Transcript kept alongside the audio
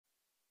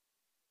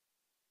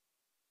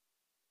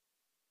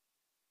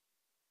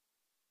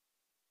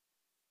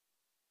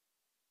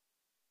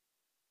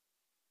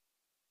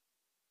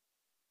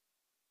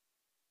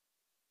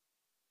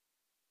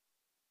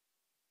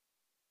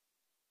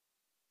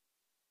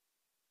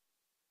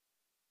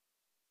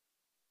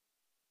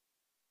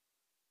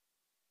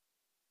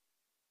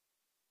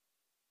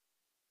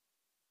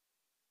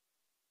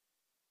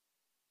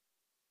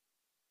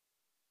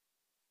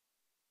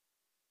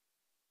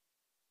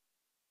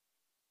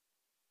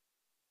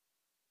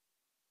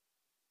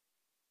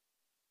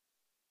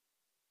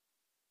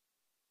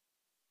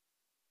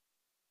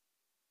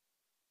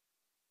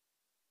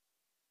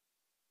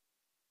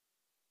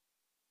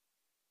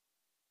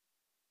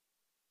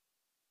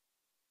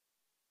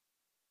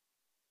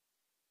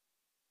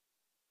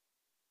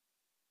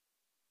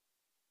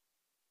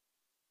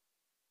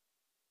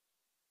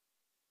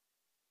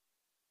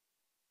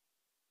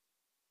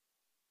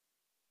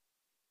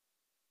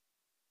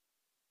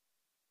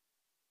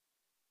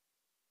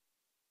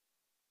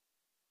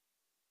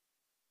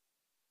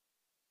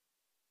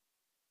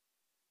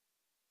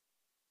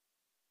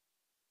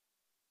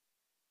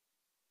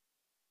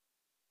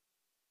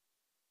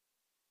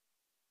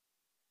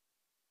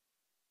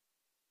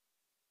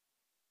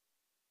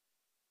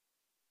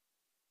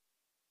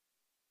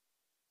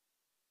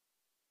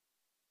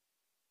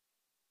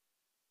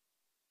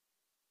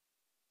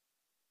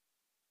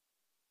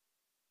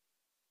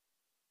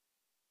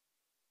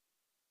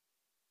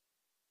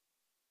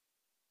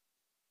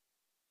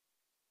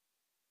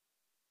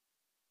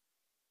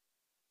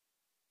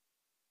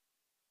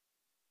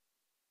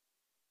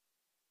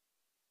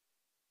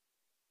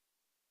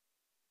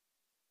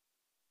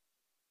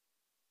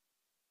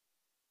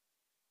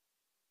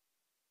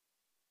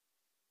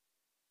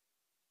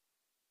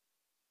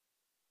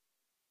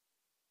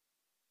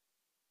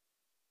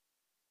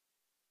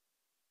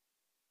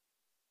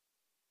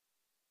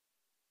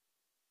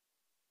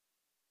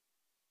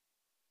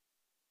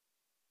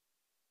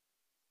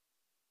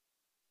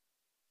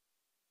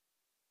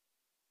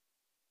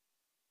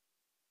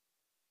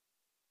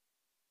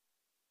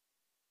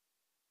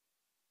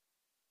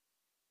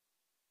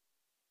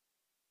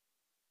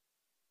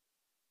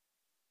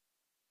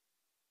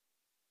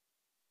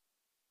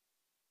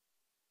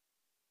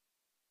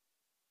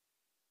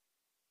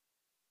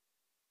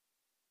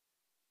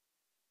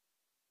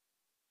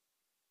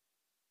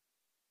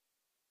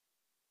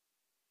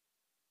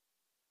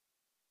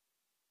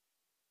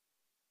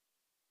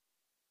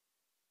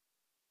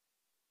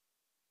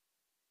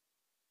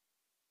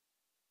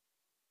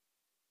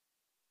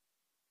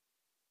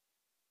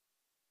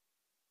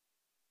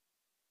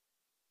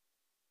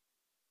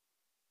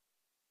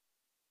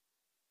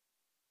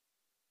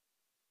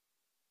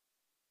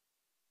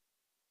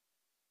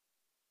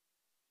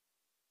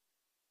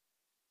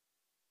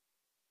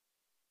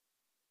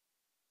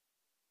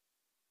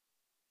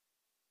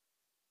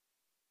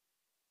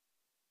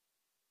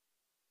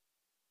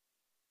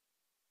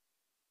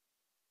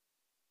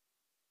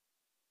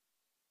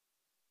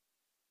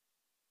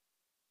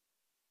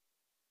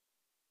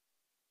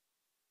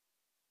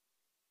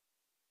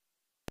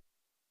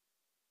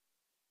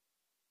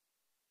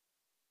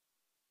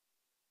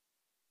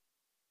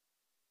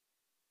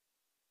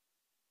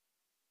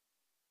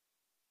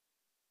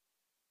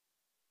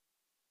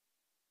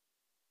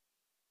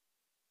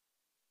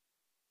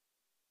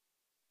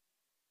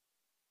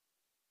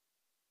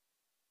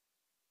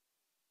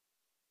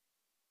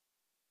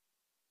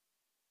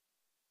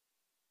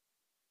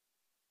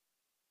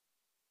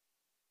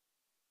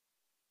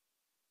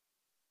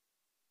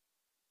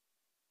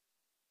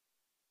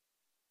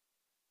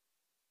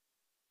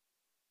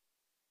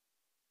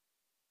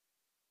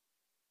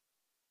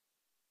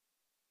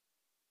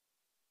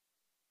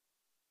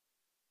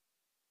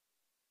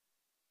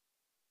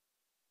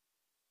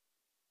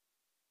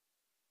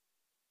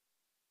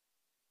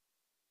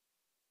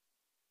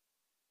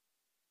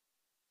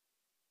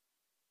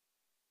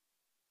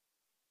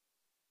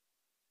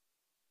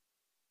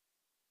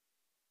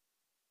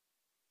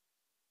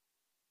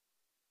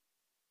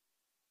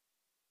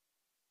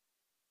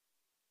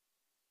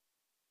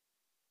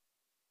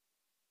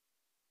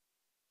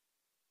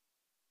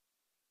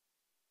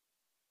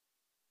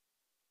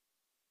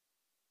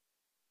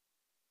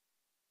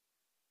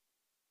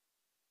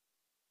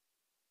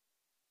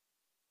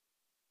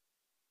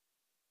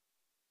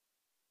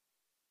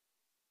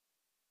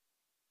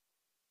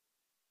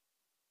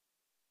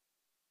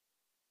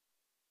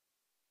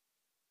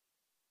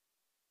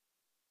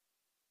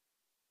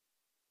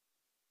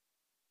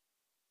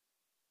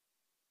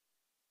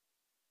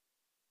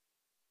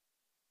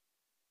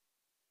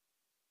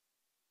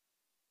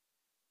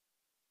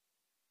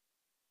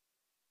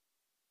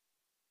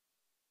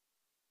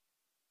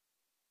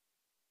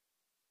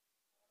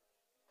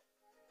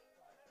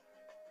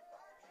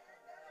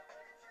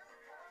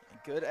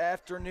Good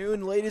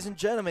afternoon, ladies and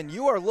gentlemen.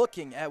 You are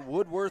looking at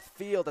Woodworth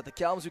Field at the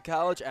Kalamazoo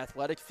College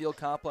Athletic Field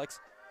Complex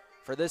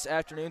for this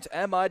afternoon's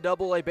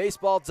MIAA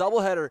baseball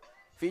doubleheader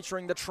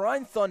featuring the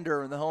Trine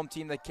Thunder and the home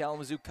team, the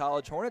Kalamazoo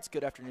College Hornets.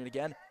 Good afternoon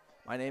again.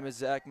 My name is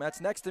Zach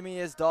Metz. Next to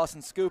me is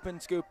Dawson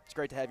Scoopin. Scoop, it's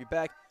great to have you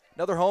back.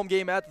 Another home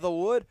game at the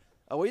Wood.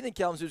 What do you think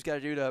Kalamazoo's got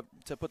to do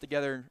to put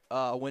together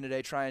a win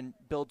today, try and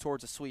build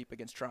towards a sweep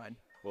against Trine?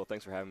 Well,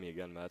 thanks for having me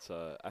again, Metz.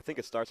 I think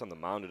it starts on the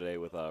mound today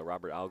with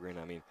Robert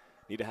Algren. I mean,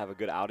 need to have a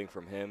good outing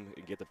from him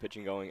and get the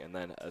pitching going. And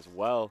then as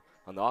well,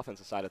 on the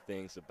offensive side of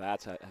things, the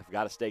bats have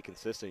got to stay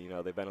consistent. You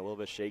know, they've been a little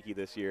bit shaky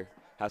this year,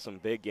 have some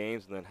big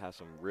games, and then have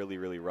some really,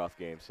 really rough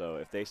games. So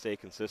if they stay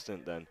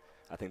consistent, then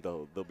I think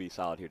they'll be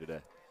solid here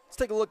today. Let's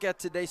take a look at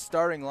today's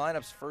starting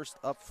lineups. First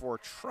up for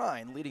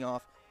Trine, leading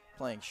off,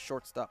 playing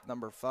shortstop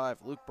number 5,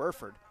 Luke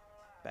Burford.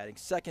 Batting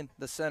second,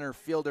 the center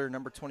fielder,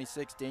 number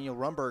 26, Daniel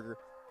Rumberger.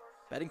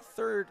 Batting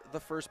third,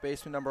 the first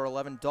baseman, number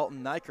 11,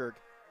 Dalton Nykerk.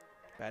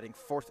 Batting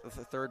fourth, the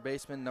third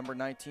baseman, number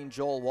 19,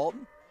 Joel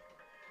Walton.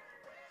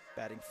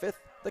 Batting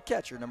fifth, the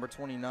catcher, number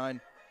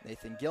 29,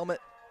 Nathan Gilmet.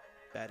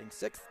 Batting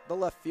sixth, the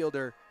left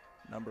fielder,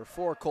 number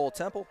 4, Cole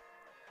Temple.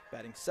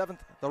 Batting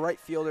seventh, the right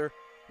fielder,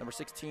 number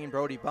 16,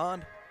 Brody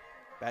Bond.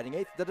 Batting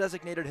eighth, the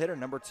designated hitter,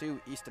 number 2,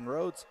 Easton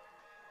Rhodes.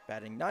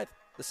 Batting ninth,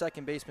 the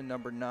second baseman,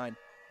 number 9,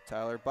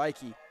 Tyler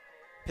Bikey.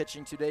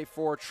 Pitching today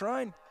for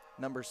Trine,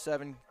 number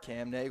 7,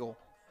 Cam Nagel.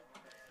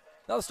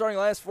 Now the starting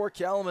lineup for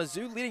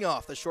Kalamazoo, leading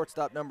off the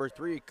shortstop number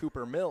 3,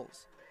 Cooper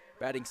Mills.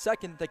 Batting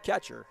second, the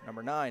catcher,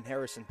 number 9,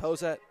 Harrison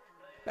Posat.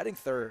 Batting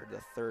third, the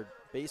third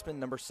baseman,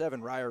 number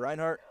 7, Ryer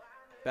Reinhardt.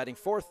 Batting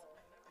fourth,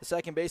 the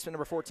second baseman,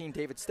 number 14,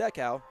 David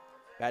Steckow.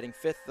 Batting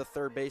fifth, the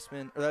first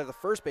baseman,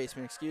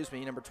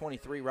 number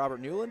 23, Robert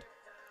Newland.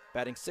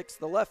 Batting sixth,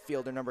 the left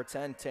fielder, number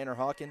 10, Tanner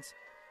Hawkins.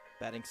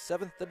 Batting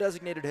seventh, the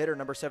designated hitter,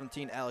 number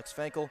 17, Alex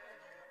Fenkel.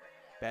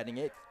 Batting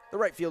eighth, the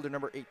right fielder,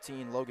 number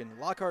 18, Logan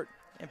Lockhart.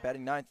 And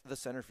batting ninth, the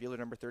center fielder,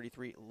 number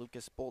 33,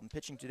 Lucas Bolton.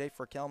 Pitching today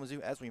for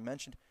Kalamazoo, as we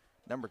mentioned,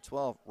 number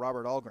 12,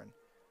 Robert Algren.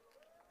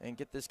 And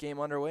get this game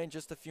underway in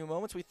just a few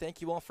moments. We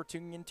thank you all for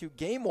tuning into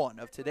Game 1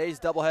 of today's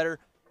doubleheader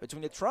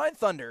between the Trine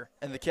Thunder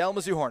and the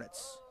Kalamazoo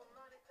Hornets.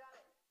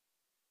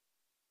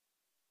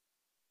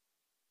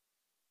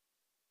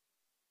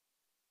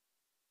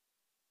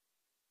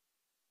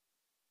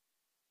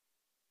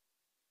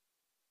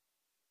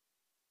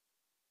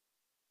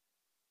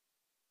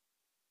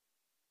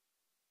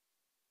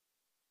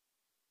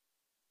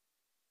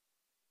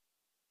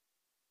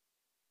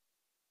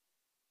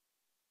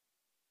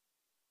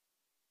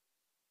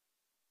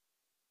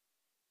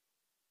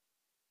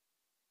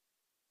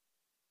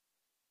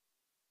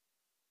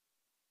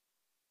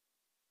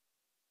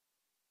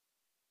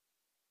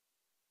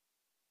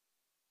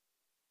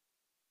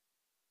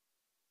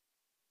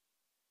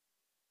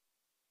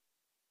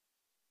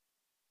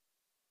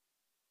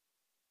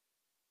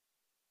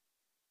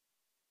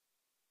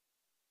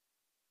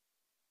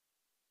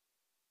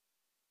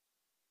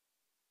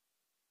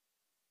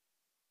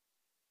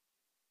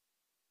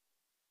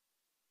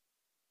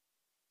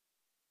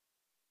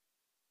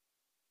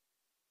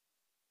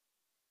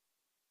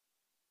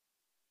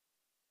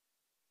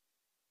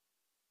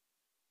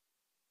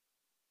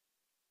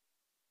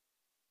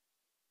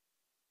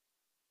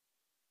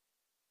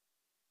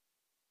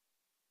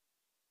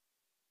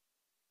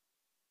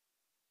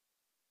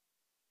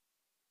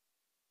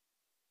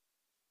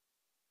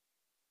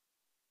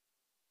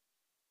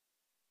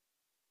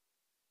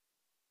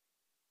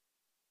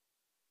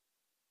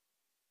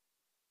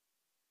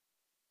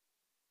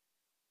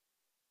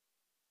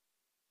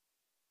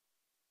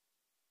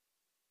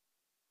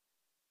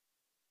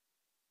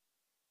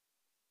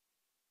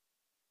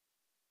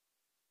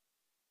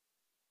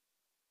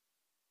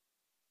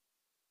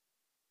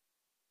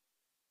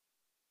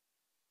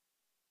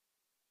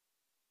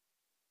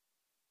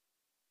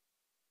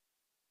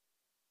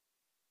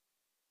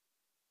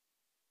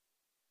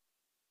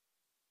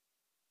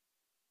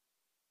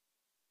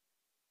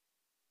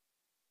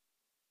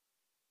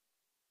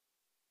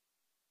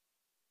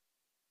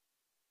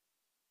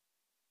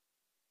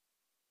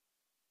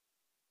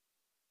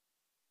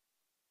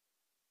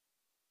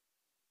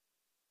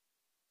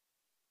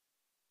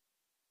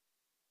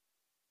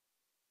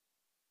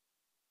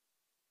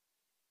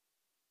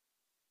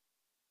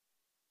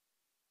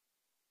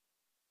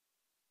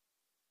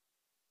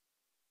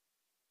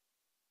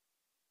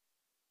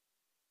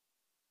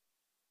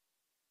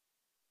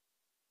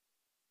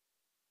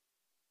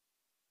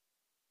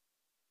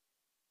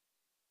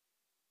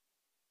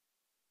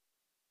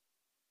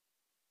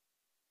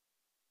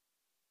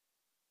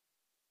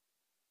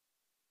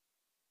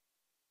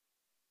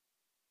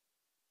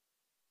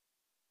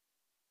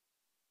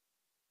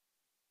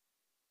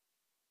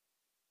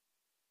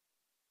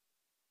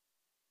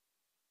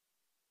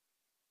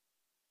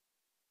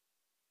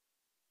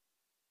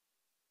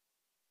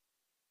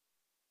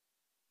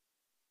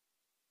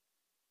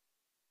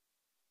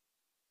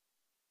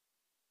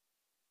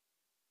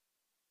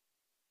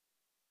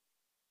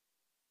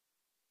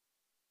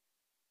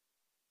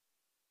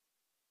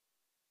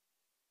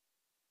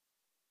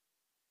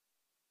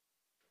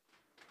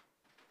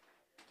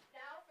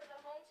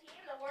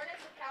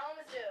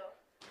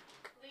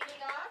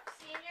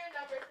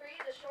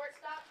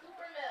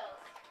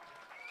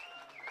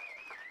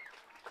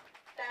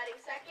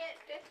 second,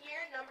 fifth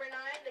year, number 9,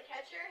 the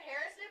catcher,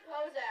 Harrison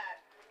Pozak.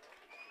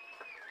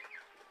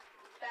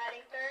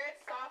 Batting third,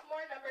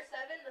 sophomore, number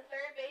 7, the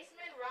third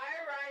baseman,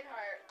 Ryer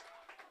Reinhardt.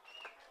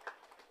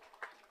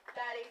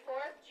 Batting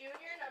fourth,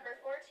 junior, number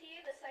 14,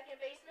 the second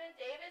baseman,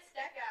 David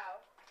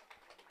Steckow.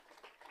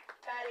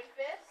 Batting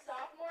fifth,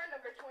 sophomore,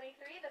 number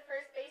 23, the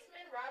first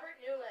baseman,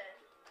 Robert Newland.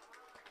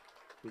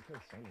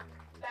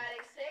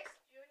 Batting sixth,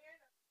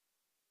 junior.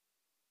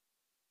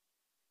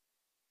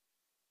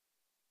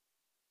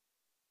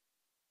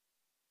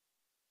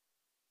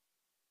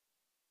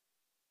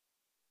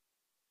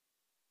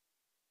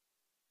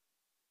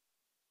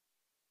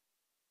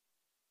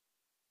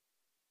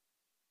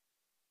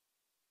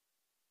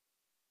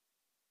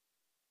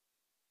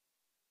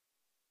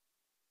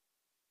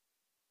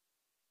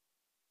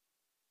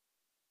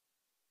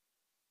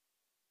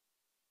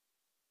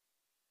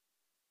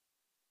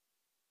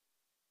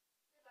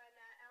 By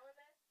Matt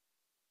Element,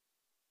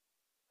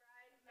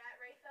 Matt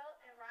Rayfelt,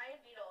 and Ryan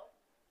Beadle.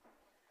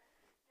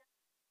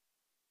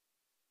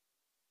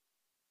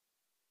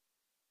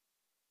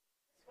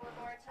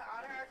 Scoreboard to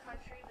honor our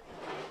country with the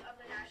playing of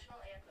the national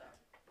anthem.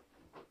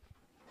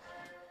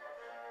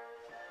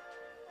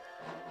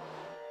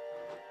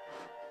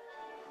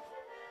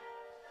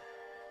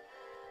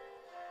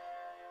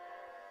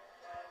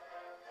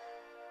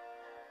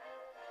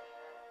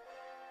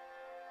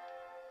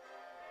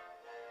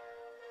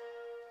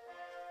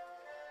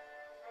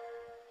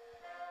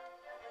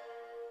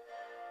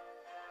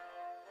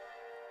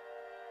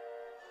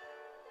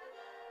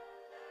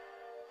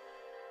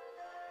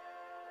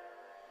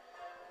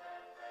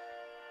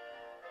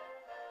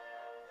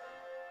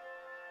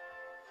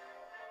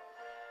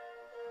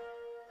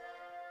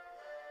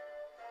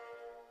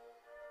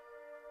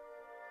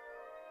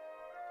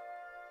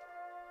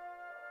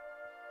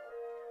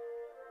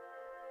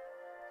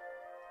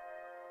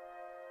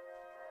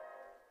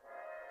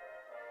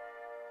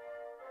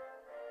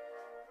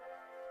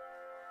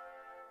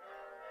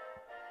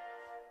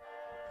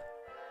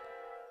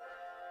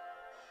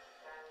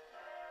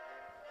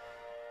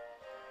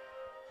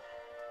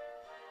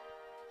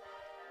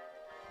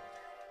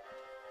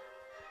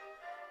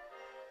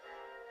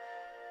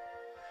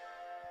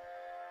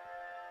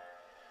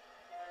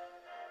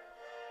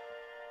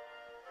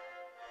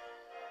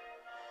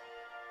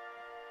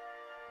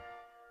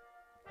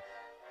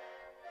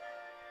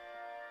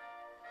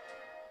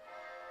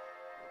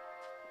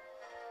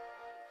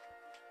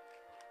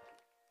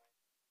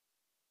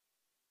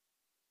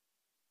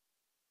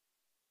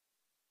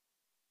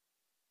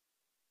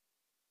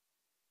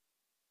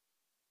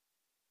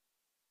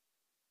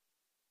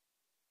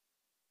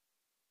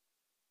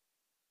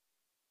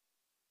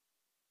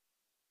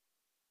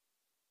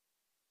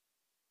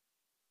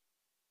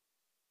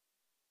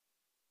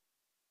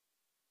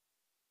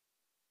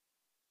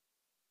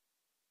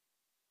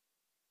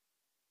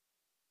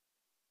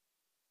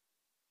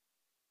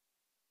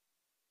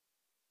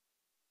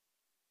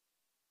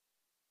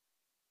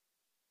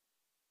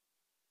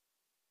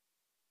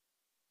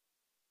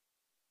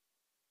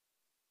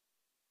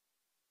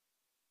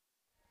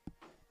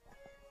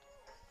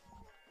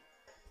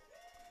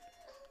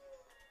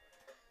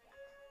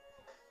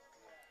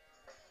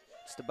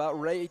 Just about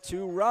ready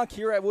to rock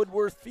here at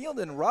Woodworth Field,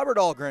 and Robert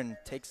Algren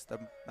takes the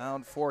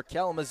mound for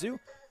Kalamazoo.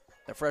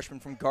 The freshman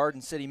from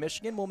Garden City,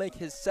 Michigan, will make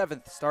his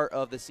 7th start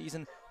of the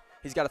season.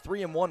 He's got a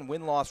 3-1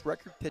 win-loss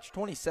record, pitched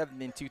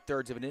 27 and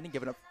 2/3 of an inning,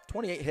 giving up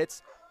 28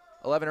 hits,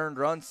 11 earned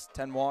runs,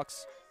 10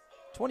 walks,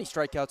 20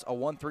 strikeouts, a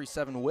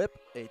 1.37 whip,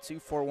 a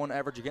 2.41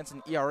 average against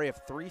an ERA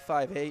of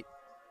 3.58.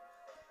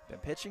 Been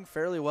pitching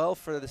fairly well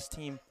for this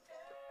team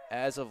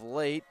as of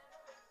late.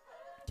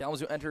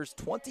 Kalamazoo enters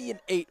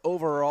 20-8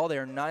 overall. They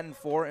are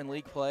 9-4 in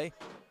league play.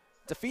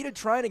 Defeated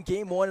Trine in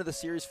Game 1 of the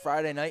series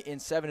Friday night in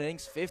 7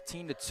 innings,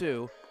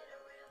 15-2.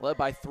 Led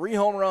by 3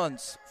 home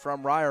runs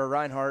from Ryer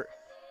Reinhardt.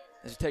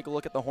 As you take a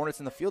look at the Hornets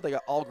in the field, they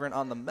got Algren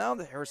on the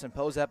mound, Harrison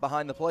Pozak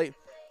behind the plate,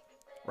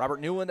 Robert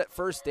Newland at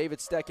first, David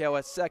Steckow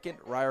at second,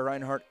 Ryer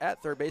Reinhardt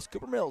at third base.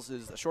 Cooper Mills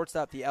is the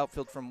shortstop. The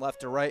outfield from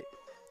left to right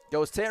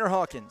goes Tanner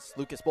Hawkins,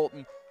 Lucas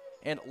Bolton,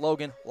 and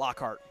Logan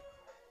Lockhart.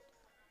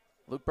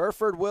 Luke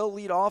Burford will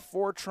lead off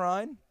for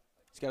Trine.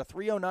 He's got a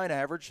 309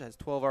 average, has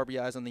 12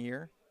 RBIs on the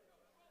year.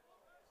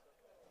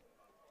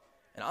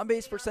 An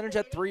on-base percentage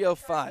at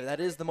 305. That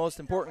is the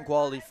most important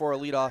quality for a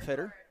leadoff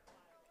hitter.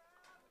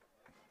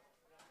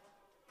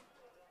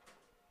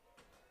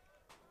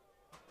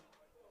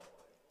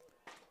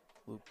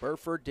 Luke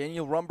Burford,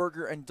 Daniel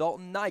Rumberger, and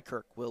Dalton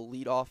Nykirk will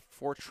lead off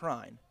for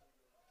Trine.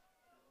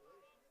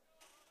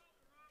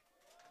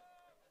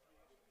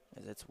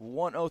 As it's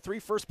 1:03,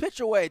 first pitch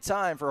away,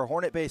 time for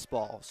Hornet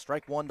baseball.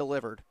 Strike one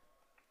delivered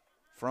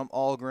from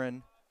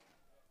Algren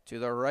to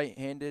the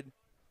right-handed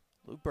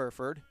Luke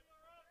Burford.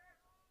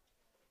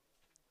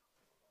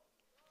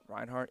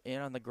 Reinhardt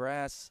in on the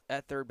grass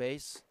at third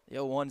base. The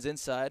 0-1's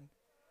inside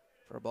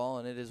for a ball,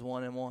 and it is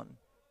 1-1.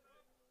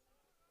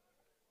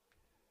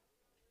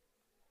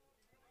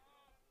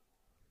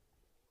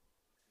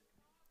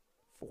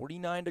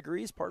 .49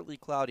 degrees, partly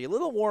cloudy. A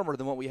little warmer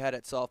than what we had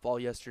at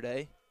softball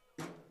yesterday.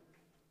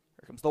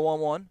 comes the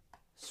 1-1.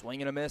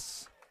 Swing and a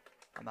miss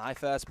on the high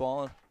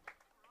fastball.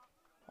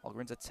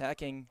 Algren's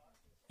attacking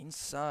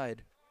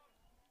inside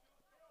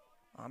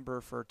on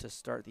Burford to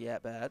start the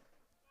at-bat.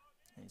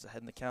 And he's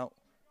ahead in the count,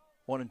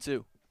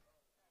 1-2.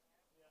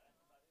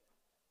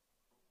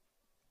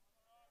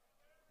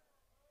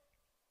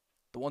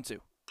 The 1-2.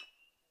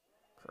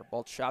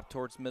 Curveball chopped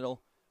towards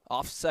middle.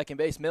 Off second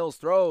base, Mills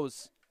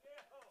throws.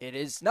 It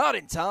is not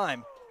in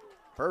time.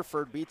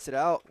 Burford beats it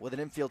out with an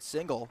infield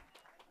single.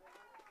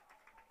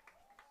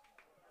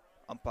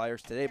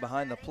 Umpires today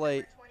behind the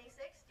plate.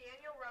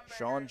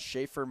 Sean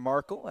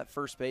Schaefer-Markle at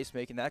first base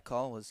making that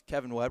call was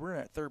Kevin Weber,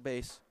 and at third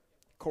base,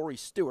 Corey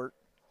Stewart.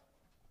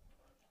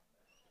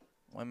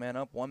 One man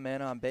up, one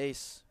man on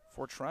base.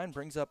 For Trine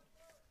brings up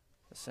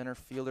the center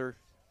fielder,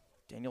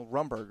 Daniel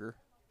Rumberger.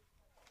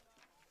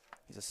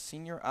 He's a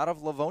senior out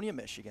of Livonia,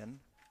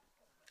 Michigan.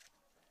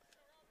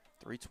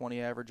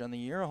 320 average on the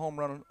year, a home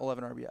run,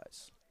 11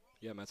 RBIs.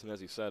 Yeah, Matson,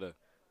 as you said, an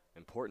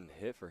important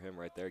hit for him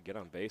right there. Get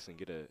on base and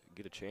get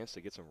a chance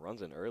to get some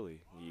runs in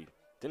early. He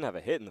didn't have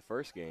a hit in the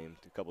first game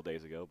a couple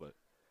days ago, but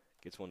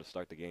gets one to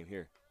start the game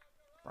here.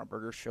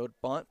 Rumberger showed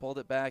bunt, pulled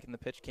it back, and the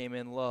pitch came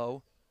in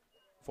low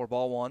for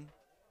ball one.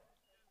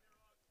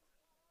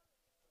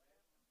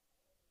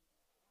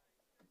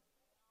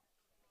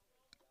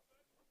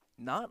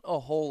 Not a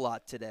whole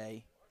lot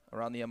today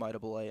around the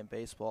MIAA in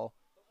baseball.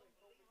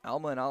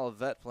 Alma and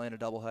Olivet playing a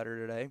doubleheader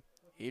today.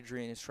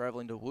 Adrian is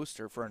traveling to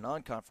Worcester for a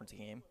non-conference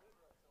game.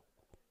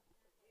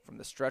 From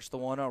the stretch, the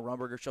 1-0,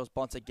 Rumberger shows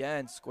bunts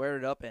again,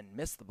 squared it up and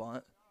missed the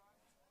bunt.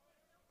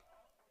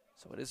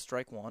 So it is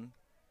strike one.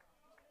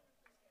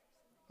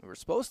 We were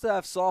supposed to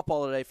have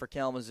softball today for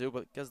Kalamazoo,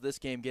 but because this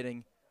game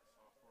getting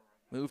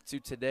moved to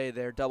today,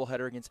 their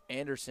doubleheader against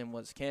Anderson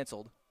was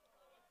canceled.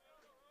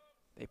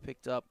 They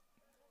picked up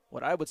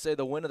what I would say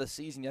the win of the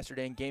season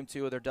yesterday in Game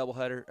 2 of their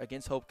doubleheader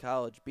against Hope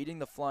College, beating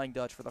the Flying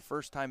Dutch for the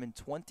first time in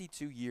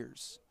 22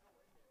 years.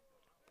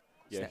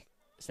 Yeah,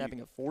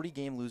 snapping a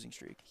 40-game losing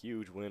streak.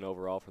 Huge win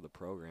overall for the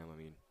program. I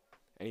mean,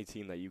 any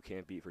team that you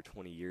can't beat for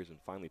 20 years and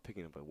finally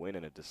picking up a win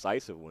and a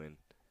decisive win,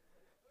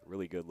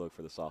 really good look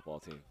for the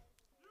softball team.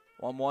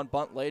 1-1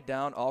 bunt laid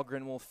down.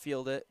 Algren will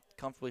field it,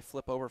 comfortably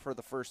flip over for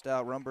the first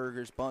out.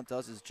 Rumberger's bunt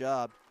does his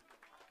job.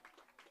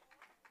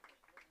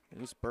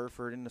 Moves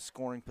Burford into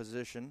scoring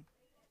position.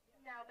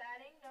 Now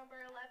batting, number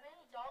 11,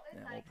 Dalton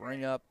And Nykirk. we'll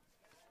bring up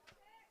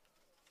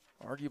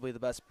arguably the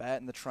best bat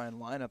in the Trine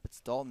lineup. It's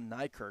Dalton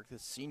Nykirk, the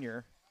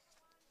senior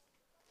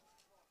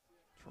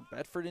from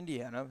Bedford,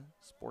 Indiana.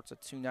 Sports a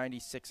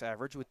 .296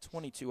 average with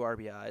 22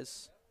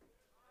 RBIs.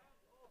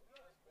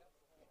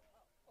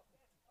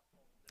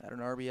 Had an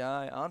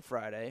RBI on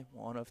Friday,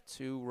 one of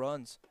 2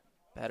 runs.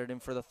 Batted him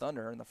for the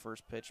Thunder, and the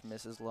first pitch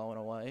misses low and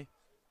away.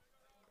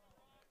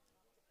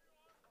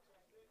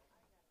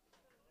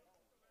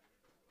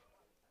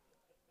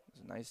 It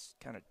was a nice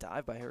kind of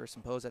dive by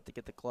Harrison Posat to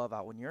get the glove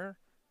out. When you're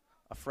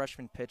a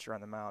freshman pitcher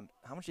on the mound,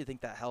 how much do you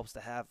think that helps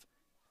to have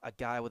a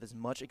guy with as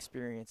much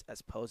experience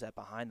as Posat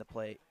behind the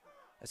plate,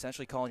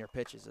 essentially calling your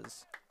pitches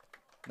as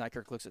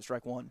Nykirk looks at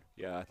strike one?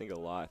 Yeah, I think a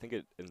lot. I think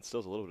it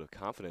instills a little bit of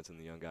confidence in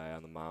the young guy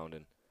on the mound,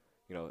 and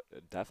you know,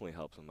 it definitely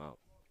helps him out.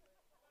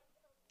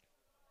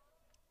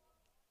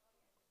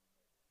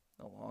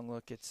 A long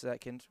look at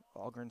second.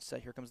 Algren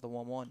set. Here comes the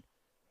 1-1.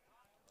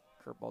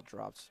 Curveball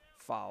drops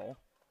foul.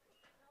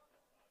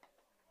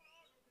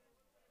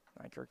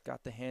 Nykirk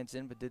got the hands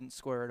in but didn't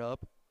square it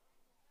up.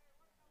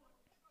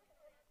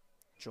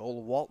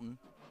 Joel Walton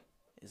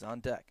is on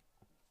deck.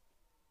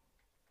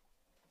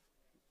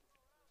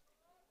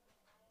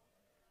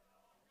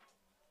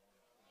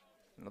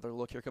 Another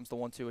look. Here comes the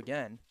 1-2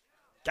 again.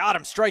 Got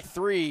him. Strike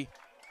 3.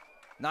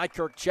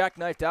 Nykirk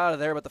jackknifed out of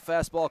there, but the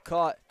fastball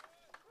caught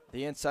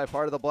the inside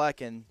part of the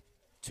black and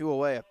 2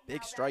 away. A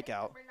big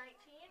strikeout Number 19,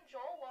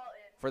 Joel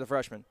Walton. for the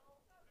freshman.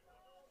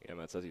 Yeah,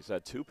 Matt, as you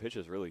said, 2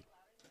 pitches really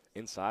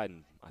inside,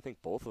 and I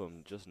think both of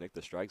them just nicked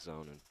the strike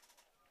zone, and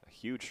a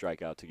huge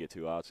strikeout to get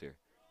 2 outs here.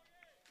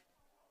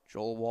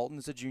 Joel Walton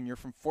is a junior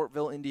from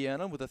Fortville,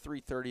 Indiana, with a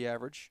 .330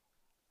 average.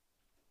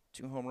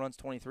 2 home runs,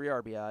 23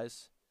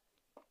 RBIs.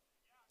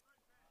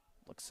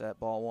 Looks at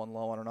ball one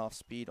low on an off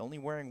speed. Only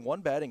wearing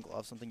 1 batting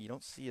glove, something you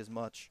don't see as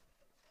much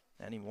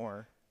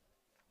anymore.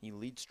 He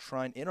leads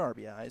Trine in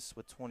RBIs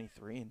with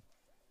 23 and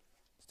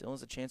still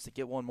has a chance to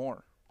get 1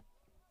 more.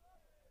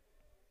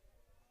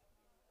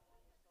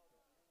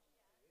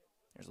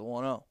 There's the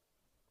 1-0.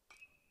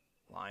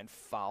 Line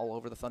foul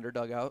over the Thunder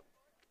dugout.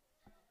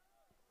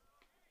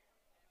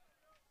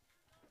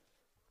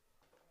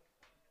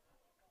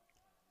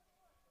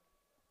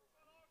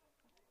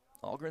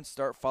 Algren's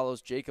start follows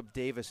Jacob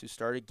Davis, who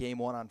started game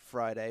 1 on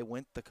Friday,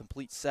 went the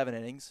complete 7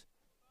 innings.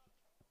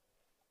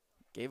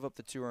 Gave up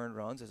the 2 earned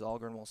runs as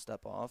Algren will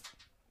step off.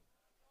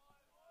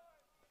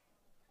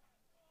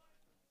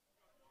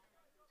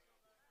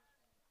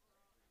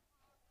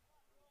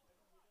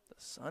 The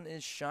sun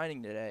is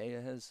shining today.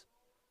 It has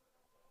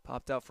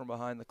popped out from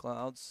behind the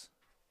clouds.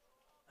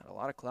 Had a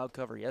lot of cloud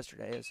cover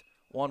yesterday. As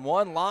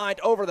 1-1 lined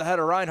over the head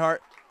of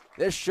Reinhardt.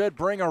 This should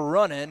bring a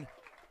run in.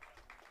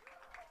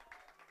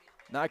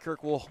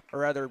 Nykirk will, or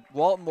rather,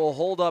 Walton will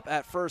hold up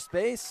at first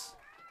base.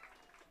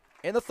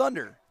 And the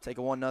Thunder take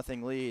a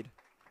 1-0 lead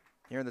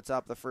here in the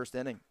top of the first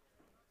inning.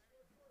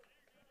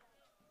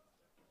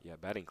 Yeah,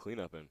 batting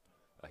cleanup and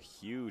a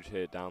huge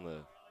hit down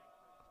the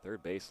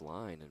third base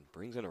line and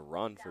brings in a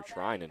run for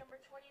Trine. And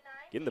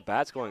getting the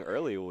bats going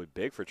early will be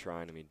big for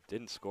Trine. I mean,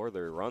 didn't score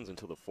their runs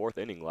until the 4th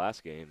inning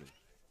last game. And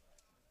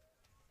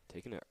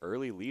taking an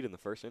early lead in the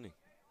first inning.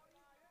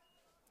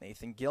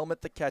 Nathan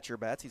Gilmet, the catcher,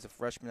 bats. He's a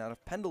freshman out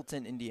of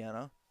Pendleton,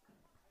 Indiana.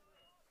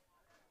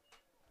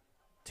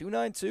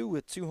 2.92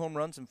 with 2 home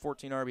runs and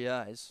 14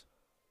 RBIs.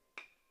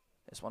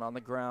 This one on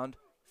the ground,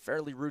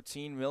 fairly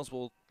routine. Mills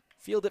will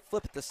field it,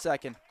 flip it to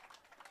second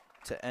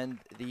to end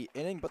the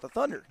inning. But the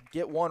Thunder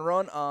get 1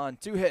 run on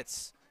 2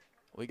 hits.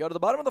 We go to the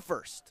bottom of the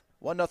first.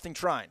 1-0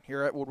 Trine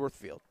here at Woodworth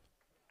Field.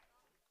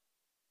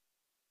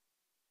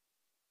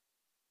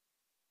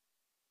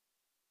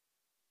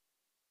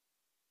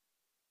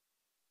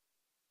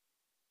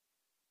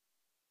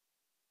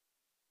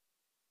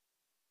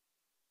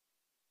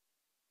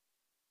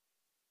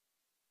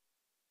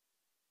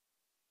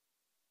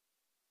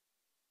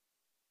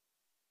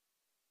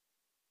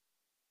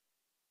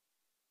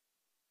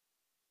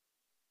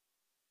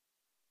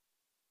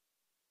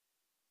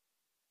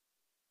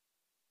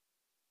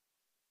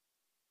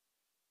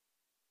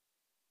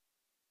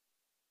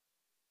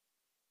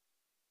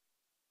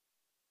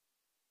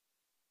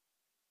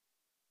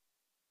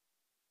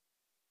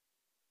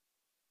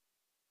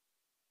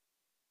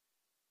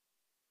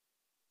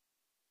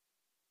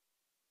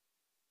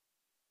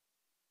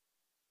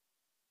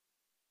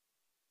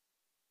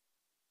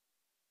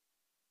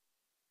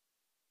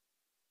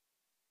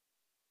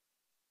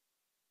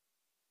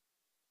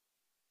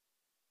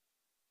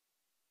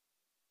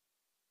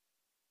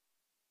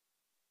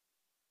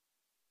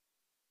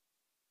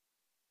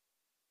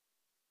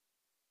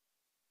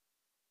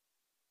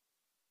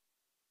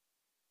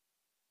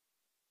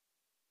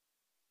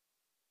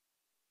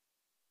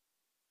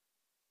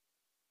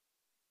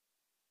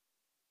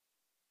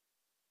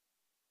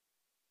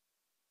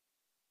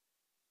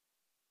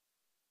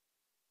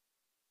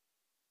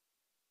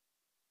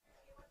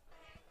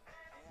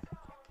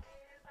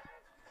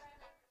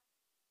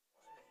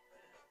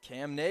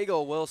 Cam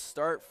Nagel will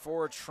start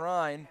for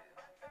Trine.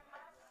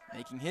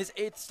 Making his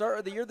 8th start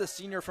of the year, the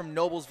senior from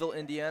Noblesville,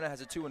 Indiana,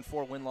 has a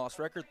 2-4 win-loss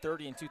record,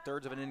 30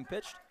 2/3 of an inning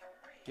pitched,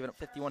 giving up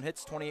 51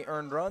 hits, 28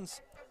 earned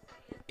runs,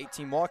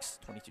 18 walks,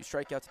 22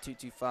 strikeouts, a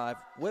 2.25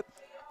 whip,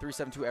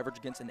 3.72 average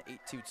against an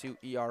 8.22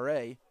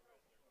 ERA.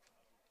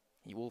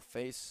 He will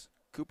face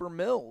Cooper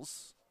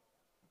Mills,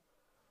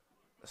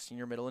 a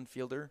senior middle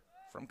infielder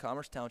from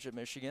Commerce Township,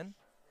 Michigan.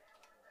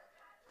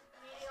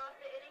 Leading off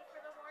the inning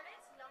for the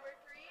Hornets, number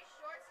 3,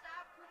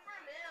 shortstop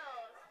Cooper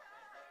Mills.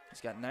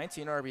 He's got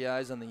 19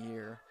 RBIs on the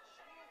year.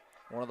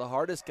 One of the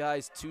hardest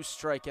guys to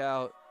strike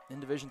out in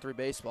Division III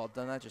baseball.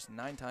 Done that just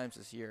 9 times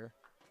this year.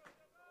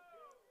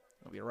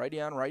 It'll be a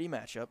righty-on-righty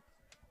matchup.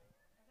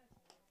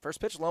 First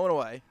pitch low and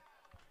away.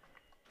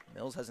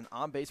 Mills has an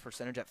on-base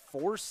percentage at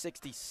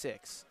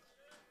 .466.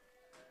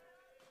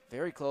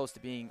 Very close to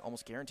being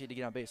almost guaranteed to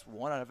get on base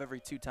 1 out of every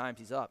 2 times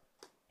he's up.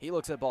 He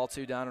looks at ball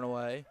 2 down and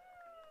away.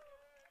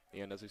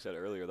 And as we said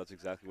earlier, that's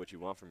exactly what you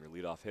want from your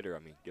leadoff hitter. I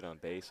mean, get on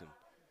base and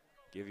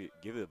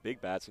give the big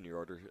bats in your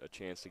order a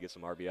chance to get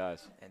some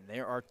RBIs. And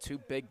there are 2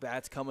 big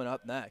bats coming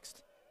up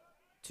next.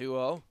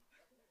 2-0.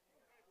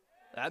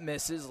 That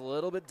misses a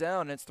little bit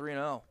down, and it's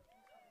 3-0.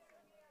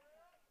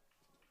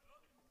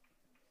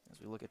 As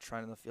we look at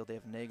Trine in the field, they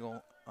have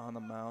Nagel on the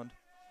mound.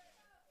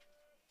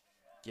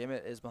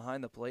 Gimmitt is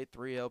behind the plate,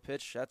 3-0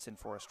 pitch. That's in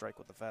for a strike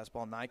with the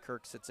fastball.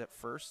 Nykirk sits at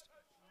first.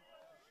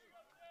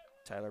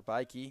 Tyler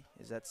Bikey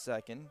is at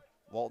second.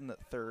 Walton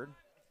at third.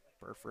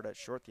 Burford at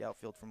short. The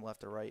outfield from left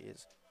to right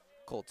is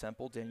Cole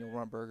Temple. Daniel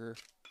Rumberger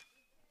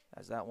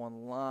has that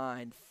one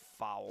line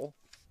foul.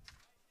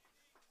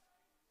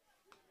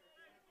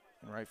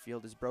 In right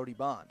field is Brody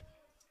Bond.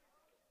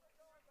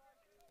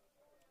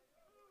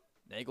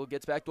 Nagel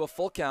gets back to a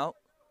full count.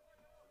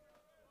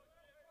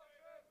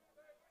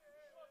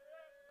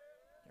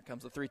 Here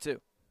comes the 3-2.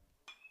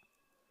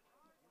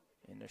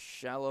 In a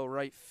shallow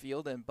right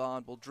field, and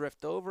Bond will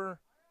drift over,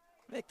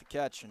 make the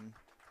catch, and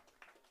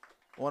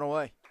 1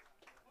 away.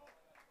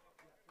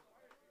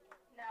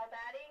 Now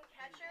batting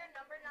catcher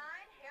number 9,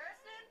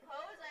 Harrison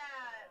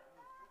Pozat.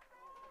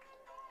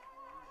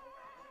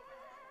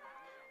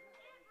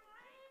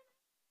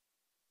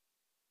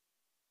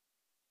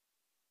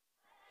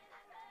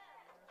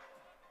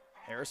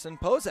 Harrison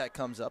Pozat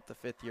comes up, the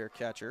 5th-year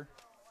catcher.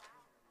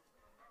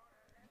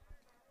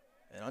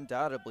 And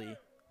undoubtedly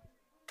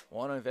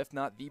one of, if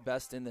not the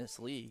best in this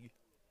league.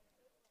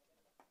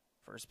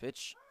 First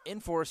pitch in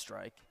for a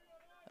strike.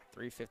 A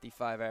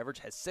 .355 average,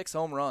 has 6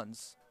 home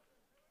runs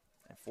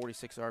and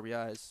 46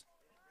 RBIs.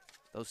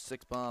 Those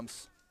 6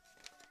 bombs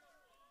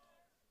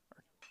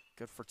are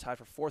good for tied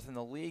for 4th in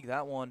the league.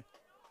 That one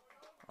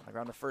on the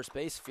ground to first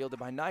base, fielded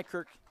by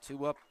Nykirk.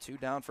 2 up, 2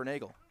 down for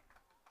Nagel.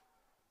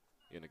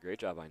 And a great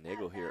job by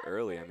Nagel here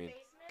early. I mean,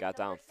 got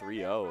down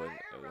 3-0 and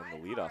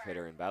the leadoff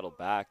hitter and battled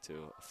back to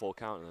a full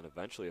count and then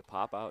eventually a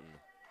pop out and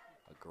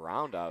a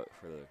ground out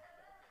for the.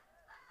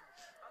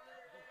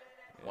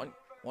 Yeah.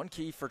 One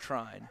key for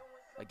Trine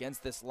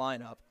against this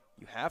lineup,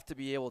 you have to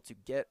be able to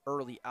get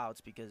early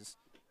outs because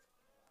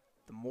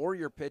the more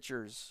your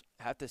pitchers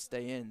have to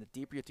stay in, the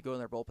deeper you have to go in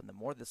their bullpen, the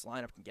more this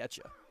lineup can get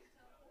you.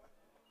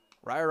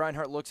 Ryer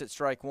Reinhardt looks at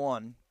strike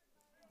one,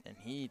 and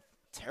he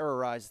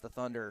terrorized the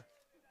Thunder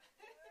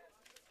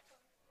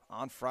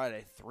on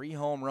Friday. 3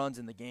 home runs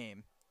in the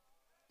game.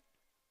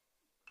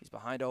 He's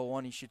behind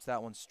 0-1. He shoots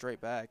that one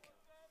straight back.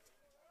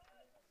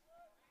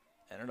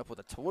 Ended up with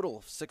a total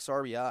of 6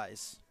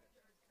 RBIs.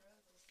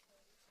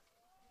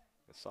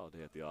 A solid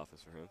day at the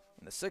office for him.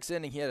 In the 6th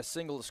inning, he had a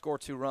single to score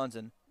 2 runs,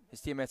 and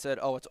his teammate said,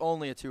 oh, it's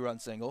only a 2-run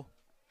single.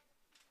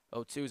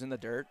 0-2's in the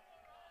dirt.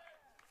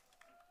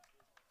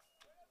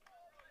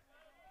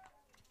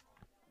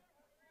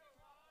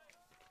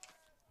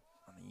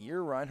 On the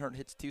year, Reinhardt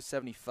hits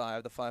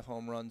 275, the 5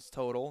 home runs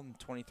total, and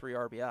 23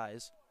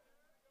 RBIs.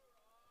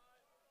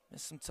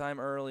 Missed some time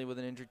early with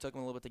an injury. Took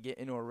him a little bit to get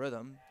into a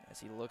rhythm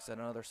as he looks at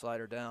another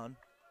slider down.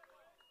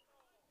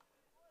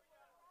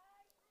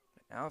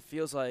 But now it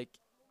feels like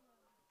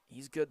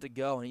he's good to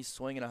go, and he's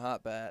swinging a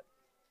hot bat.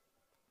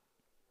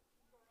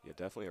 Yeah,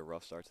 definitely a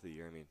rough start to the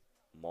year. I mean,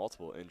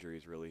 multiple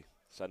injuries really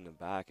setting him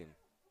back, and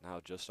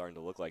now just starting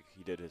to look like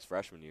he did his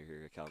freshman year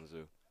here at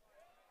Kalamazoo.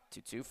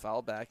 2-2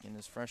 foul back in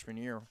his freshman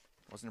year.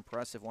 Was an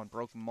impressive one.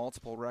 Broke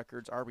multiple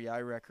records,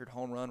 RBI record,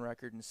 home run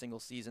record in a single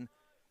season.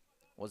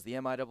 Was the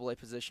MIAA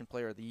Position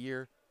Player of the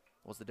Year.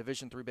 Was the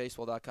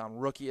Division3Baseball.com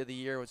Rookie of the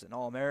Year. Was an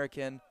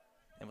All-American.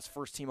 And was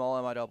first team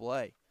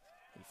All-MIAA.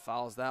 He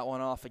fouls that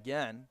one off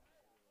again.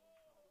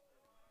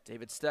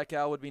 David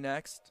Steckow would be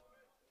next.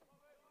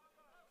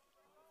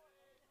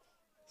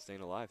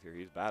 Staying alive here.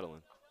 He's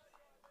battling.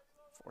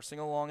 Forcing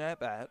a long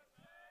at-bat.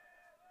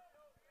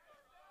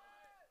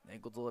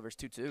 Nagel delivers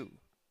 2-2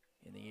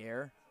 in the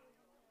air.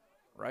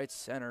 Right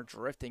center,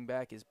 drifting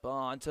back is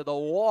Bond to the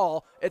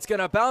wall. It's going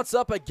to bounce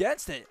up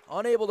against it.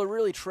 Unable to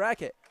really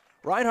track it.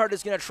 Reinhardt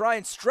is going to try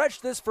and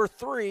stretch this for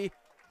 3.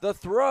 The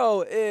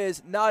throw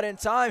is not in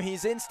time.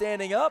 He's in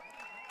standing up.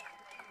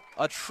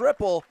 A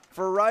triple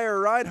for Ryer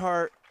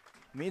Reinhardt.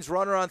 Means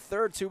runner on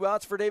third, 2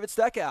 outs for David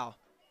Steckow.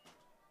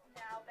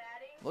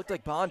 Looked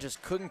like Bond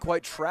just couldn't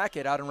quite track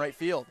it out in right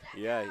field.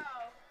 Yeah,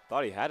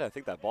 thought he had it. I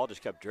think that ball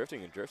just kept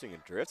drifting and drifting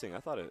and drifting. I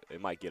thought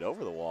it might get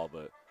over the wall,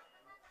 but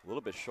a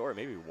little bit short,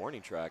 maybe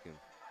warning track, and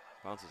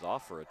bounces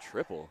off for a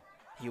triple.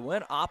 He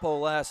went oppo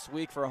last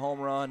week for a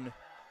home run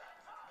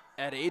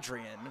at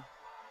Adrian.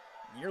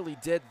 Nearly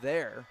did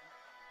there.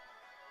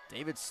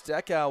 David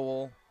Steckow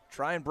will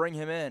try and bring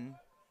him in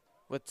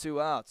with 2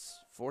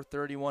 outs.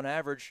 .431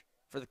 average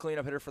for the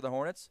cleanup hitter for the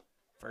Hornets.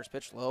 First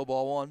pitch, low,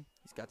 ball 1.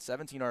 He's got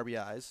 17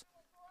 RBIs.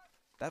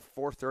 That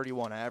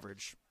 .431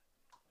 average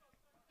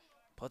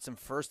puts him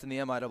first in the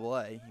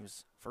MIAA. He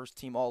was first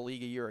team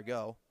All-League a year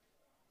ago.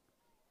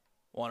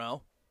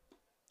 1-0.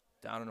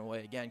 Down and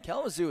away again.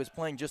 Kalamazoo is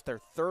playing just their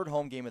 3rd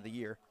home game of the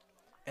year,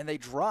 and they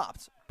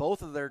dropped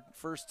both of their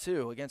first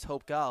 2 against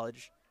Hope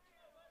College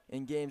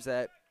in games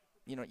that,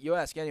 you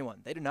ask anyone,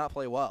 they did not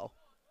play well.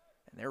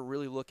 And they're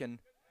really looking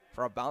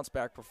for a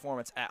bounce-back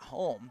performance at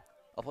home,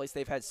 a place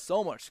they've had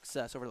so much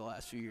success over the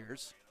last few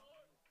years,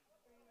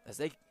 as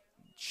they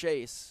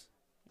chase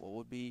what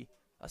would be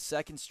a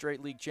 2nd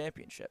straight league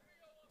championship.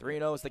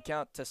 3-0 is the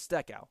count to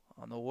Steckow.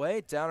 On the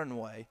way, down and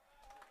away.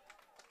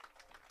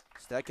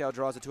 Steckow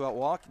draws a 2-out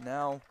walk.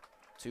 Now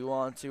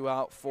 2-on,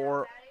 2-out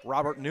for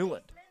Robert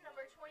Newland.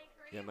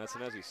 Yeah,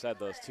 Metzen, as you said,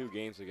 those 2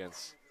 games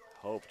against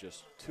Hope,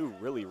 just 2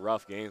 really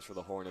rough games for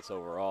the Hornets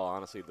overall.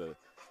 Honestly, the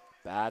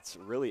bats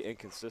really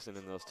inconsistent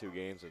in those 2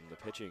 games, and the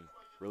pitching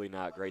really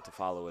not great to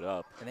follow it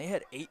up. And they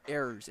had 8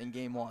 errors in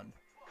game 1.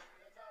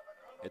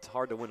 It's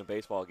hard to win a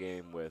baseball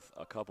game with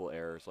a couple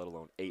errors, let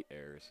alone 8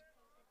 errors.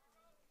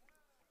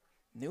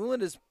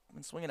 Newland has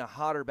been swinging a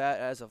hotter bat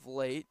as of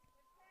late.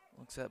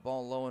 Looks at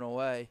ball low and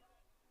away.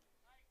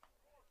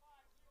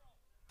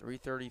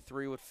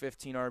 .333 with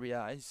 15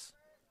 RBIs.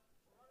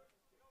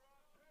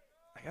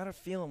 I got a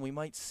feeling we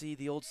might see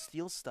the old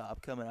steel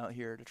stop coming out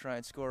here to try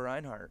and score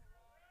Reinhardt.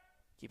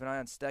 Keep an eye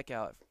on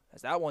Steckow.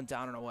 Has that one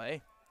down and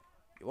away.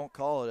 You won't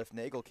call it if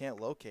Nagel can't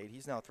locate.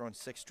 He's now throwing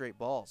 6 straight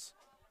balls.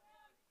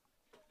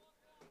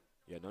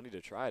 Yeah, no need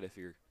to try it if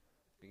you're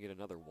going to get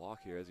another walk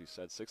here, as you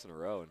said, 6 in a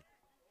row. And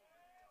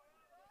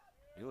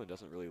Newland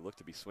doesn't really look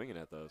to be swinging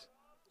at those.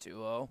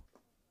 2-0.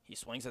 He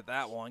swings at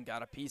that one,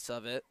 got a piece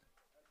of it.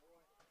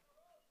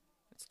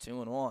 It's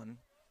 2-1.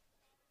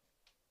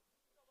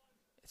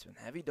 It's been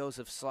a heavy dose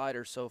of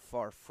slider so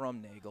far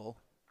from Nagel.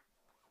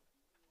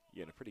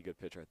 Yeah, and a pretty good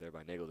pitch right there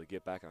by Nagel to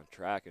get back on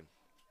track and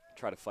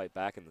try to fight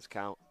back in this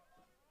count.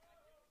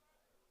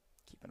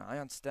 Keep an eye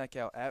on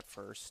Steckow at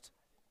first.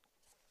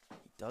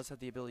 He does have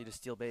the ability to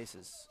steal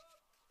bases.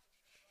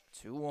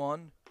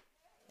 2-1.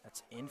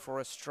 That's in for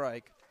a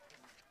strike.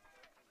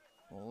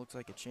 Well, it looks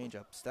like a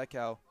changeup.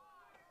 Steckow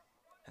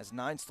has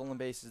 9 stolen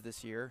bases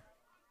this year.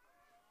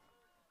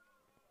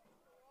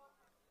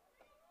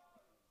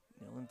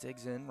 Dillon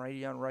digs in,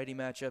 righty on righty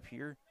matchup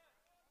here.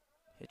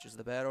 Hitches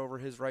the bat over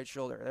his right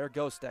shoulder. There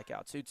goes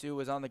Steckow.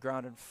 2-2 is on the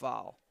ground and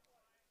foul.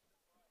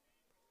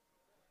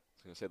 I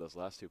was going to say those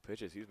last two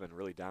pitches, he's been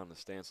really down in the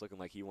stance, looking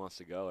like he wants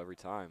to go every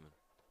time.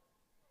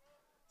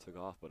 Took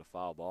off, but a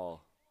foul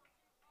ball.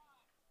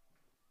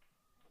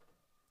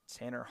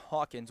 Tanner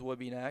Hawkins would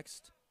be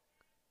next.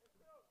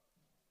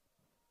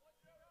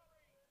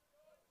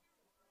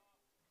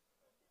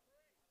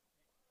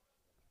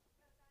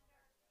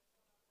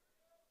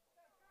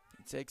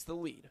 He takes the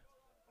lead.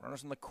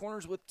 Runners in the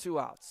corners with 2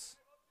 outs.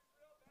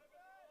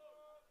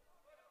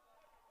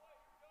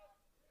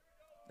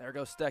 There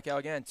goes Steckow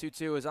again.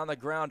 2-2 is on the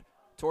ground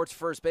towards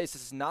first base.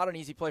 This is not an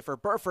easy play for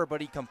Burford,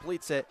 but he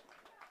completes it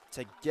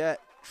to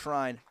get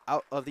Trine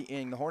out of the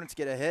inning. The Hornets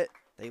get a hit.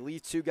 They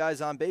leave 2 guys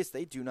on base.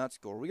 They do not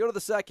score. We go to the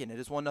second. It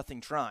is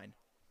 1-0 Trine.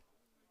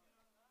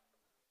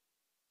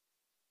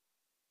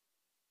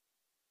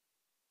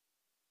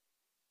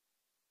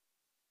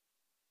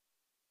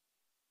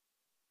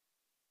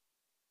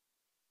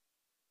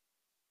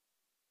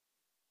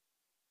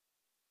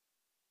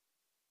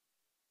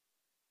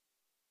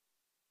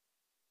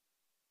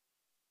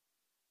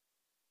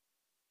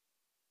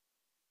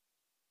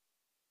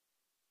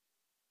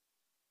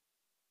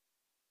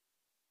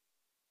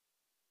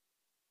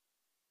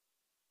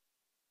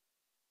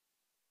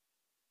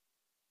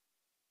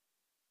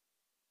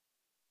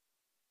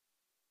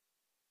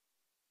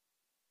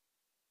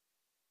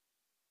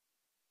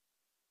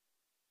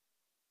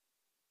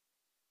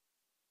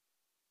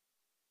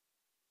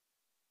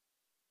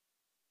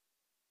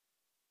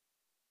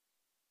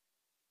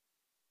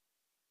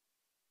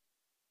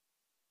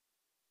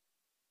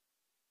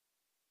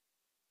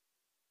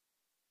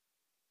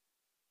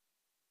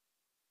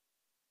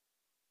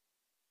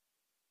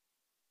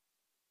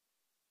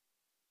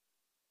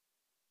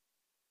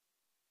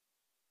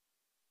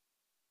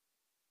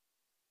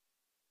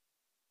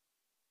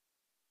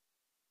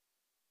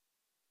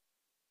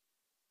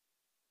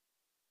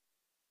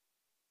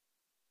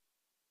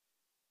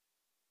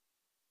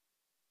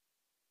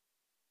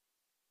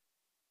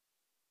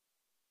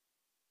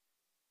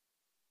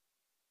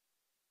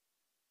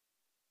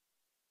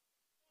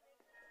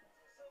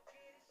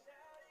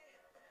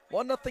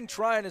 One nothing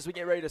Trine as we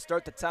get ready to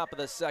start the top of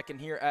the second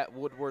here at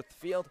Woodworth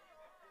Field.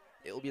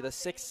 It will be the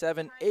 6,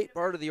 7, 8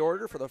 part of the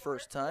order for the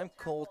first time.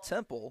 Cole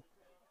Temple,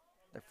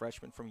 the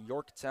freshman from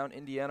Yorktown,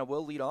 Indiana,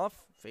 will lead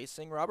off,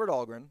 facing Robert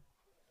Algren,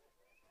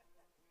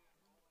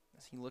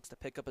 as he looks to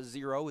pick up a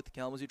 0 with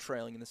Kalamazoo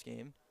trailing in this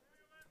game.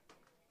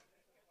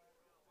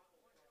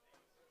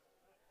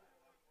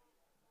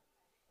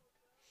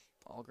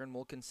 Algren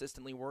will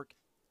consistently work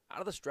out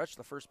of the stretch.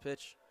 The first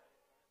pitch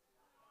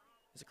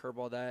is a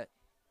curveball that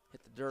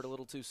hit the dirt a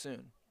little too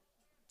soon.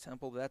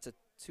 Temple, that's a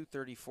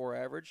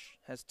 .234 average,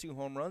 has 2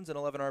 home runs and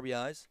 11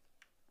 RBIs.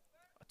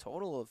 A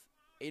total of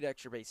 8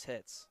 extra base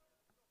hits.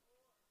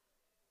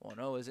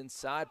 1-0 is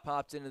inside,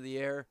 popped into the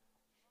air.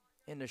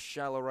 Into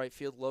shallow right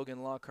field,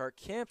 Logan Lockhart.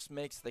 Camps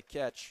makes the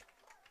catch.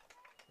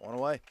 1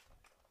 away.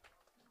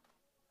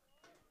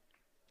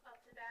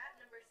 Up to bat,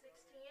 number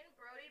 16,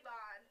 Brody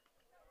Bond.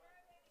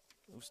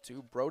 Moves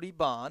to Brody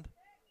Bond,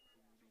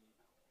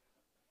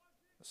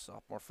 a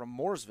sophomore from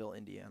Mooresville,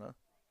 Indiana.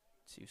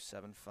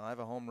 275,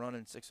 a home run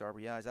and 6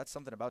 RBIs. That's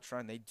something about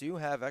Trine. They do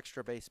have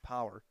extra base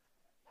power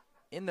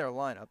in their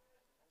lineup.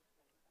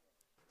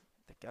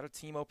 They've got a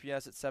team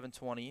OPS at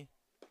 720.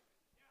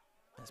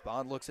 As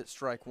Bond looks at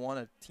strike one,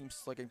 a team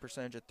slugging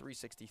percentage at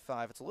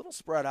 365. It's a little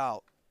spread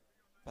out,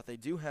 but they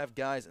do have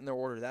guys in their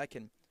order that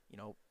can,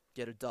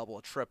 get a double,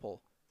 a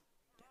triple.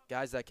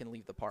 Guys that can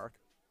leave the park.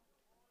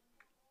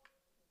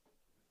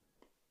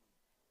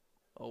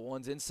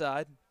 0-1's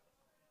inside.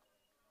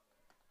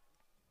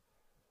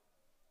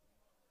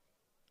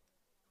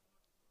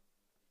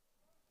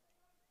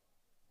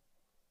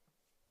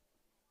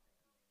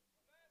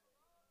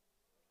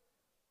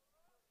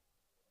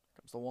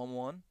 Comes the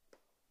 1-1.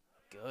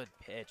 Good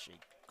pitch.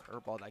 A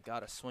curveball that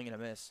got a swing and a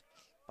miss.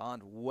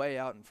 Bond way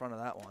out in front of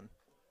that one.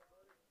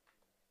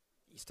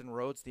 Easton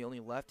Rhodes, the only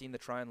lefty in the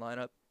Trine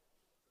lineup,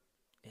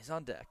 is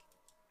on deck.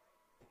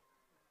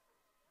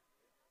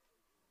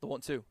 The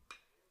 1-2.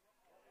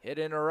 Hit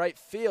into right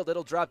field.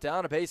 It'll drop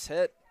down, a base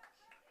hit.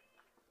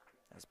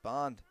 As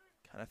Bond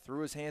kind of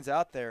threw his hands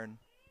out there and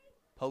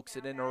pokes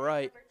it into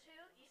right. Number 2,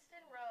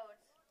 Easton Rhodes.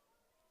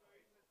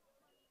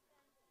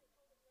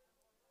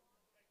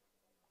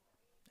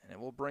 And it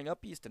will bring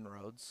up Easton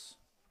Rhodes,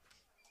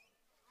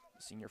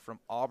 senior from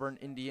Auburn,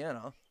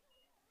 Indiana.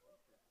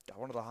 Got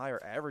one of the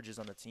higher averages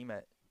on the team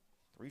at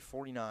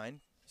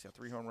 349. He's got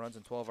 3 home runs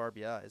and 12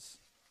 RBIs.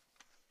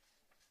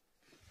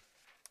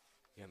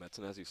 Yeah,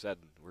 Metzen, as you said,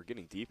 we're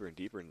getting deeper and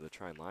deeper into the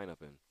Trine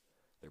lineup, and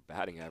their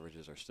batting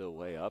averages are still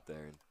way up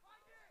there, and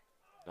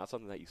not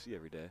something that you see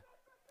every day.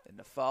 In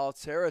the foul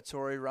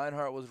territory,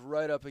 Reinhardt was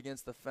right up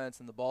against the fence,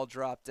 and the ball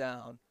dropped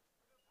down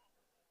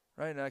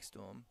right next to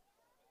him.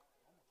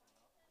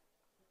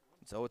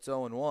 So it's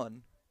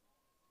 0-1.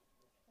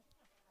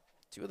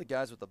 2 of the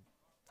guys with the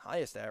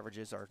highest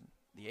averages are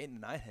the 8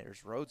 and 9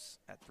 hitters. Rhodes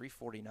at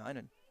 349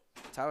 and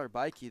Tyler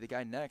Bikey, the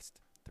guy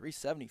next,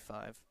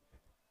 375.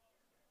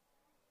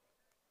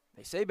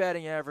 They say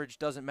batting average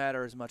doesn't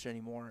matter as much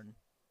anymore, and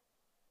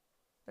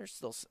there's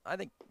still, I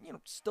think,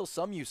 still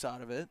some use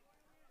out of it.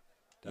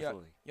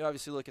 Definitely. You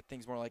obviously look at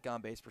things more like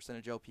on-base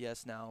percentage,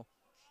 OPS now,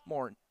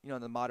 more,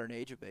 in the modern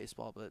age of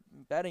baseball, but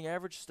batting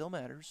average still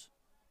matters.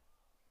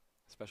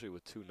 Especially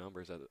with two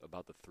numbers at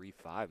about the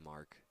 3.5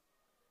 mark.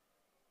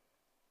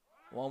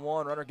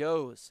 1-1, runner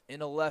goes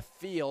into left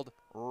field,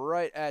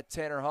 right at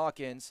Tanner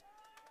Hawkins.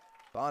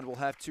 Bond will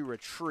have to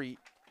retreat,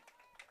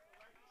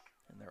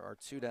 and there are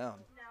two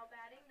down. Now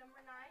batting number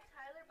 9,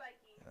 Tyler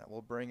Bikey. And that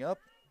will bring up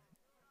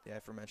the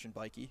aforementioned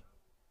Bikey.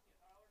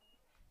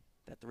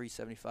 That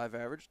 375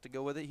 average to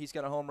go with it. He's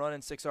got a home run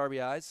and 6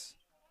 RBIs.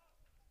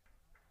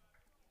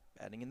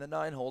 Batting in the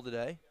 9 hole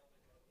today.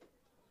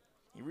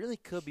 He really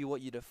could be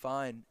what you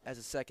define as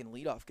a second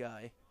leadoff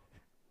guy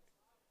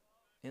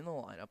in the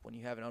lineup when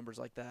you have numbers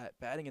like that,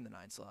 batting in the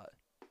 9 slot.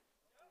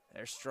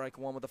 There's strike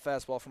one with a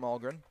fastball from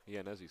Algren. Yeah,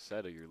 and as you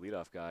said, your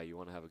leadoff guy, you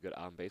want to have a good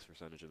on-base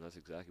percentage, and that's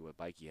exactly what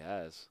Bikey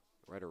has,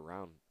 right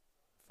around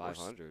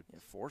 500. Yeah,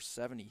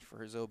 470 for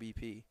his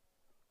OBP.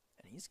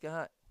 And he's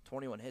got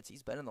 21 hits.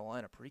 He's been in the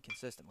lineup pretty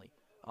consistently.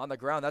 On the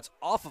ground, that's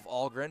off of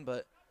Algren,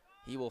 but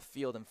he will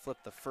field and flip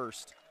the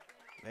first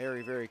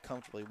very, very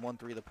comfortably.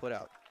 1-3 the put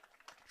out.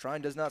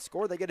 Trine does not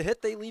score. They get a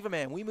hit. They leave a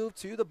man. We move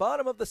to the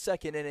bottom of the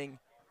second inning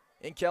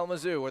in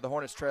Kalamazoo, where the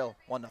Hornets trail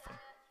 1-0.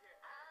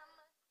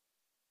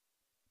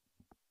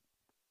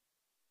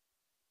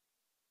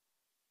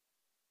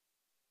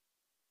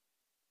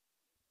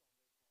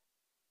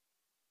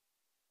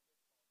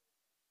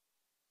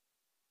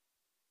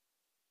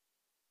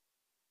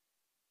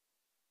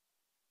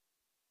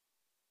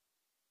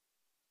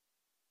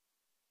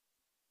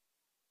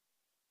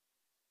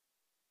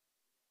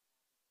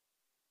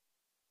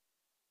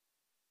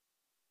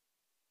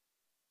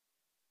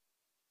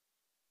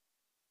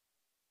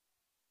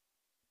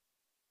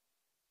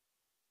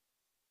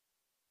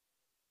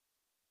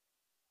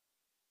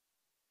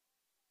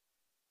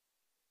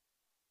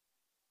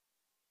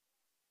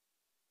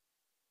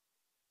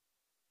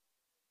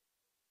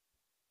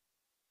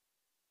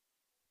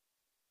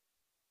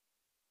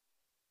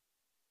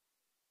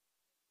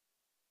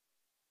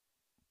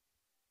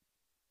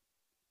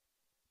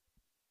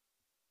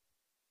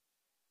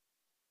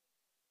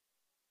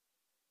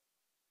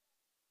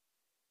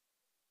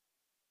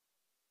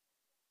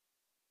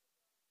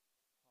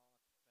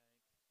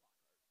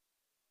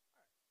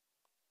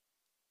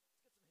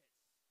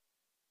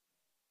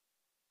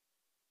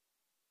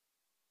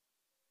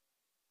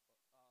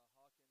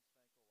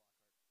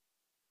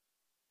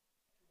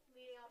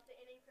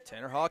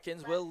 Tanner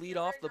Hawkins will lead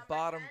off the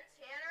bottom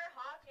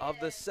of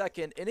the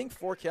second inning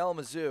for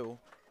Kalamazoo.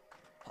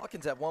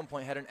 Hawkins at one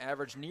point had an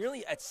average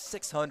nearly at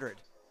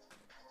 600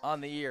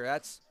 on the year.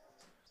 That's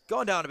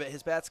gone down a bit.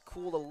 His bat's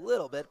cooled a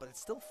little bit, but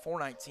it's still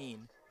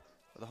 419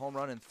 with a home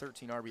run and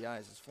 13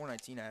 RBIs. His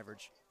 419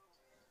 average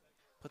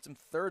puts him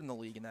third in the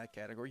league in that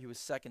category. He was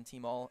second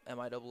team all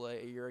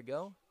MIAA a year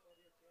ago.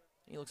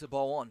 He looks at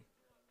ball one.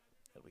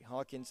 It'll be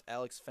Hawkins,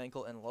 Alex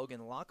Fenkel, and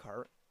Logan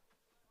Lockhart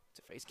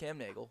to face Cam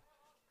Nagel.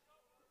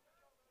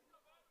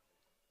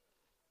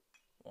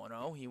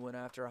 1-0, he went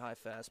after a high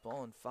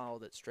fastball and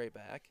fouled it straight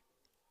back.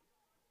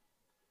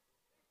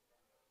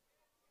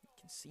 You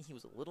can see he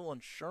was a little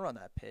unsure on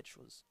that pitch.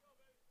 Was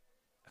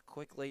a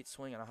quick late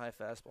swing on a high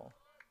fastball.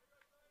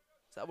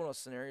 Is that one of those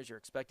scenarios you're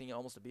expecting it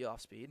almost to be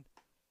off speed?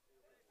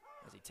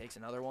 As he takes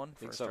another one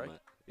for a strike?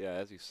 Yeah,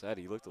 as you said,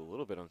 he looked a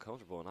little bit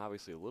uncomfortable and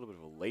obviously a little bit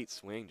of a late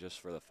swing just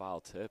for the foul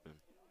tip and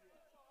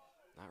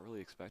not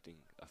really expecting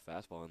a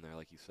fastball in there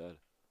like you said.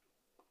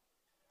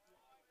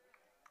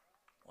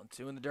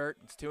 1-2 in the dirt.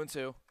 It's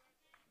 2-2.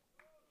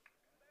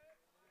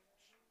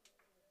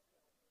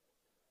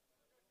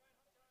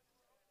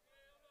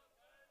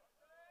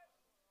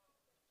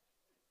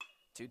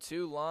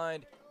 Two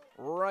lined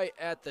right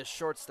at the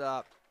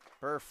shortstop,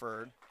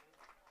 Burford.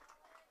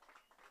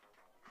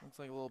 Looks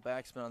like a little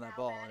backspin on that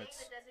ball, and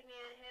it's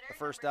the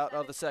first out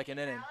of the second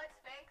inning.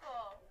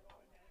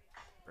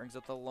 Brings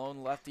up the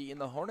lone lefty in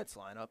the Hornets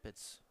lineup.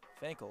 It's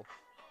Fenkel.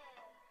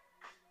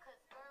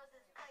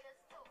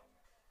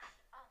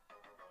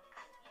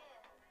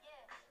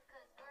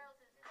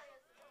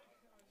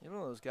 He's one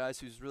of those guys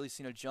who's really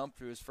seen a jump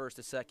through his first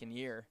to second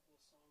year.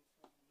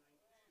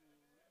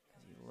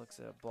 As he looks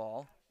at a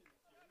ball.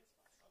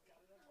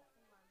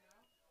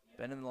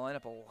 Been in the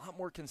lineup a lot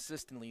more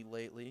consistently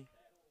lately.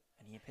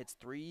 And he hits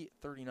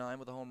 .339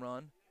 with a home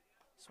run.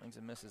 Swings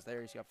and misses there.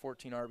 He's got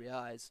 14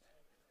 RBIs.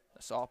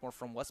 A sophomore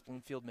from West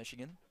Bloomfield,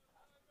 Michigan.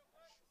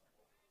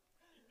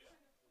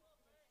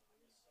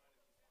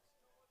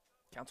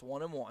 Counts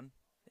 1-1.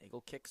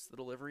 Nagel kicks the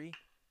delivery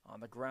on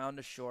the ground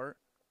to short.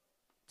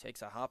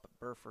 Takes a hop.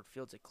 Burford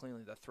fields it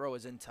cleanly. The throw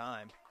is in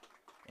time.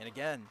 And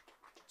again,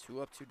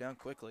 2 up, 2 down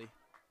quickly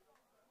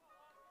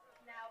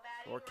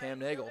for Cam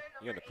Nagel.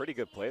 You had a pretty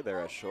good play there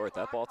at short.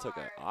 That ball took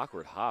an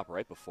awkward hop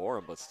right before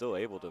him, but still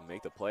able to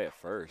make the play at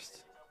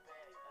first.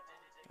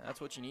 That's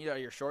what you need out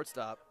of your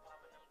shortstop.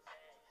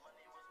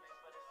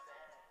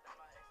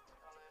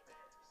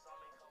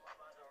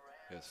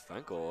 Yes,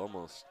 Fenkel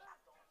almost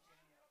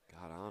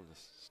got on,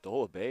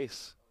 stole a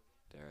base,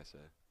 dare I say.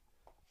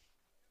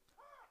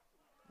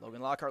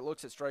 Logan Lockhart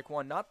looks at strike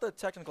one. Not the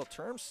technical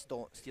term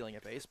stealing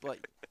a base, but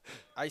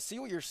I see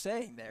what you're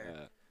saying there.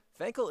 Yeah.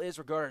 Fenkel is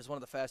regarded as one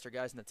of the faster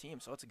guys in the team,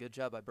 so it's a good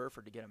job by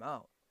Burford to get him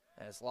out.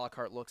 As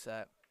Lockhart looks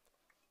at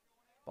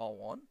ball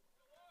one.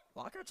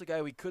 Lockhart's a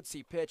guy we could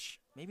see pitch,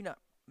 maybe not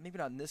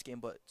in this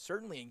game, but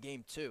certainly in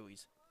game two.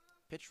 He's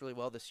pitched really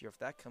well this year. If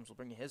that comes, we'll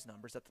bring you his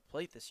numbers at the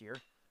plate this year.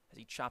 As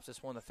he chops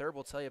this one, the third,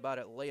 we'll tell you about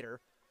it later.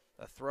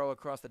 The throw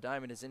across the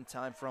diamond is in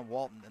time from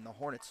Walton, and the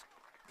Hornets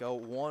go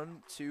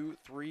 1, 2,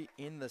 3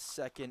 in the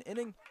second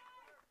inning.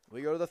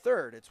 We go to the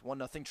third. It's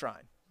 1-0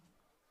 Trine.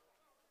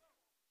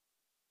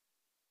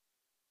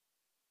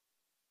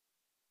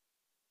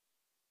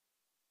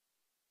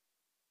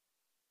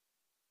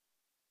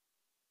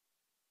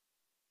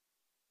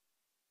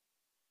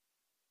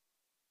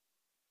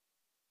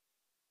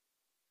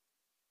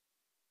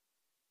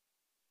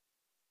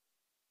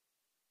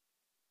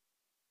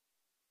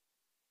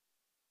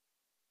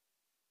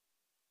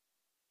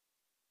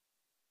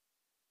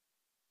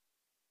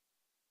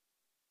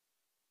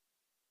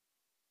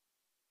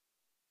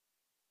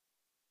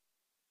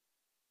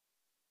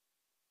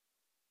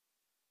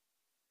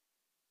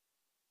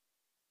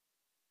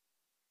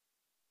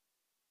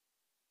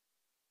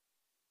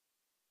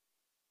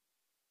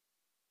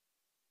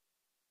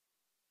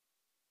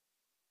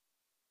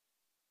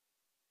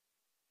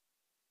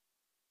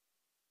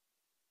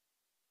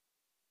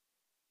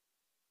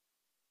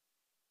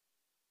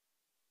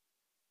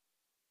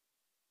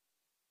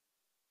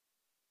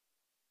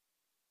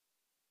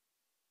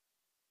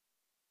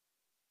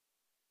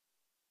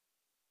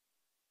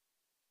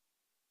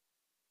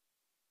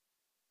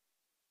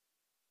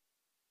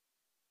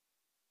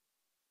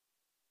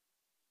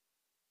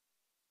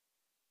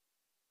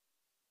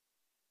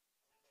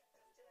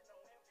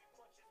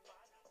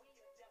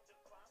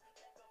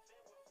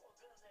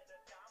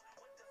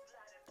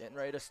 Getting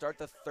ready to start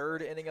the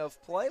third inning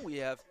of play. We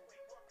have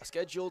a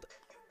scheduled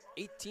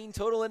 18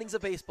 total innings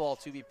of baseball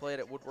to be played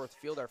at Woodworth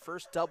Field. Our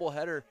first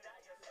doubleheader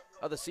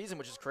of the season,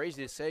 which is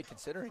crazy to say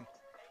considering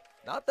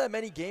not that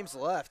many games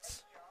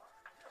left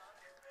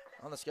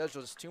on the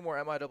schedule. Just 2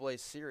 more MIAA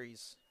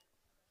series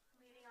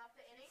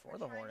for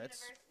the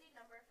Hornets.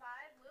 Number 5,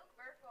 Luke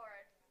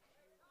Burford.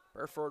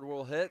 Burford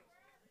will hit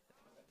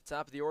the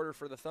top of the order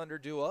for the Thunder,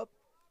 due up.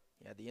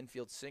 Yeah, the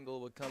infield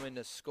single would come in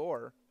to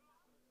score.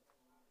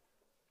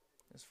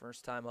 His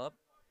first time up.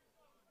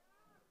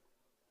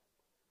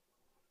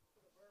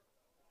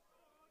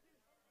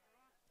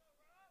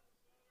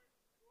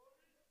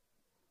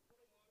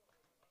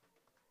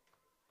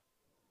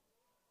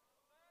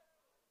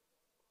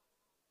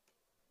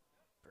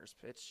 First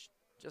pitch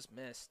just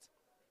missed.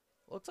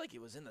 Looked like he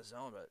was in the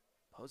zone, but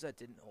Posette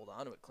didn't hold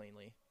on to it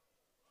cleanly.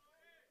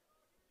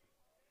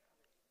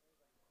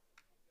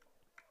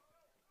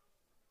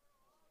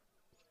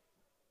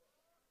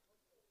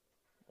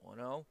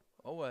 One-zero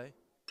away.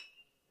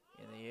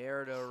 In the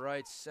air to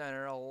right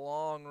center, a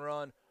long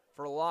run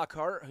for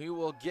Lockhart, who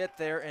will get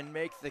there and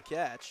make the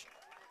catch.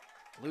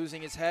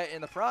 Losing his hat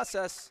in the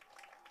process.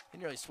 He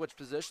nearly switched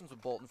positions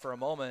with Bolton for a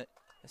moment.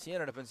 As he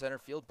ended up in center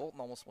field, Bolton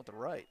almost went to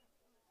right.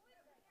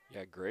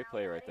 Yeah, great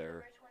play right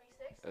there.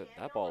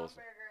 That ball was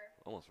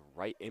almost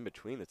right in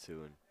between the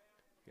two, and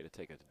you had to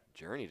take a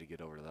journey to get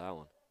over to that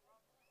one.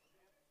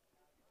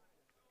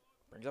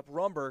 Brings up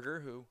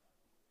Rumberger, who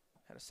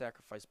had a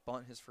sacrifice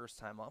bunt his first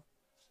time up.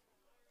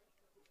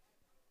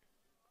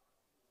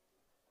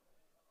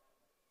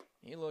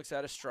 He looks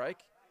at a strike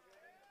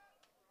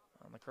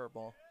on the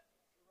curveball.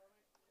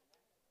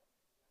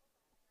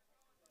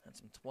 Had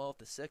some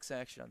 12-6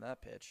 action on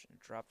that pitch and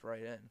dropped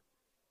right in.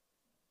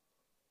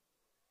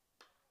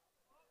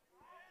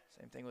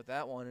 Same thing with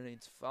that one, and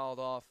it's fouled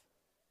off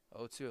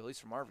 0-2, at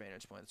least from our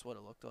vantage point. That's what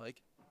it looked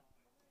like.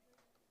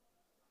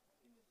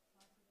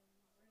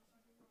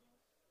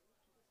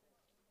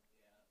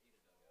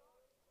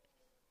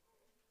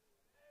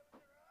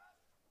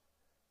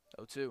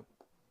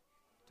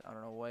 Down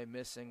and away,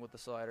 missing with the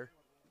slider.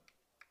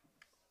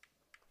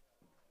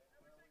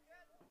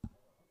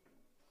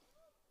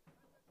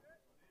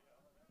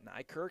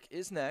 Nykirk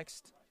is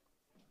next.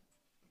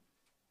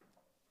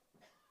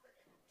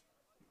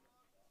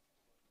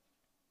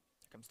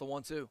 Here comes the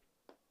 1-2.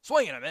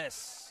 Swing and a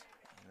miss.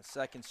 And the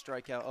second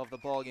strikeout of the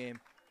ball game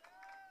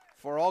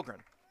for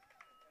Algren.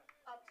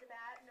 Up to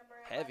bat, number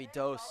 11, Heavy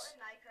dose Colin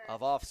Nykirk.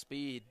 of off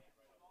speed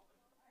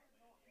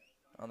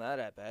on that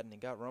at bat, and he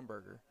got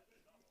Rumberger.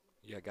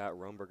 Yeah, got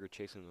Rumberger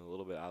chasing a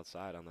little bit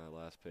outside on that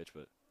last pitch,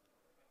 but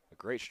a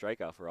great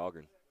strikeout for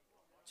Algren.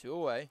 2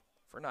 away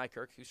for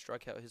Nykirk, who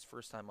struck out his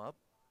first time up.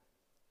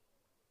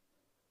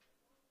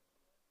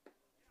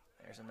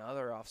 There's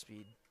another off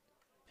speed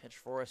pitch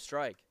for a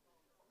strike.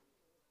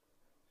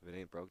 If it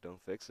ain't broke, don't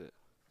fix it.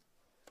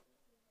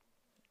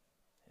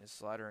 His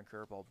slider and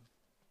curveball,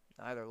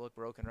 neither look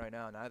broken right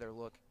now. Neither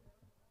look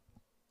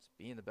to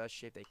be in the best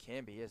shape they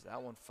can be, as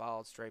that one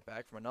fouled straight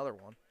back from another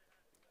one.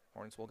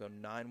 Hornets will go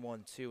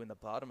 9-1-2 in the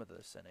bottom of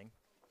this inning.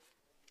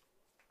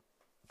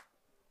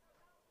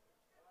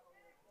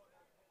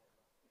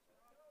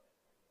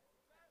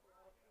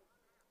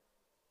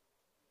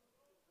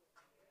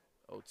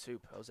 0-2.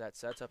 Posat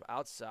sets up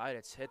outside.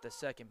 It's hit the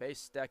second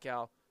base.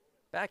 Steckow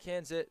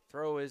backhands it.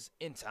 Throw is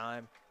in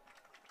time.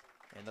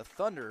 And the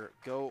Thunder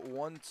go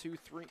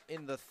 1-2-3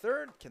 in the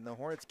third. Can the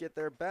Hornets get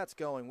their bats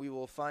going? We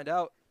will find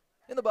out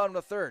in the bottom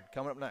of the third.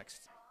 Coming up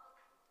next.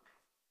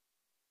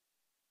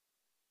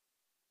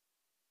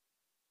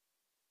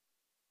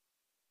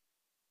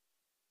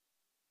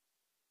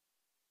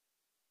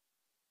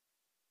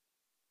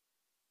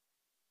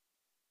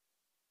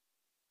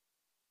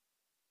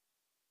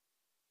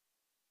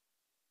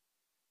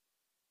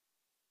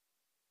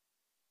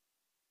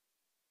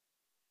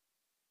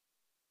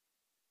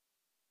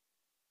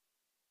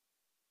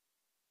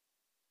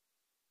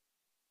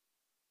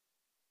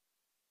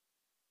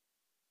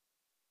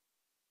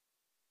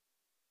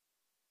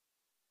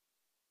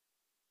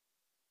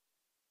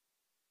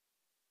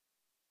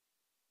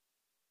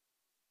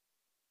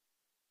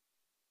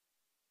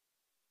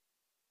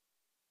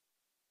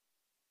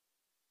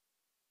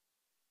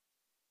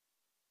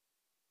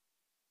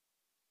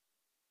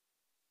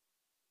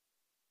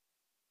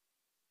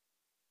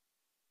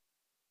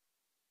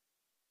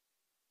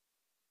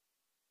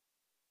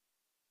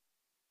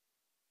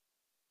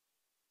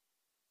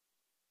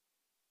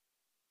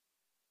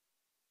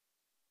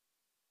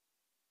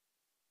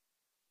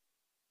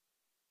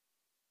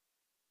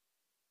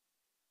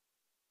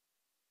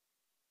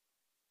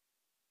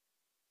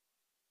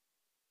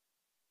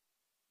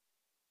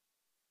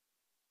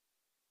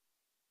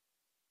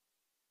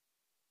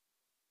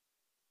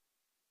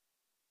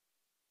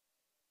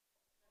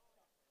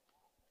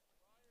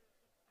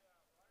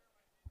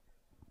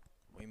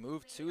 We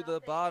move to the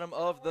bottom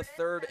of the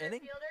third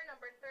inning.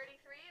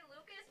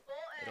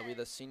 It'll be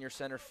the senior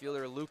center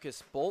fielder,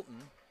 Lucas Bolton.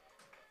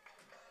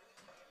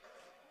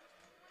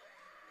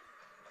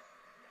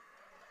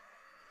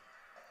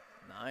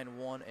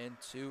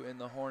 9-1-2 in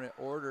the Hornet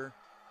order.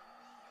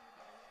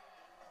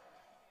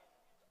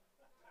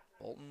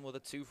 Bolton with a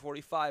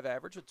 .245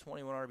 average with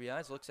 21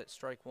 RBIs, looks at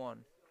strike one.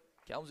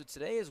 Kalamazoo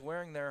today is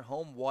wearing their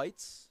home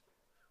whites.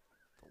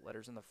 The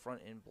letters in the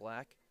front in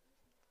black.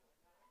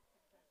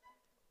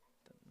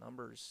 The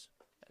numbers,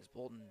 as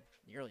Bolton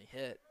nearly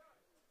hit,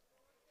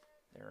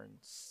 they're in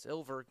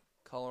silver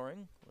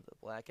coloring with a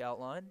black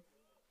outline.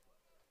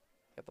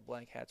 Got the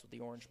black hats with the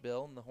orange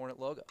bill and the Hornet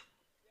logo.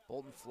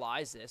 Bolton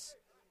flies this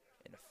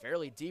in a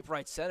fairly deep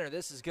right center.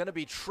 This is going to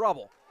be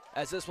trouble,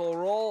 as this will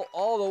roll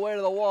all the way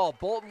to the wall.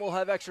 Bolton will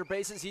have extra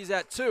bases. He's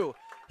at 2.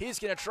 He's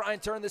going to try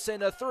and turn this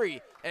into 3,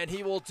 and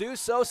he will do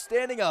so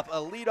standing up. A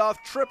leadoff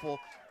triple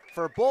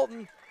for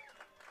Bolton.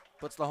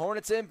 Puts the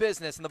Hornets in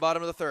business in the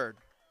bottom of the third.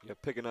 Yeah,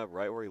 picking up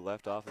right where he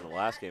left off in the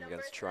last game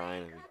against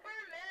Trine.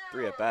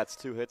 3 at-bats,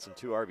 2 hits, and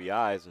 2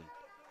 RBIs, and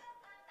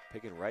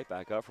picking right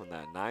back up from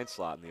that 9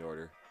 slot in the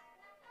order.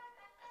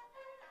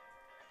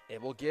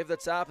 It will give the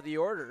top of the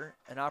order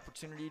an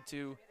opportunity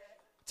to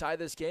tie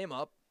this game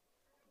up,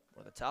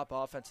 where the top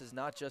offense is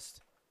not just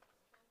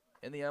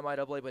in the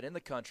MIAA but in the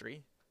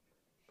country.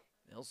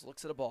 Mills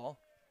looks at a ball.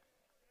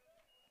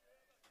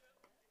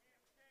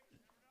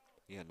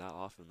 Yeah, not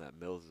often that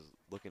Mills is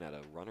looking at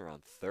a runner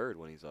on third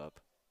when he's up.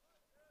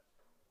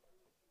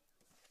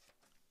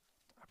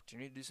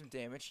 Opportunity to do some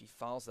damage. He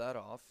fouls that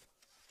off.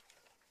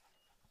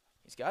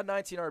 He's got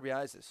 19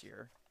 RBIs this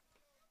year.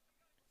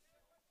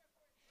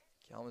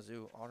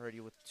 Kalamazoo already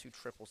with 2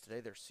 triples today.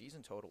 Their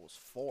season total was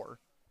 4.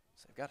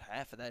 So they've got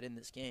half of that in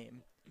this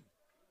game.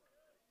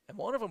 And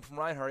one of them from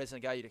Reinhardt isn't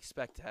a guy you'd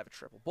expect to have a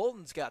triple.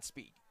 Bolton's got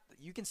speed.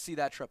 You can see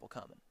that triple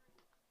coming.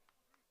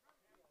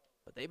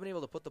 But they've been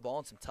able to put the ball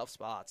in some tough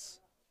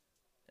spots.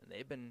 And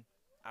they've been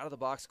out of the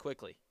box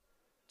quickly.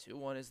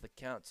 2-1 is the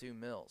count to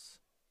Mills.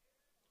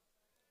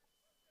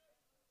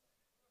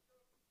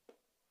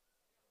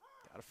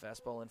 Got a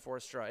fastball in for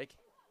a strike.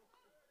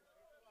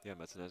 Yeah,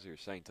 Metzen, as you were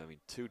saying, I mean,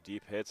 2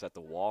 deep hits at the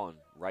wall in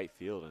right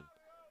field, and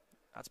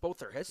that's both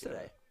their hits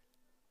today.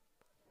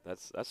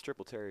 That's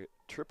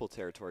triple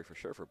territory for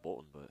sure for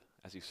Bolton. But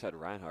as you said,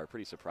 Reinhardt,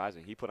 pretty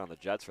surprising. He put on the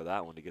Jets for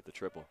that one to get the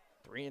triple.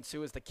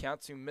 3-2 is the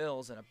count to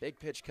Mills, and a big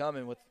pitch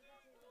coming with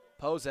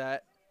Posat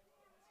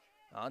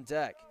on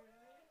deck.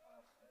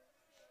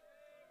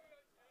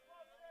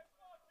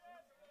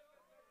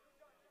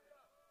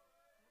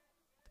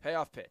 The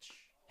payoff pitch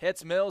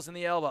hits Mills in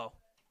the elbow.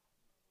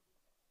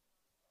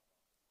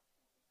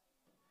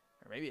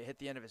 Maybe it hit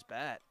the end of his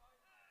bat.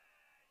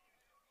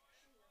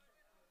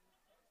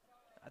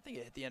 I think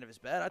it hit the end of his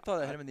bat. I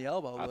thought it hit him in the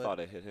elbow. I thought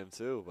it hit him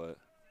too, but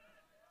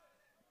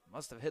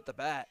must have hit the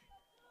bat.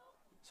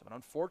 So an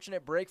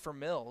unfortunate break for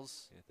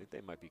Mills. Yeah, I think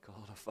they might be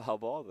calling a foul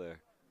ball there.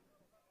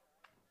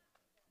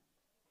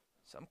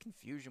 Some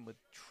confusion with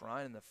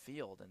Trine in the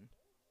field, and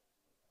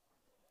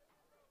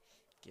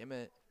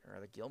Gilmet,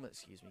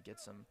 excuse me,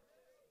 gets some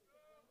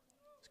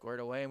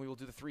squared away, and we will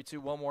do the 3-2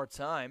 one more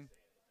time.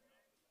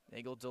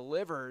 Nagel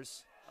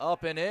delivers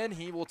up and in.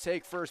 He will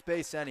take first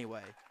base anyway.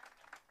 At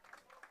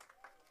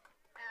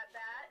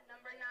bat,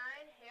 number 9,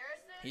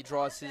 Harrison. He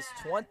draws his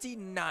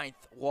 29th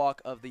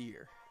walk of the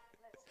year.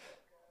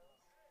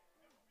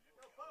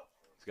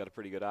 He's got a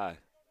pretty good eye.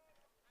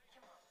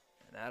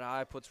 And that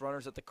eye puts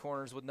runners at the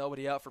corners with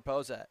nobody out for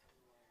Posat.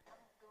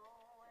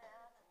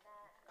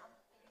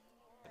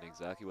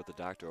 Exactly what the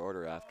doctor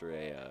ordered after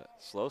a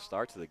slow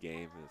start to the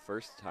game the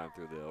first time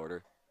through the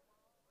order.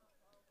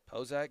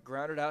 Pozak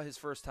grounded out his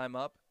first time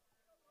up.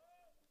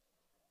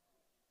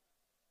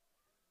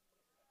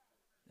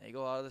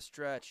 Nagel out of the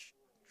stretch.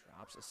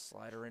 Drops a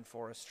slider in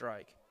for a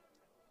strike.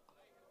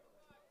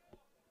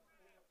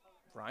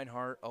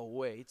 Reinhardt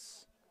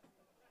awaits.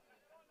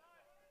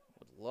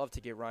 Would love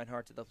to get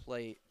Reinhardt to the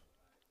plate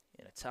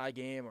in a tie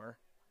game, or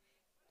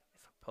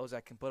if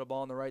Pozak can put a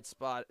ball in the right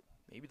spot,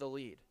 maybe the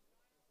lead.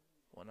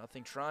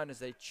 1-0 Trine as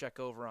they check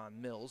over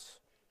on Mills.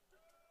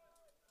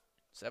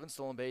 7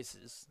 stolen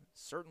bases.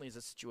 Certainly is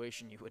a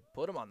situation you would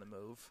put him on the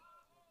move.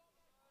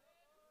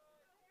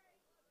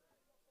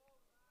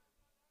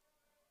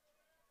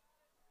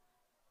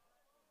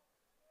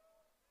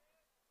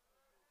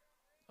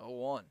 Oh,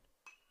 1.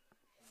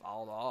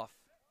 Fouled off.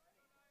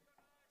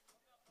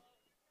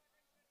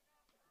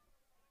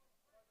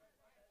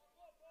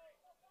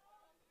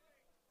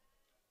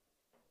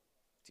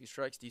 2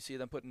 strikes. Do you see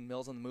them putting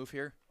Mills on the move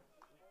here?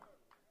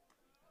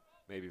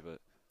 Maybe, but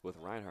with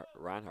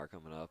Reinhardt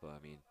coming up,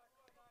 I mean,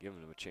 giving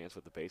him a chance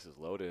with the bases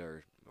loaded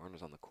or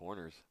runners on the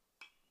corners.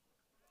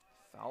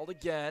 Fouled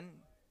again.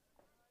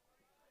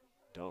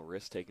 Don't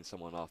risk taking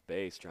someone off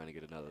base trying to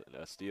get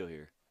a steal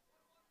here.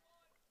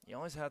 You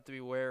always have to be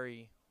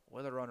wary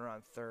with a runner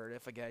on third.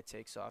 If a guy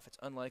takes off, it's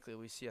unlikely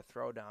we see a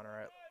throwdown,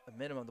 or at a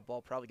minimum the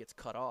ball probably gets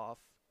cut off.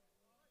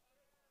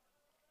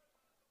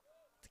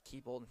 To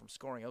keep Olden from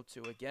scoring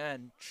 0-2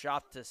 again.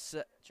 Chopped to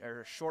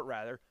short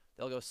rather.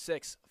 They'll go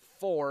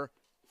 6-4-3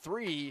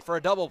 for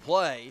a double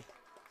play.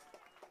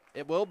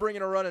 It will bring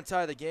in a run and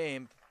tie the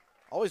game.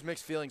 Always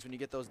mixed feelings when you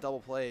get those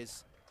double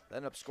plays. They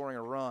end up scoring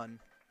a run,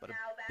 but a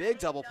big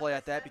double play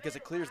at that because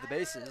it clears the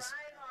bases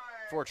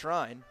for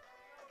Trine,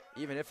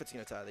 even if it's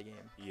going to tie the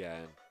game. Yeah,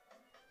 and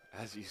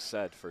as you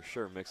said, for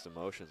sure mixed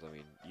emotions. I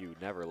mean, you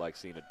never like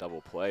seeing a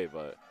double play,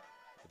 but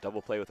a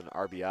double play with an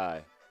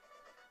RBI,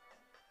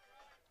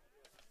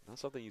 not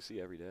something you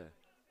see every day.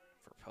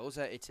 For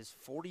Poza, it's his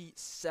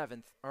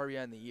 47th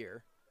RBI in the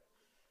year.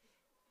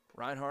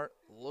 Reinhardt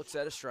looks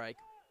at a strike.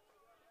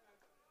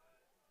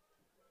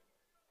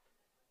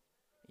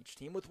 Each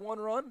team with 1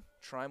 run.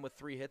 Trine with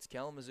 3 hits.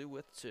 Kalamazoo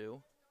with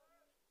 2.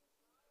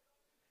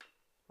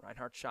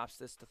 Reinhardt chops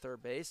this to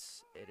third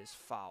base. It is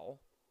foul.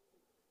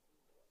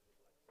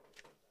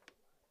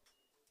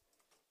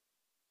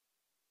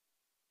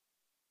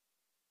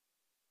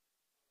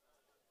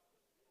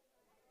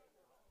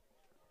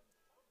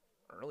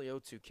 Early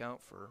 0-2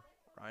 count for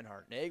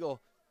Reinhardt.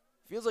 Nagel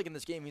feels like in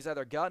this game he's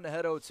either gotten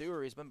ahead 0-2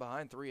 or he's been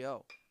behind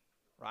 3-0.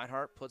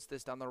 Reinhardt puts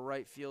this down the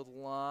right field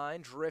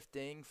line.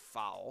 Drifting.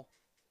 Foul.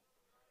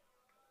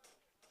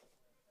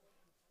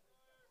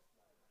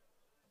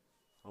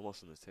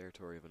 Almost in the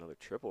territory of another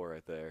triple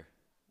right there.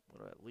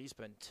 Would have at least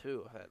been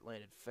 2 if that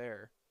landed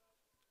fair.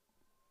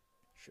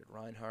 Should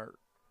Reinhardt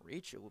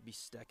reach, it will be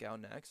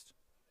Steckow next.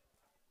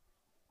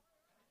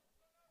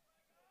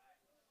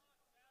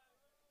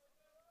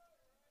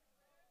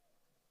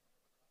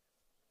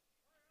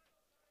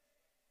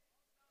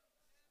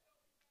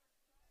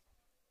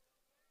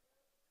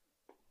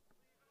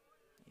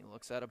 He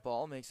looks at a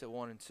ball, makes it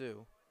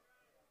 1-2.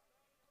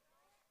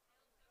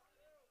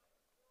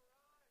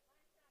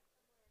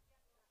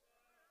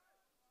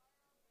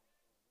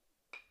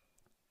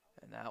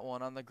 And that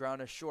one on the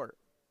ground is short.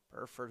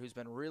 Burford, who's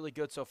been really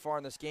good so far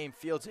in this game,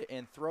 fields it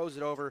and throws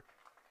it over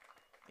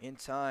in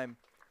time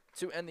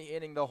to end the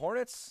inning. The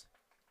Hornets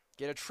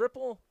get a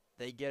triple.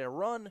 They get a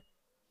run.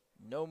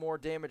 No more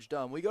damage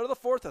done. We go to the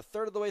 4th, a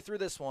third of the way through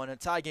this one, a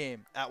tie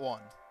game at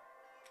 1.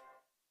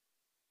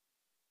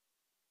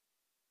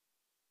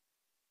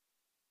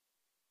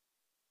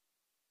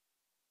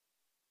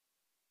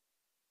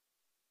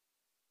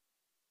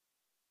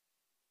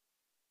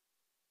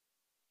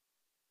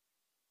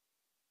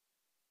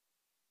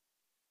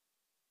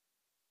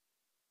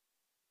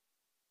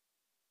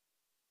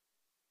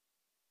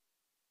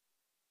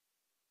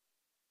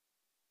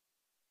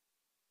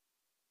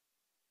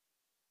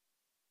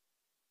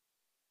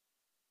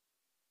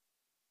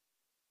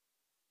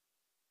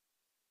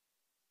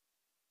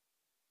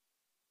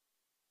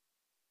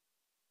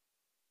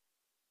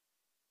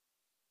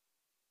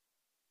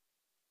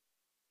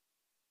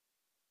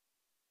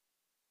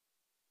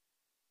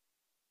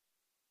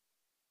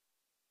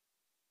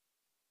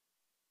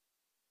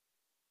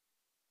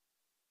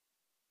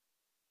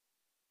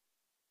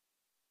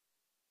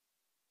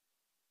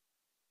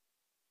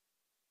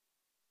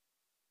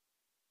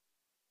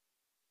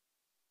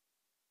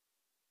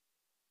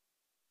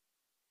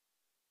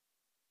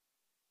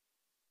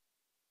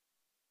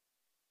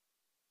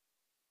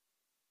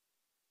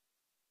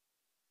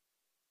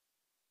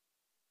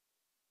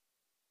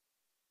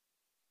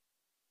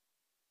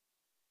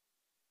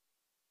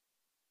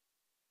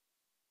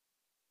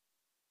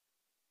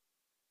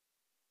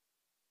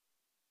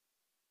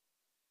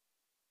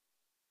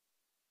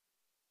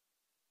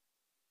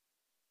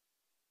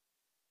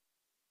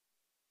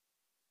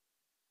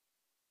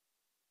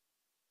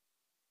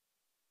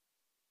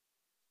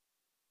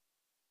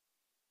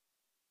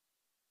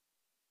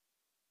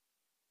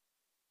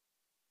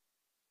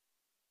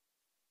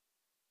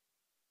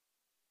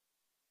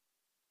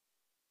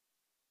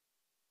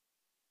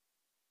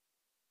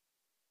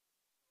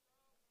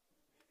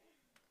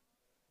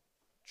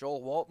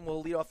 Joel Walton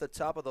will lead off the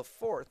top of the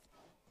fourth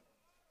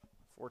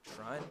for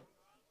Trine.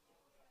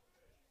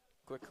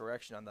 Quick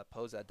correction on that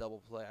pose, that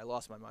double play. I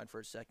lost my mind for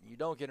a second. You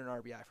don't get an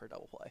RBI for a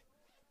double play.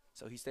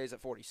 So he stays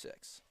at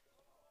 46.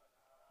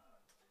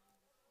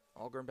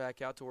 Algren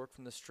back out to work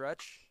from the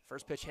stretch.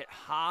 First pitch hit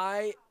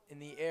high in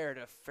the air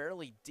to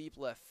fairly deep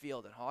left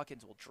field, and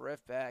Hawkins will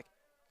drift back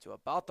to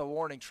about the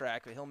warning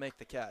track, but he'll make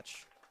the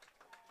catch.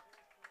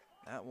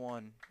 That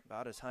one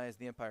about as high as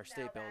the Empire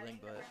State Building,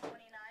 but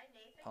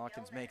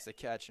Hawkins makes the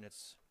catch, and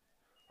it's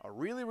a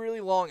really,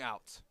 really long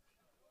out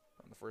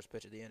on the first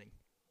pitch of the inning.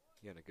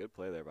 Yeah, and a good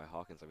play there by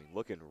Hawkins. I mean,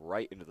 looking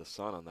right into the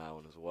sun on that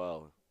one as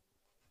well.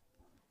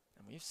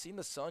 And we've seen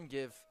the sun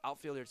give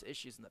outfielders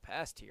issues in the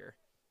past here.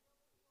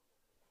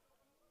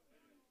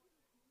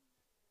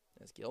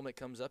 As Gilmick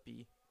comes up,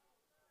 he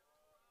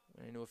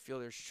went into a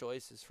fielder's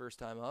choice his first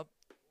time up.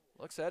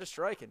 Looks at a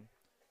strike, and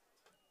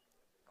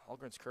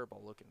Hallgren's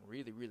curveball looking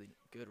really, really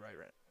good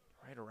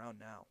right around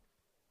now.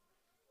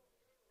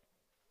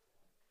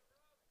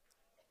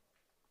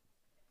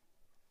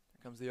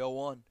 Here comes the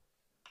 0-1.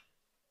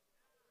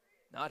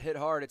 Not hit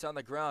hard, it's on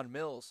the ground.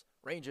 Mills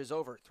ranges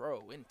over,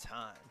 throw in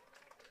time.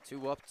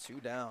 2 up,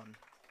 2 down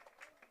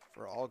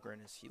for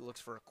Algren as he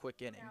looks for a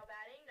quick inning. Now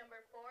batting, number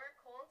 4,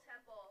 Cole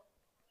Temple.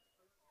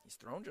 He's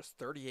thrown just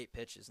 38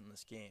 pitches in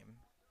this game.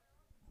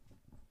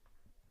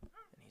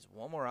 And he's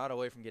one more out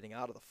away from getting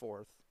out of the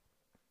fourth.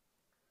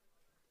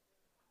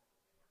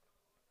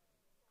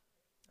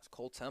 That's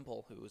Cole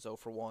Temple, who is 0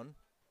 for 1.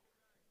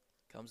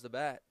 Comes to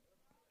bat.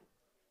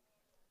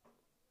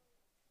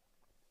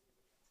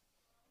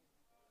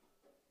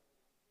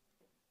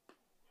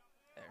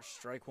 There's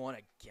strike one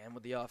again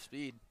with the off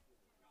speed.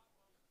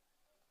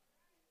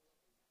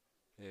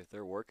 Hey, if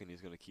they're working, he's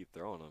going to keep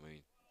throwing. I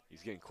mean,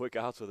 he's getting quick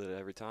outs with it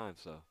every time,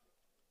 so.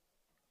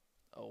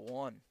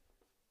 0-1.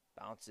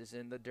 Bounces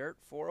in the dirt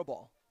for a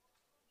ball.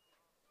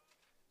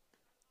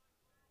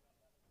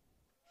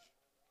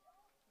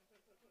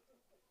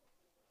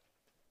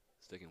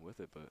 Sticking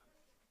with it, but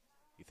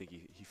you think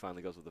he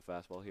finally goes with the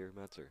fastball here,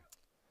 Metz? Or?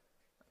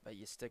 But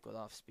you stick with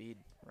off speed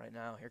right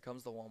now. Here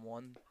comes the 1-1.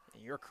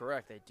 And you're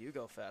correct. They do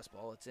go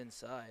fastball. It's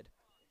inside.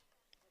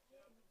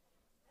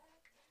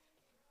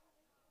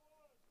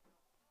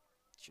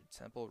 Should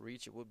Temple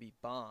reach, it would be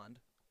Bond.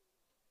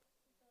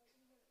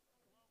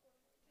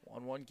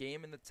 1-1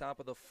 game in the top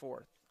of the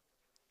fourth.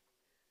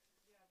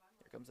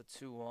 Here comes the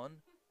 2-1.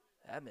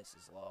 That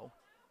misses low.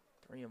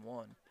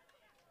 3-1.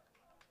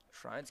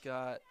 Trine's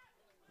got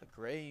the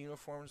gray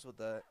uniforms with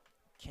the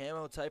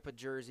camo type of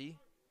jersey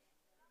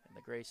and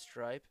the gray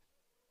stripe.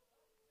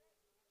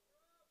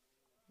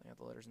 They have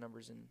the letters,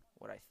 numbers in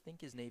what I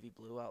think is navy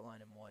blue,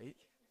 outlined in white.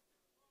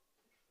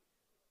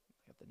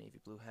 Got the navy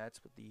blue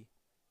hats with the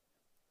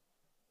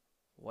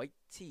white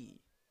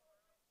tee.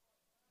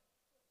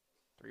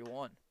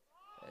 3-1.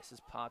 This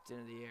is popped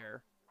into the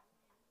air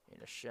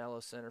in a shallow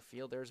center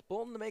field. There's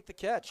Bolton to make the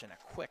catch, and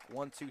a quick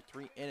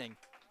 1-2-3 inning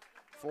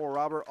for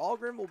Robert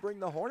Algren will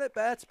bring the Hornet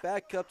bats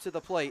back up to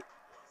the plate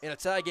in a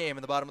tie game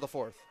in the bottom of the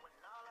fourth.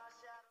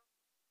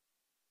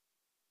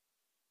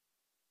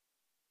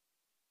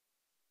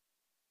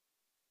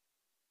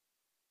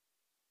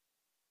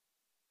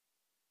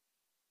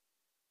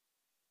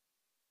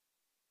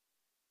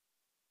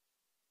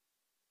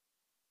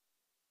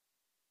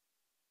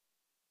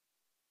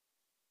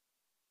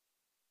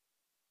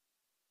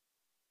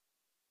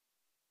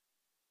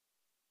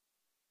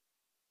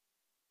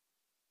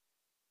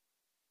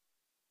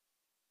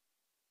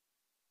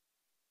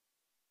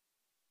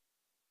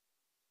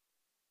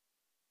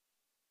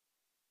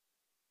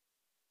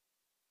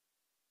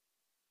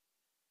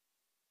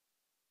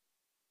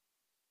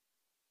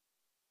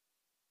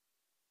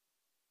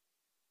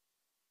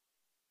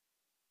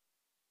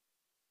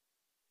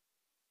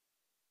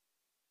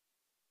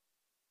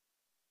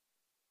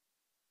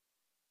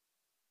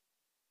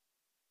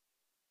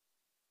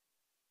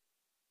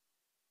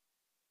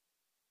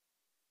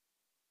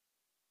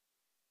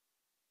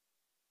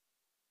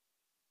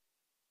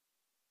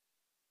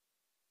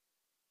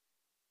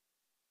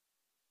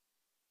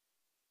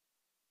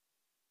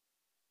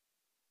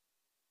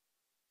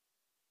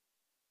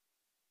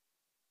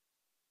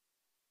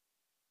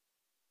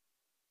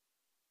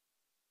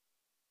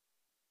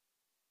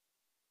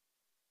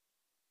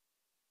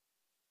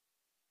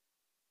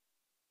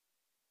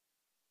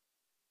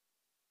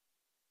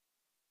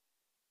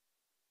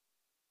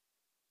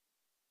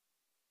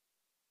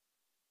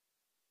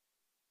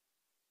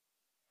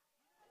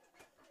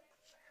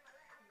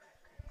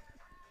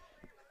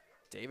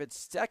 David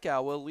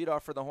Steckow will lead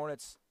off for the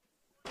Hornets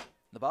in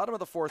the bottom of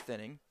the fourth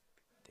inning.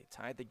 They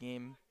tied the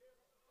game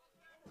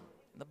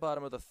in the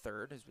bottom of the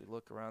third as we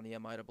look around the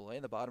MIAA.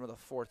 In the bottom of the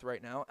fourth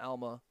right now,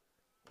 Alma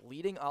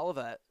leading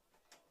Olivet.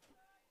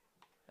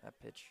 That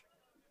pitch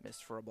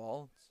missed for a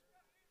ball.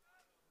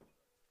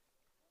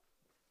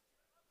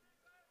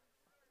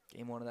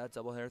 Game one of that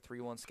doubleheader,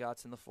 3-1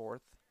 Scots in the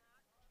fourth.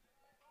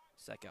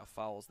 Steckow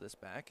fouls this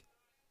back.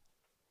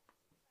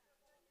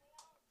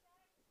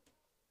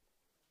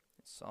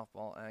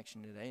 Softball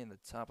action today in the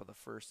top of the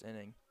first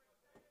inning.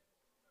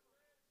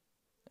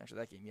 Actually,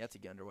 that game yet to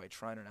get underway.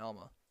 Trine and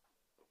Alma.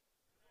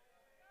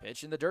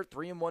 Pitch in the dirt,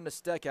 3-1 to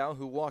Steckow,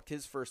 who walked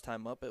his first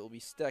time up. It will be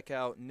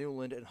Steckow,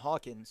 Newland, and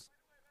Hawkins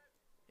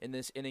in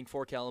this inning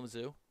for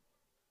Kalamazoo.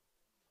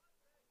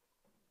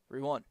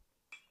 3-1.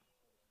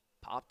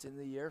 Popped in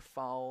the air,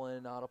 foul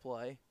and out of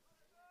play.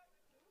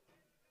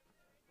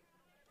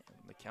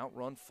 And the count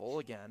run full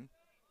again.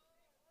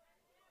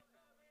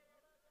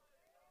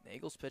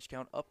 Nagel's pitch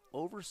count up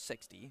over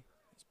 60.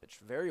 He's pitched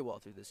very well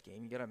through this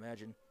game. You got to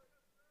imagine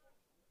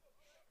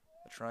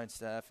the Trine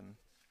staff and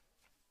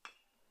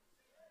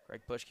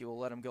Greg Pushke will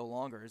let him go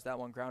longer. Is that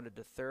one grounded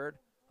to third?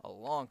 A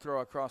long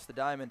throw across the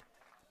diamond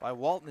by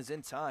Walton is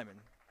in time. And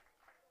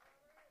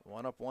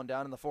one up, one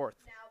down in the fourth.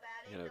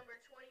 You know,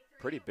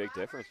 pretty big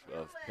difference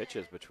of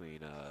pitches between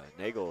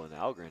Nagel and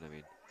Algren. I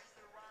mean,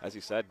 as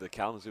you said, the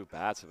Kalamazoo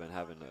bats have been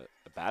having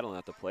a battle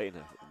at the plate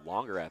and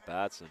longer at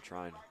bats and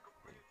trying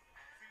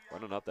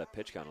running up that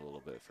pitch count a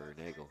little bit for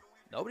Nagel.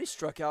 Nobody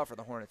struck out for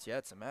the Hornets yet.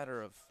 It's a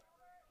matter of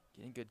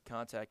getting good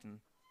contact and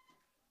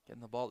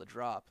getting the ball to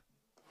drop.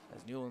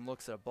 As Newland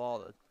looks at a ball,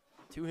 the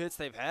two hits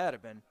they've had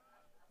have been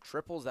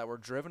triples that were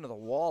driven to the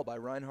wall by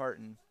Reinhardt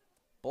and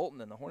Bolton,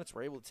 and the Hornets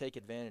were able to take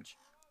advantage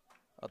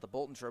of the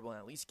Bolton triple and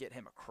at least get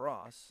him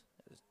across.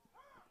 As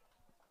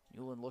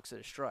Newland looks at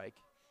a strike.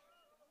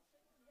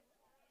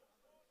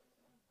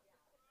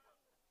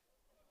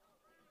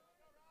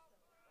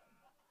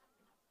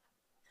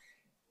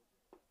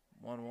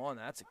 One,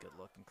 that's a good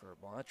looking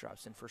curveball. That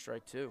drops in for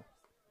strike two.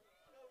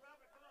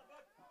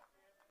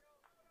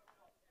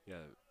 Yeah,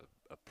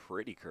 a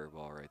pretty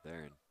curveball right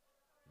there, and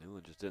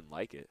Newland just didn't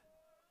like it.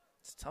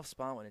 It's a tough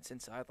spot when it's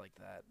inside like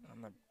that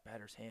on the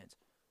batter's hands.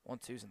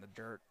 1-2's in the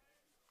dirt.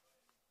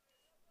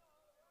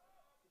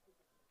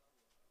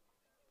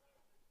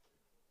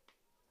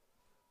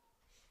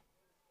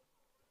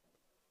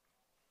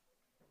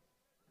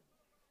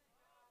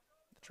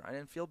 The Trine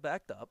infield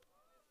backed up.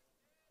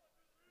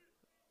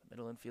 The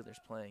middle infielder's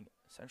playing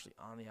essentially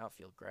on the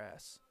outfield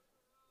grass.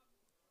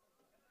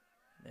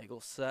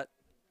 Nagel set.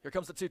 Here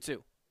comes the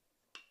 2-2.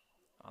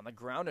 On the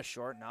ground to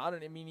short, not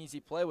an easy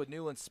play with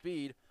Newland's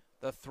speed.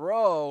 The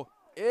throw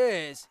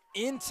is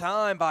in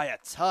time by a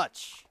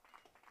touch.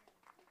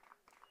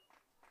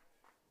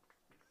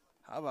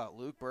 How about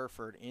Luke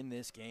Burford in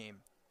this game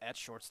at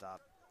shortstop?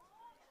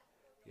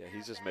 Yeah,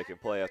 he's just making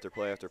play after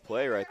play after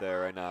play right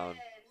there right now and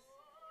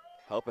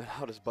helping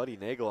out his buddy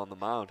Nagel on the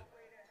mound.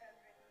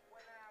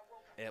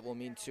 It will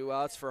mean 2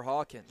 outs for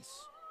Hawkins.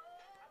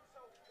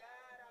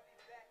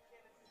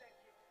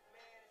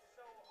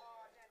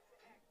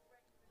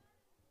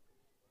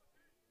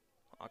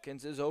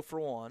 Hawkins is 0 for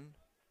 1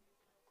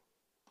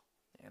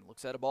 and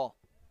looks at a ball.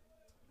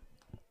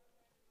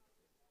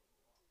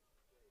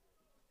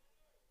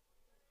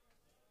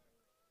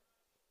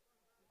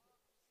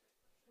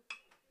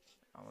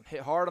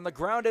 Hit hard on the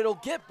ground. It'll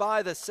get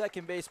by the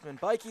second baseman,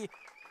 Bikey,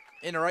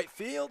 in right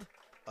field.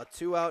 A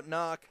 2-out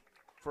knock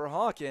for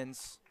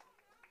Hawkins.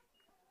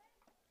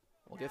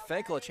 We'll give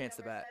Fenkel a chance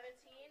to bat.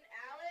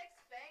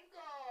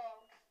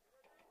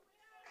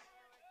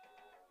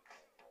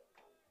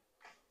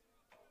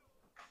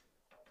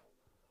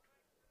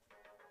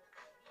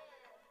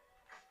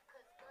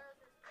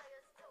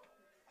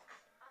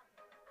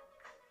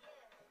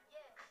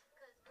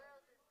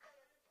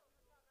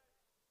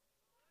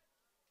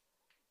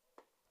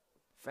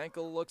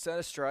 Fenkel looks at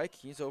a strike.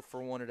 He's 0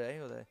 for 1 today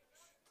with a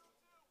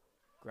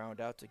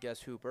ground out to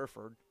guess who,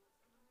 Burford.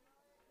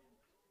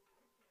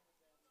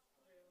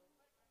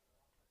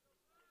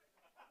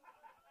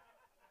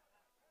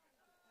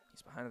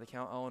 He's behind the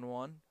count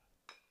 0-1.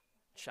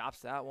 Chops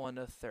that one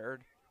to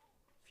third.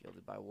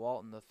 Fielded by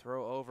Walton. The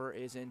throw over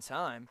is in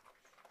time.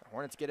 The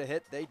Hornets get a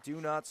hit. They do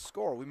not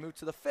score. We move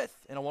to the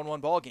 5th in a 1-1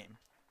 ball game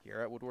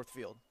here at Woodworth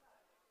Field.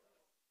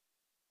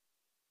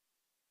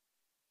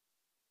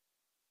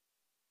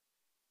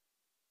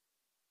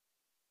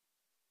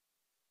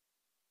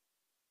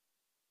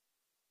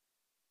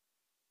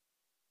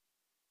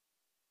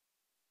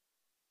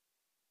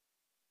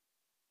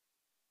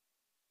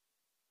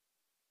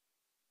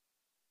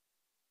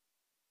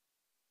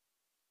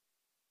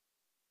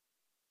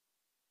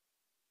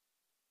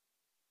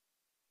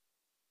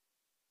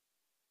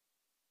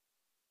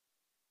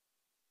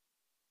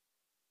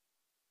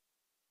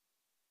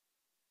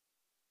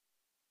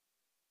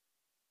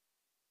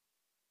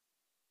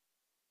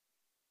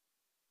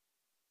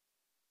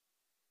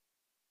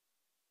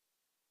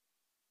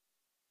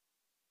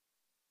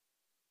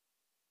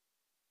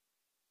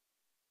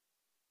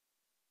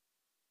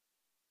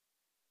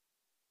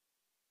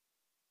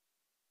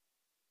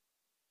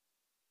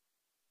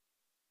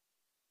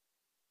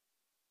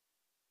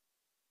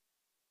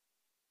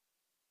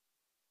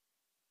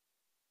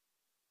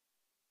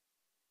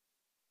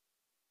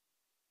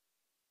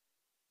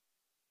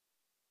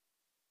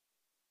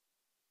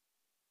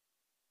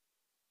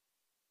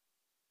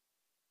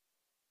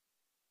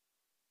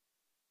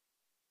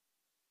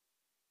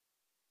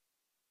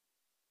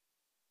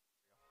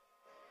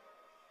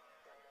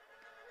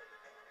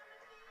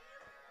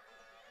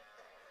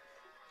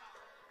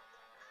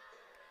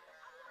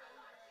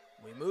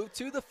 We move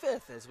to the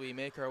 5th as we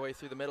make our way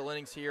through the middle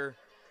innings here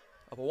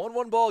of a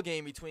 1-1 ball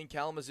game between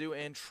Kalamazoo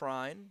and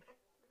Trine.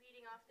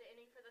 Leading off the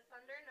inning for the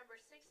Thunder, number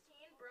 16,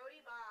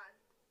 Brody Bond.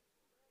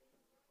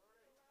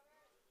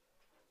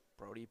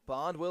 Brody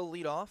Bond will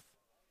lead off.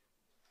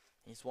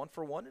 He's 1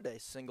 for 1 today,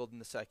 singled in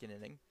the 2nd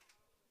inning.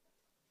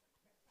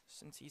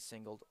 Since he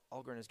singled,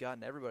 Algren has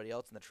gotten everybody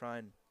else in the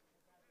Trine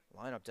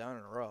lineup down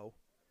in a row.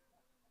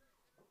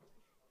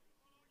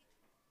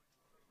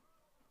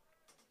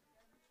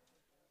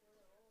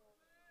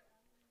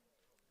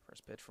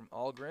 First pitch from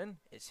Algren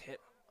is hit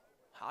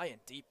high and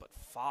deep, but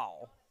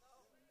foul.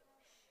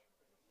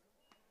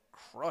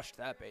 Crushed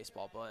that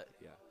baseball, but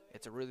Yeah.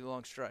 it's a really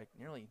long strike,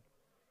 nearly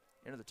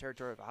into the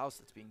territory of a house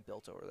that's being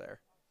built over there.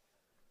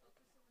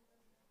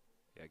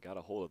 Yeah, got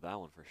a hold of that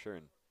one for sure.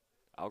 And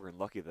Algren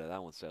lucky that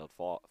that one sailed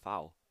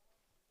foul.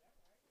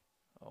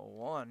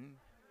 0-1.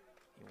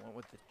 He went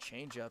with the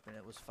changeup, and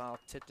it was foul,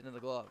 tipped into the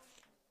glove.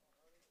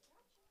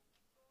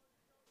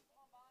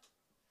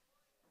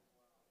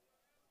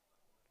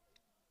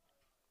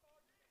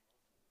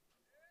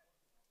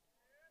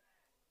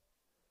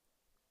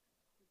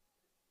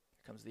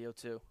 Here comes the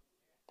 0-2.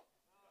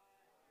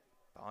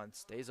 Bond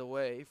stays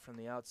away from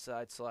the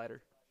outside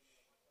slider.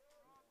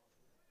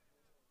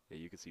 Yeah,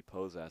 you could see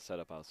Pozas set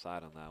up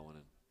outside on that one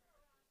and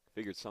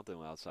figured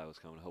something outside was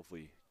coming,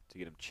 hopefully to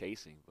get him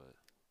chasing, but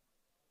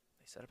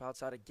They set up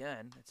outside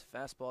again. It's a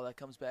fastball that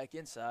comes back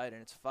inside,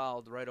 and it's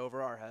fouled right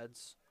over our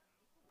heads.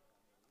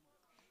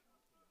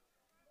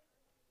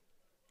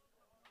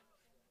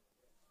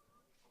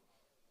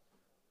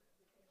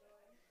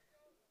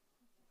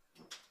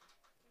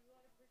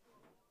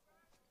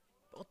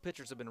 Both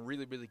pitchers have been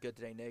really, really good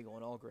today, Nagel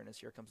and Algren, as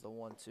here comes the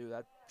 1-2.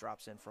 That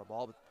drops in for a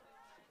ball, but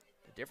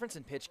the difference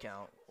in pitch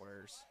count,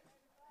 whereas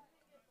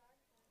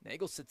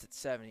Nagel sits at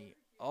 70,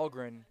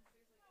 Algren,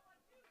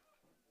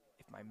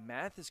 if my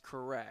math is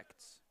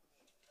correct,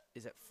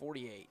 is at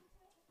 48.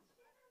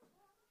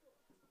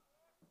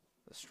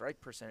 The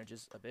strike percentage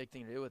is a big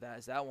thing to do with that,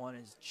 as that one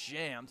is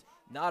jammed.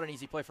 Not an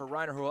easy play for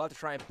Reiner, who will have to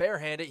try and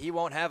barehand it. He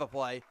won't have a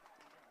play.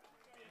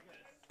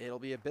 It'll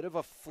be a bit of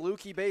a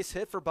fluky base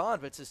hit for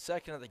Bond, but it's his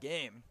second of the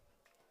game.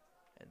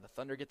 And the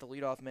Thunder get the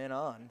leadoff man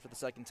on for the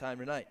second time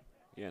tonight.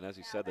 yeah, and as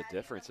you said, the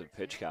difference in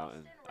pitch count,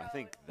 and I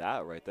think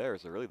that right there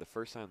is really the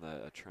first time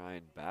that a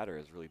Trine batter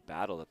has really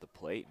battled at the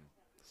plate and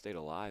stayed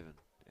alive, and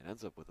it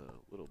ends up with a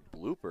little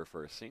blooper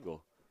for a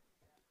single.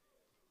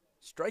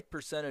 Strike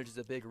percentage is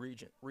a big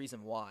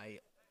reason why.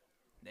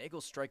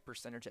 Nagel's strike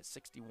percentage at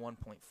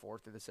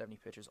 61.4 through the 70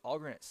 pitches.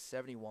 Algren at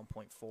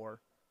 71.4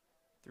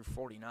 through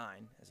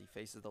 49 as he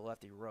faces the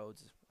lefty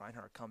Rhodes.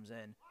 Reinhardt comes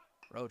in.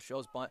 Rhodes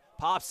shows bunt,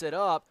 pops it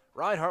up.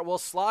 Reinhardt will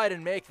slide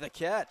and make the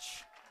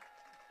catch.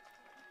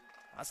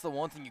 That's the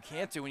one thing you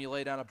can't do when you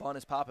lay down a bunt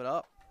is pop it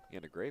up.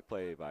 And a great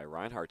play by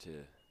Reinhardt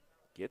to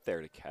get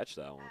there to catch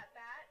that one. At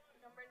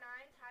bat, number 9,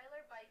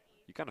 Tyler Bikey.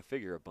 You kind of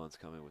figure a bunt's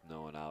coming with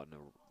no one out and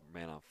a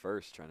man on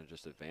first, trying to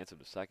just advance him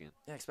to second.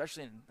 Yeah,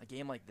 especially in a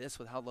game like this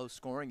with how low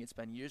scoring it's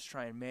been. You just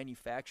try and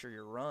manufacture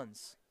your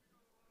runs.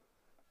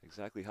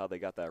 Exactly how they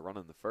got that run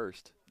in the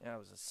first. Yeah, it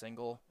was a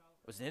single.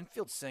 It was an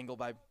infield single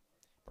by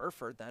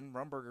Burford. Then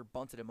Rumberger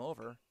bunted him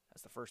over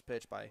as the first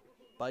pitch by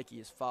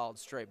Bikey is fouled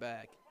straight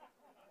back.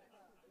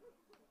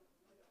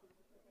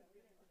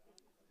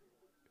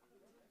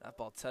 That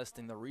ball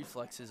testing the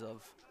reflexes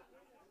of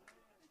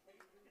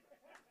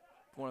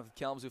one of the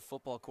Kalamazoo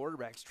football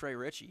quarterbacks, Trey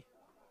Ritchie,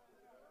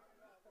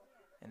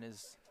 and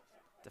his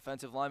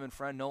defensive lineman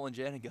friend, Nolan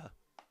Janiga.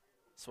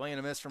 Swing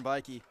and a miss from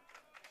Bikey.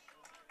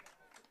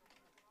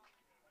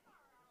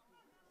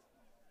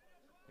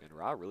 And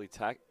Rob really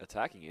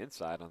attacking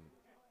inside on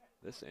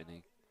this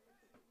inning.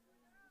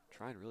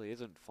 Trine really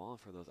isn't falling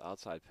for those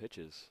outside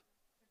pitches.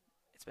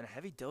 It's been a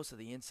heavy dose of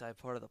the inside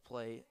part of the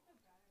plate.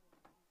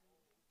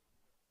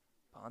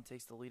 Bond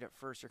takes the lead at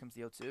first. Here comes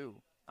the 0-2.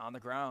 On the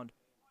ground.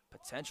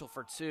 Potential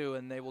for 2,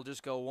 and they will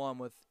just go 1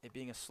 with it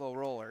being a slow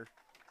roller.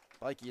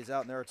 Bikey is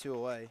out, and there are 2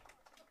 away.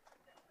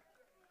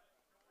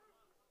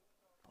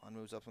 Bond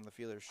moves up on the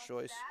fielder's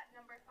choice.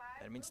 Bat, number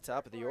 5, That means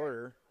top of the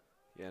order.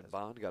 Yeah, and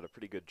Bond got a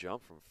pretty good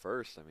jump from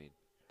first. I mean,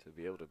 to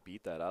be able to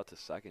beat that out to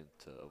second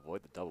to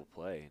avoid the double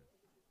play.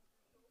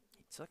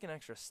 He took an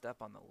extra step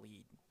on the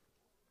lead.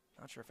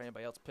 Not sure if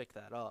anybody else picked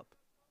that up.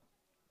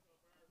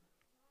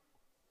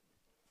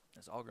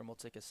 As Algren will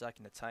take a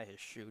second to tie his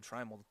shoe.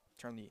 Trine will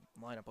turn the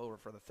lineup over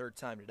for the 3rd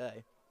time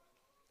today.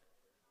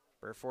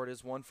 Burford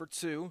is 1 for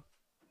 2.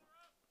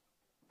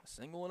 A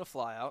single and a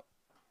flyout.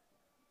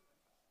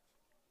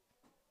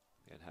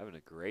 And having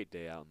a great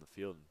day out in the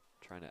field and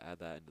trying to add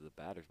that into the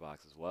batter's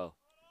box as well.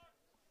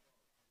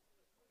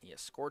 He has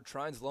scored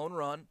Trine's lone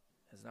run.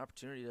 Has an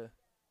opportunity to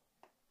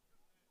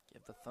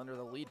give the Thunder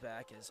the lead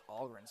back as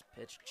Algren's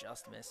pitch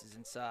just misses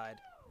inside.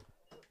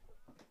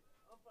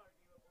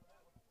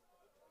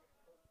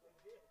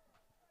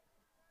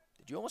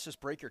 Did you almost just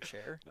break your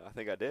chair? I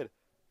think I did.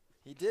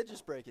 He did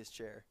just break his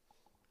chair.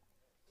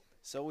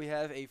 So we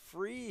have a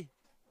free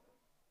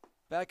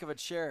back of a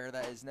chair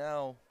that is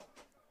now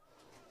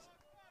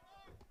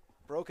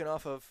broken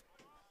off of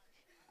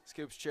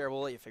Scoops chair,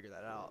 we'll let you figure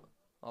that out.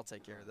 I'll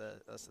take care of the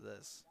rest of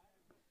this.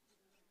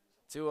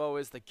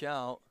 2-0 is the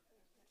count.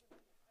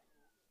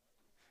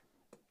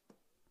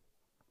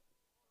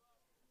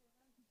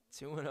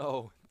 Two and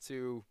 0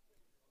 to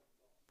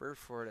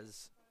Burford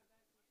as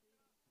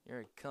here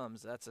it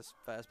comes. That's a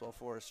fastball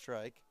for a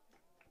strike.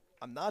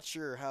 I'm not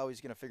sure how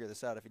he's going to figure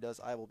this out. If he does,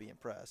 I will be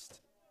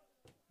impressed.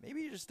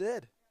 Maybe he just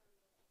did.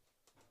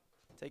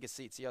 Take a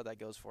seat, see how that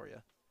goes for you.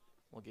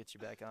 We'll get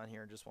you back on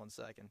here in just 1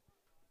 second.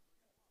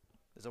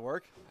 Does it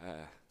work? I'm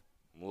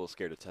a little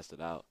scared to test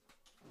it out.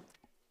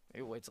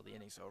 Maybe wait till the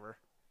inning's over.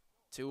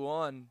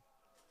 2-1.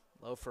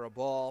 Low for a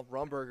ball.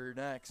 Rumberger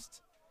next.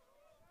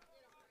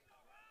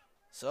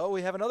 So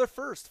we have another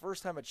first.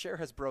 First time a chair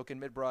has broken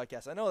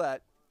mid-broadcast. I know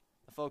that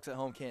the folks at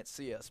home can't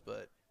see us,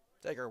 but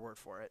take our word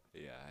for it.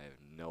 Yeah, I have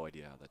no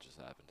idea how that just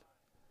happened.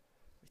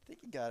 I think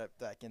he got it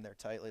back in there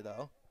tightly,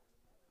 though.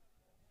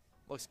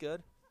 Looks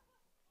good.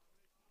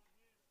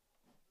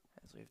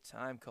 As we have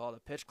time called, a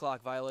pitch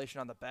clock violation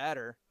on the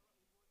batter.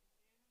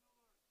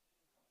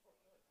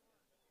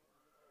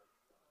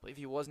 I believe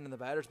he wasn't in the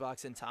batter's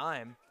box in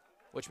time,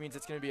 which means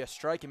it's going to be a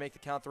strike and make the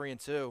count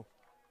 3-2.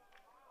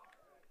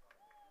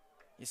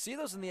 You see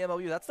those in the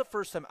MLB. That's the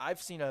first time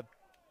I've seen a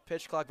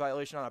pitch clock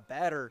violation on a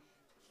batter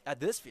at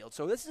this field.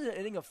 So this is an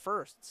inning of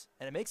firsts,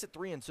 and it makes it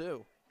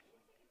 3-2.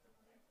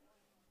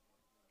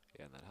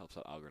 Yeah, and that helps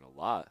out Algren a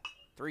lot.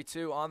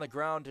 3-2 on the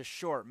ground to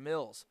short.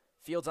 Mills.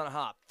 Fields on a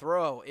hop.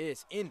 Throw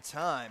is in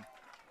time.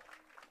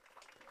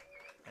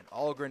 And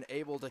Algren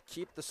able to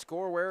keep the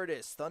score where it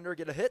is. Thunder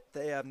get a hit.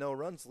 They have no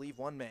runs. Leave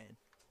one man.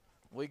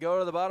 We go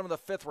to the bottom of the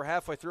fifth. We're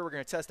halfway through. We're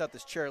going to test out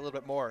this chair a little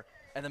bit more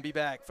and then be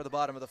back for the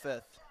bottom of the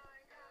fifth.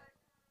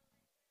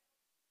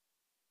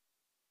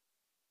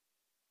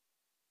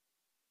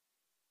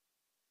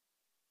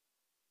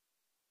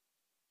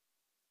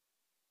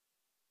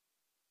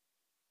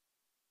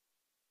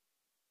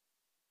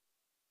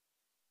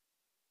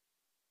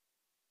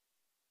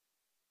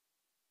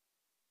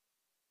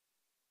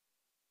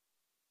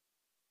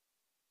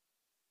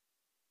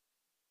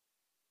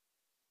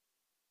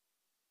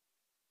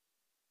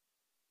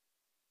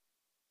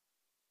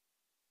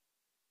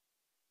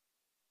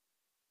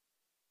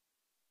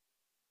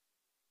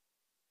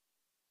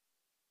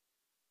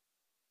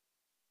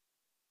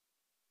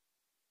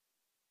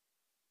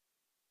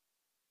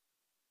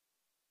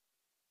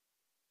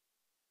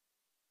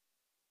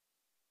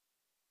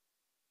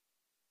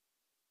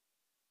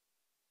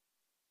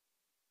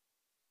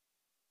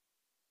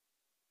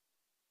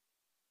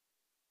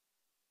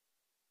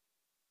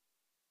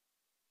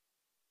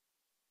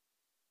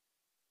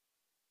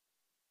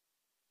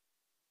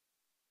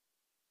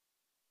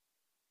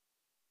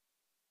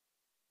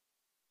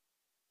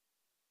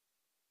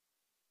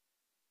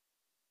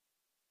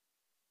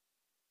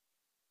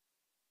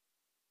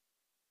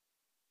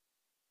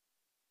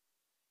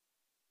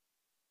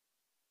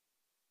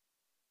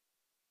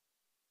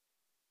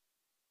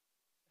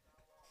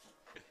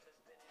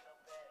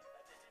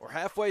 We're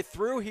halfway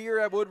through here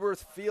at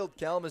Woodworth Field.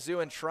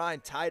 Kalamazoo and Trine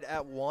tied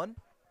at 1.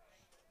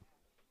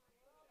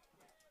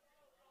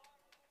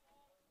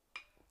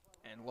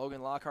 And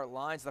Logan Lockhart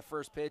lines the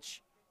first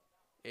pitch.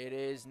 It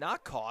is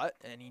not caught,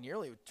 and he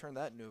nearly would turn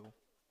that into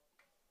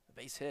a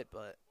base hit,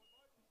 but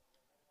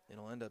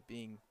it'll end up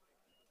being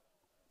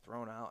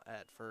thrown out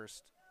at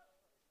first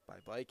by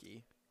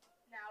Bikey.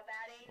 Now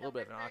batting A little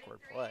bit of an awkward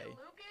play.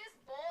 Lucas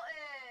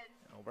Bolton.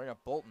 And we'll bring up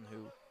Bolton,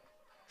 who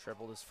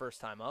tripled his first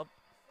time up.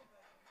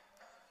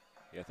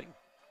 Yeah, I think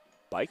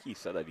Bikey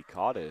said that he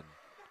caught it and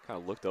kind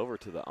of looked over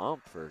to the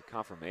ump for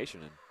confirmation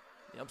and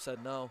The ump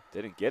said no.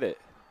 didn't get it.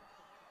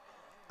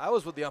 I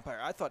was with the umpire.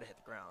 I thought it hit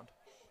the ground.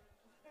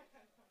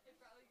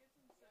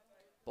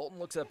 Bolton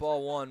looks at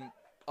ball one.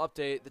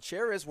 Update. The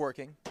chair is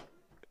working.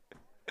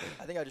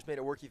 I think I just made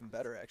it work even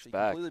better, actually.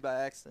 Back. Completely by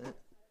accident.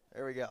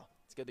 There we go.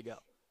 It's good to go.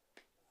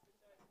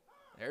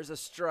 There's a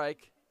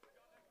strike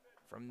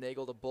from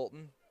Nagel to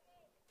Bolton.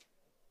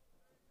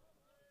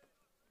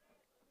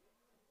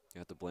 You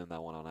have to blame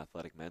that one on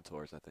athletic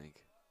mentors, I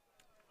think.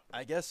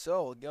 I guess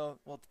so. We'll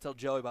have to tell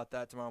Joey about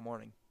that tomorrow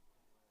morning.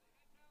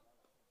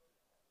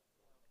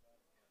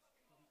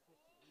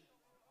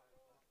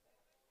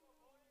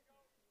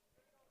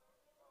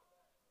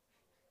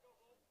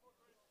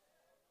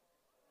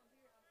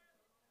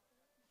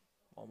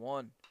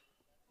 One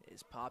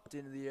is popped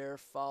into the air,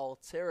 foul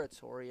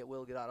territory. It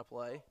will get out of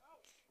play.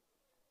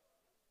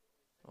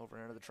 Over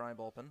and into the Trine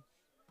bullpen.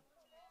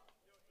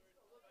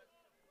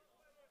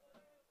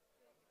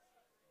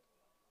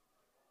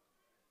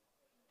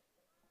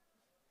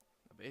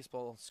 A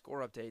baseball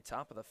score update.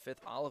 Top of the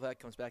fifth. Olivet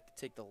comes back to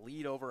take the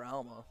lead over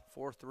Alma.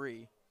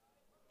 4-3.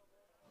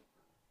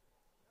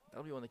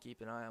 That'll be one to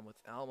keep an eye on with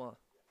Alma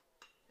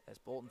as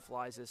Bolton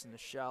flies this into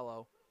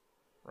shallow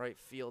right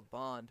field.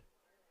 Bond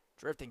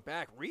drifting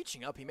back,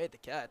 reaching up. He made the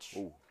catch.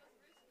 Ooh.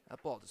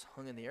 That ball just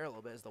hung in the air a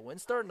little bit as the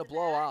wind's starting to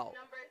blow out.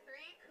 Number 3,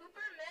 Cooper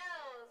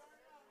Mills.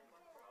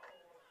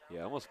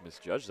 Yeah, I almost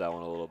misjudged that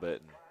one a little bit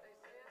and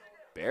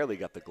barely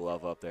got the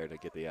glove up there to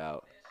get the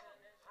out.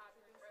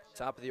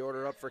 Top of the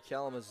order up for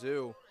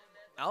Kalamazoo.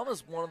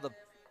 Alma's one of the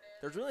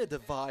 – there's really a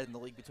divide in the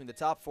league between the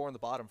top 4 and the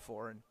bottom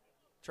 4 in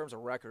terms of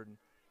record. And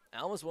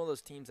Alma's one of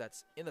those teams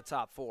that's in the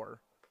top 4.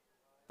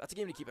 That's a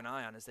game to keep an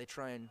eye on as they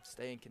try and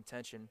stay in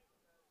contention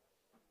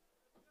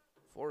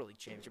for a league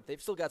championship.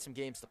 They've still got some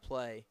games to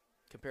play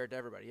compared to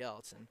everybody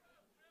else. And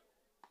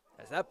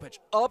as that pitch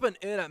up and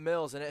in at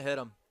Mills, and it hit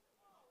him.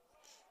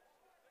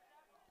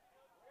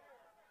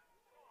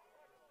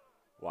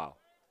 Wow.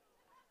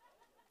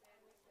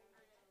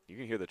 You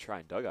can hear the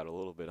Trine dugout a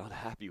little bit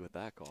unhappy with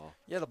that call.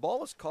 Yeah, the ball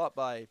was caught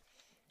by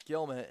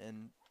Gilman,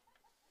 and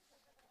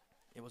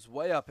it was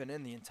way up and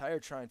in. The entire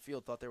Trine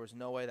field thought there was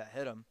no way that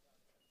hit him.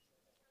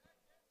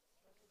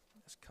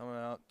 Just coming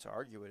out to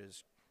argue it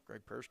is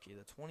Greg Perschke,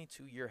 the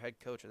 22-year head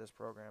coach of this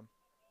program.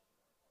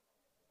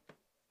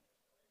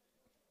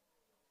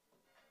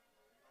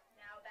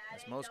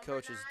 As most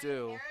coaches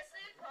do,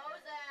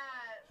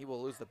 he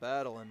will lose the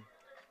battle, and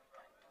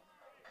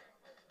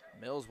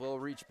Mills will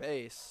reach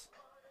base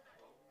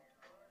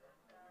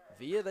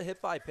via the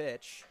hit by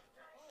pitch.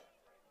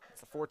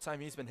 It's the 4th time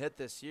he's been hit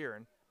this year,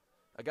 and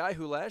a guy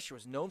who last year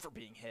was known for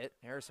being hit,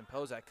 Harrison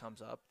Pozak,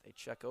 comes up. They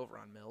check over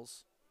on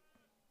Mills.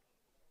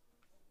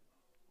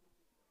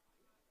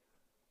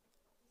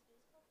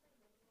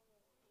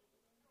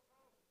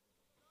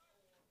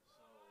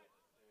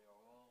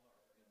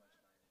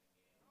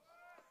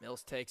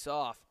 Mills takes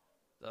off.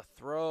 The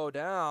throw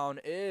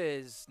down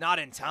is not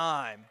in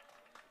time.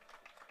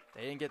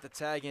 They didn't get the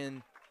tag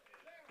in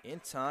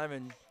time,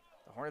 and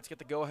the Hornets get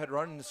the go-ahead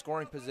run in the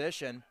scoring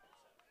position.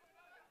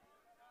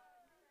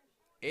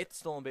 8th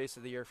stolen base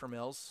of the year for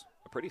Mills.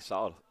 A pretty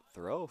solid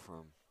throw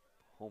from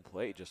home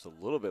plate, just a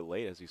little bit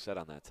late, as you said,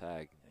 on that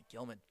tag. And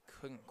Gilman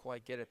couldn't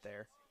quite get it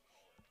there.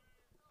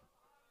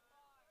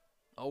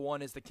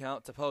 0-1 is the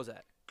count to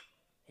Pozak.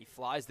 He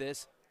flies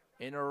this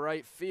into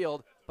right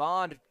field.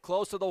 Bond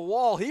close to the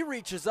wall. He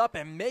reaches up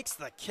and makes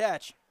the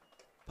catch.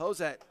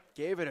 Pozak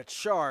gave it a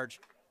charge,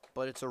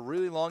 but it's a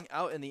really long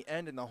out in the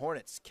end, and the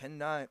Hornets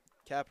cannot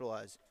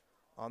capitalize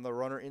on the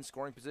runner in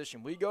scoring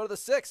position. We go to the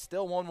 6th,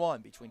 still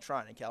 1-1 between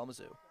Trine and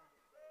Kalamazoo.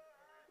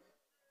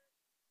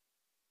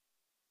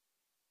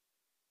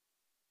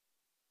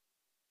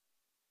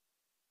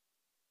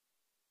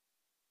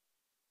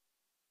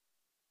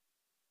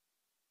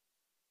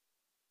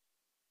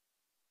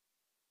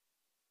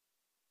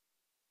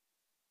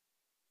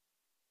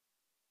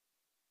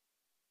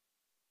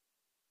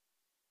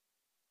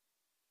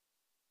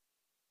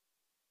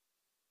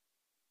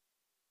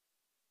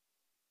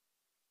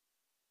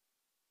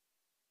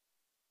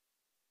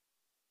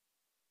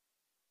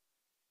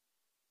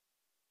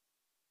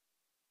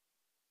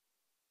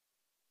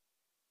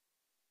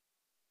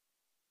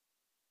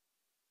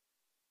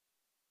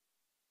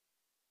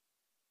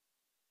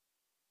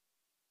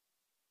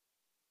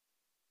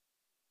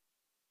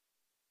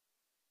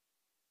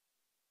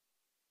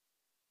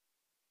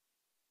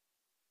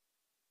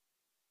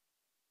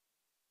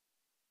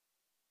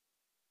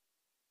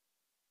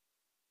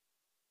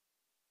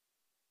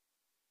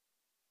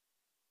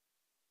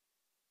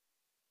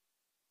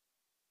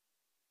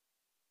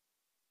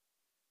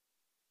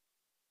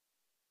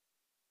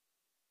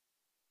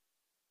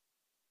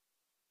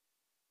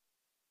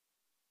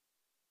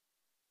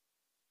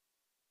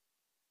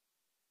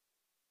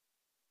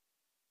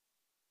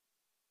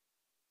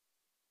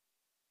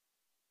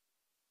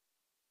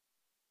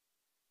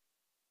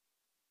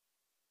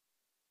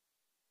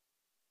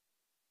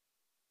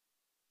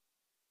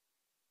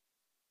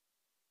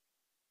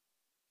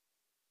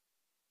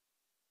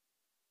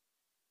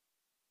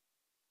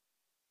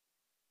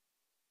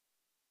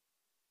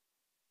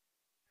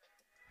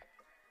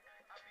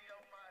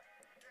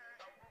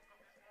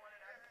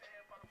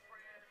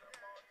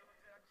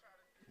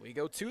 We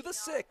go to the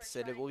 6th,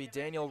 and it will be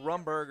Daniel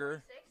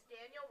Rumberger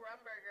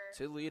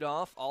to lead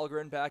off.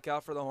 Algren back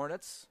out for the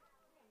Hornets.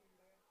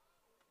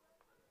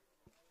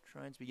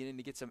 Trine's beginning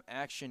to get some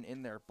action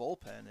in their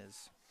bullpen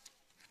as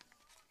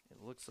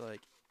it looks like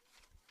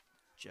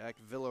Jack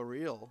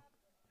Villarreal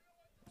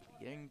is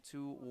beginning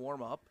to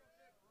warm up.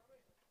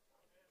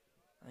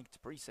 I think it's a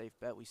pretty safe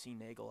bet we see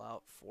Nagel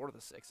out for the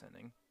 6th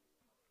inning.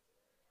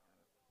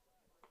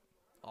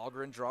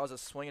 Algren draws a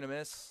swing and a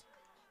miss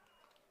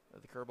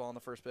with the curveball on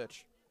the first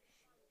pitch.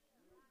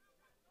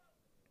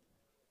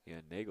 Yeah,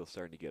 Nagel's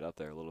starting to get up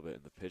there a little bit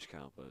in the pitch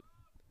count, but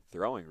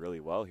throwing really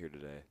well here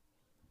today.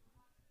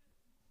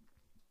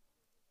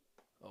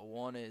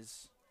 0-1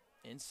 is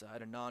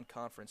inside, a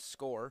non-conference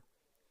score.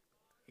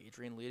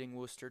 Adrian leading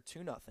Worcester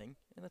 2-0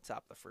 in the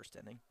top of the first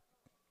inning.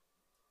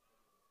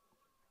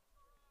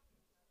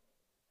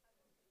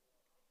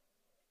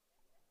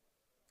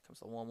 Comes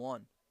the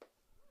 1-1.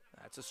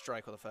 That's a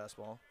strike with a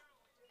fastball.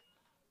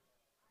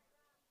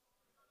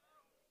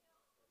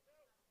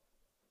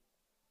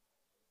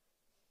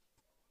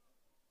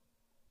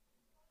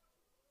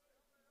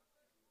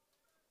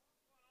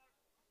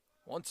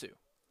 One, two.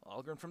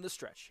 Algren from the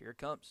stretch. Here it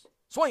comes.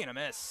 Swing and a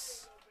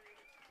miss.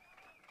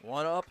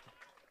 One up,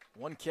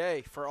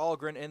 1K for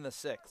Algren in the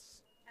 6th.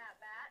 At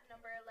bat,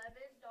 number 11,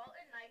 Dalton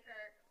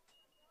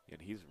Nykerk. And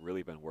he's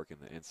really been working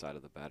the inside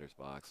of the batter's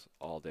box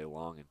all day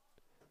long. And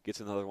gets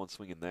another one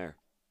swinging there.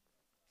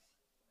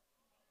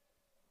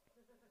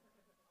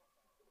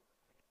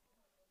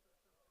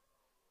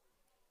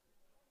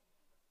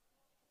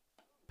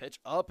 Pitch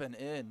up and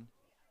in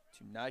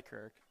to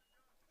Nykirk.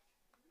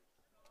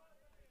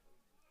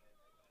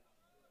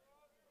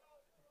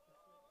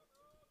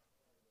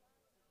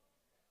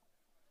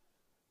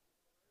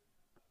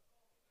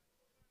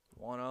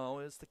 One 0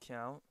 is the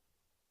count.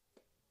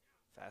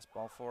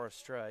 Fastball for a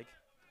strike.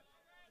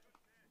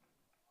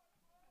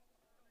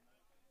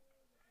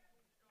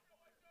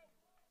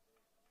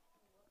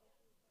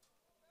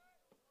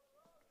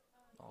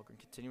 Algren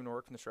continuing to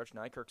work from the stretch.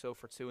 Nykirk's 0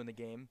 for 2 in the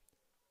game.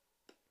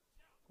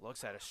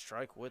 Looks at a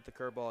strike with the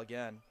curveball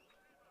again.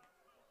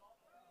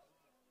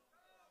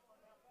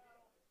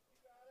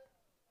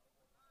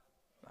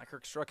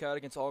 Nykirk struck out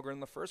against Algren in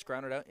the first,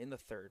 grounded out in the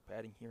third.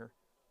 Batting here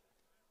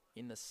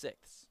in the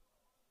sixth.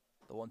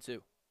 The 1-2.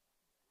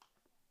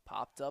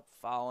 Popped up,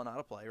 foul and out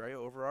of play right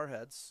over our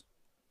heads.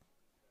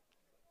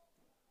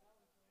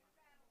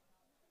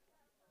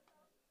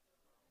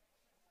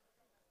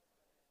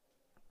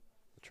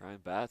 The Trine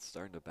bats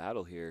starting to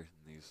battle here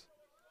in these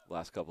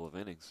last couple of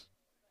innings.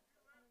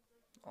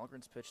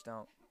 Algren's pitch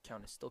count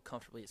is still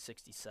comfortably at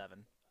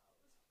 67.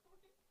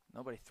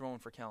 Nobody throwing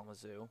for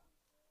Kalamazoo.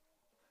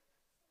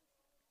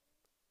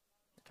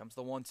 Here comes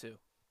the 1-2.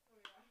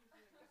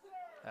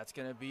 That's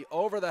going to be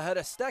over the head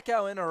of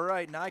Steckow into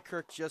right.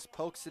 Nykirk just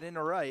pokes it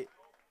into right.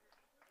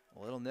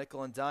 A little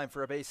nickel and dime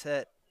for a base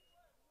hit.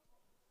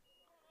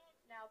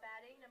 Now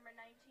batting, number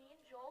 19,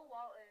 Joel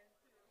Walton.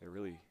 They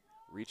really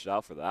reached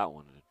out for that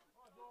one. And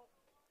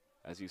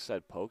as you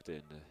said, poked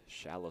it into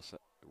shallow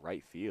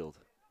right field.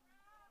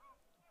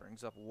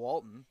 Brings up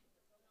Walton,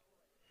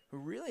 who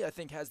really I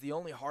think has the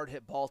only hard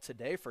hit ball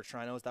today for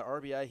Trine. It was that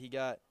RBI he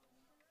got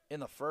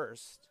in the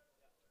first.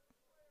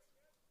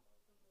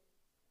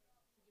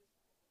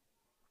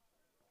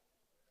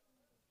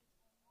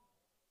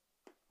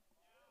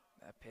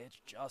 That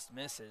pitch just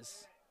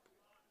misses.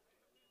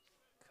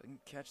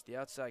 Couldn't catch the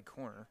outside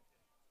corner.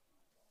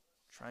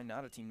 Trine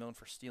not a team known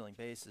for stealing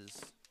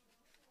bases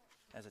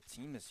as a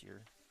team this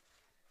year.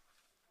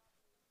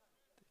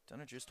 They've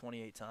done it just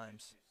 28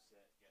 times.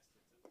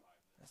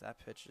 As that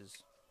pitch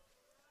is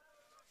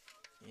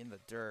in the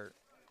dirt.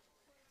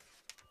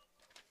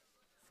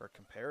 For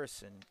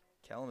comparison,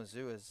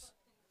 Kalamazoo has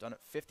done it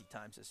 50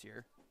 times this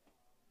year.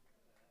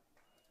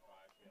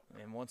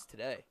 And once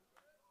today.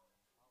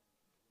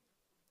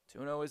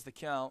 2-0 is the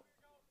count.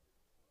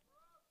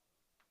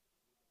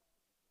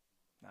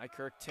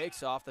 Nykirk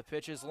takes off. The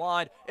pitch is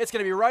lined. It's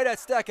going to be right at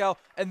Steckow,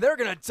 and they're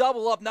going to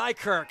double up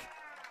Nykirk.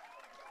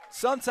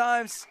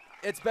 Sometimes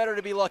it's better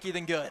to be lucky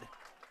than good.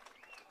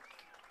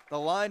 The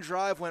line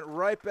drive went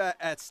right back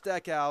at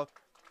Steckow,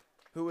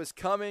 who was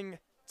coming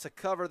to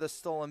cover the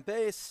stolen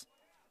base.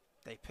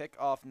 They pick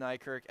off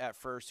Nykirk at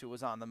first, who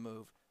was on the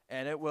move,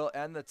 and it will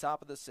end the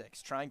top of the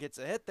sixth. Trine gets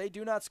a hit. They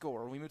do not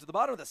score. We move to the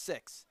bottom of the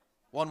sixth.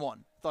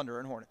 1-1, Thunder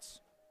and Hornets.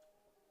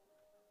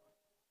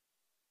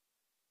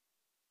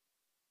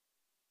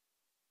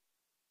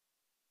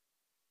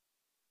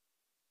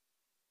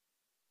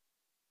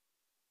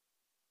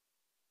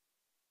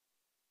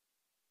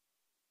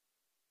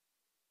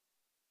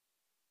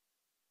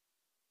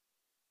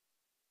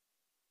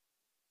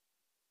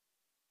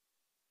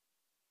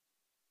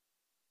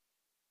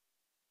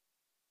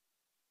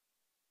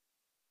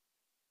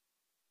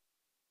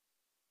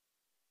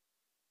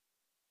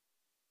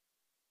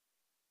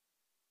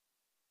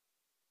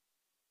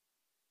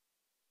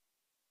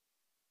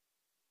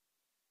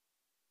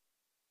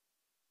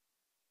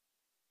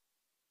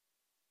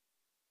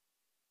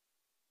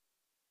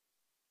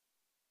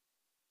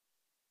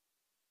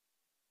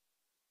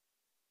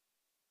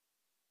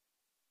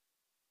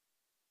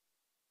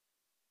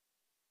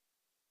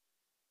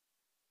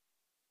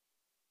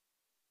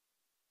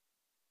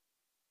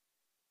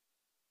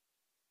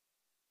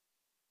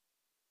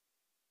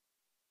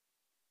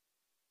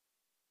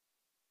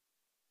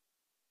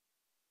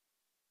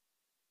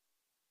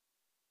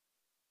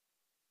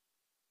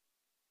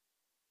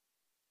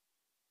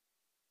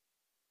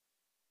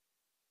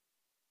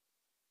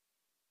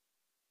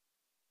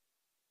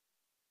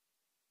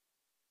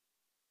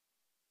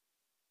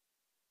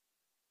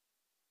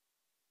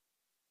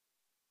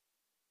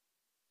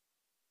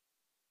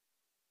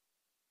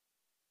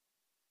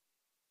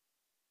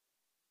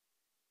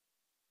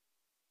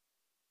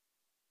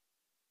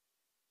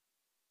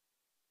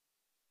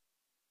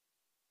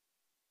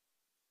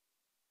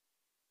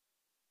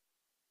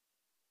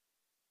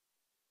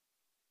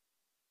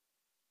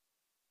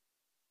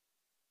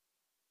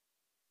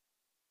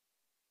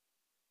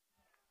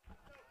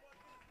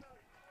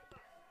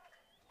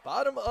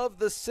 Bottom of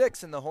the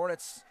sixth, and the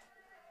Hornets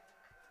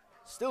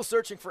still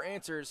searching for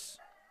answers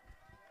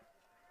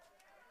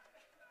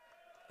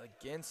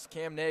against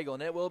Cam Nagel,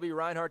 and it will be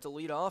Reinhardt to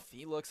lead off.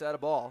 He looks at a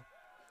ball.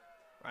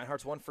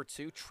 Reinhardt's 1 for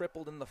 2,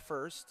 tripled in the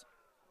first.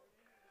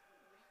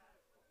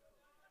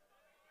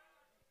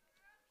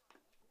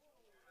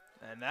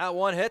 And that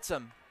one hits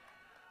him.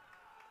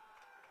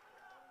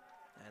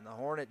 And the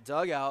Hornet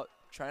dugout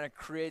trying to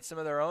create some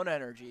of their own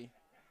energy.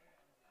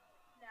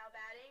 Now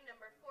batting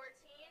number 14,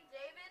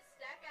 David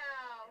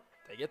Steckow.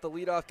 They get the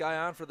leadoff guy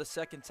on for the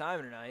second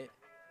time tonight.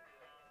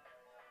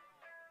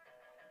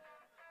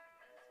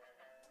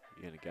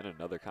 And again,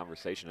 another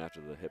conversation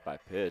after the hit by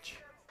pitch.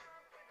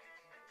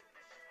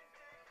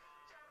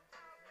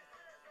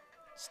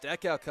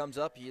 Steckow comes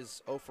up. He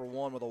is 0 for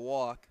 1 with a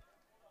walk.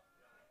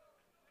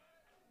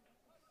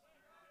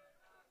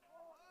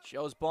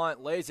 Shows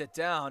bunt, lays it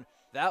down.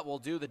 That will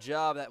do the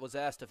job that was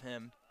asked of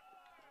him.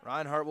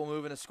 Reinhardt will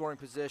move into scoring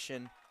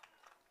position.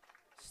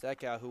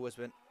 Steckow, who has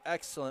been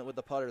excellent with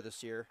the putter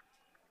this year,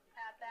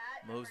 At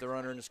bat, moves the number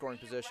runner into scoring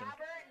 23, position.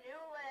 Robert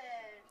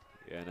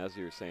Newland. Yeah, and as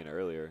you were saying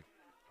earlier,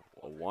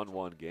 a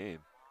 1-1 game.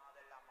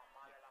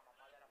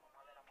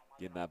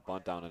 Getting that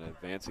bunt down and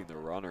advancing the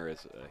runner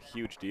is a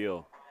huge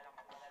deal.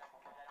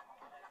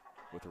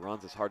 With the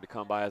runs as hard to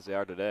come by as they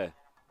are today.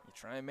 You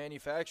try and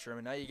manufacture him,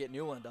 and now you get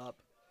Newland up.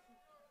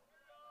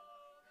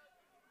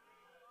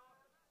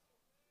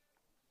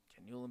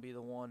 Can Newland be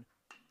the one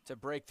to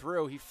break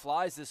through? He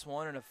flies this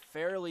one in a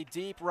fairly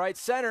deep right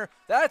center.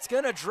 That's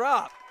going to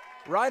drop.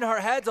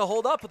 Reinhardt had to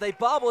hold up, but they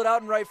bobble it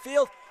out in right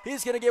field.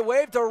 He's going to get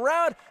waved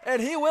around,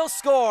 and he will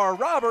score.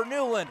 Robert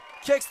Newland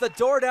kicks the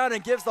door down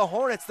and gives the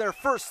Hornets their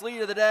first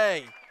lead of the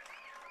day.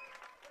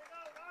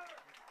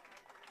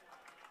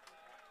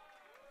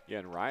 Yeah,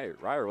 and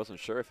Ryer wasn't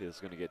sure if he was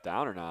going to get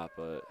down or not,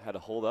 but had to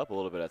hold up a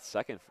little bit at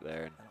second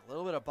there. And And a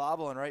little bit of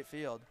bobble in right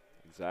field.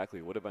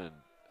 exactly, would have been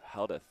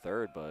held at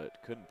third, but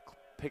couldn't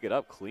pick it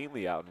up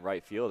cleanly out in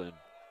right field, and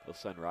he'll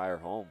send Ryer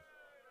home.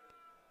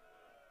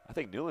 I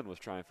think Newland was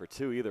trying for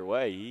two either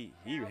way. He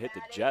hit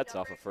the Jets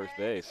off of first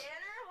base.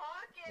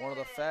 One of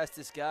the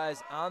fastest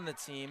guys on the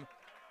team,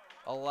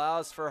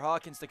 allows for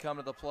Hawkins to come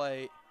to the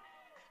plate.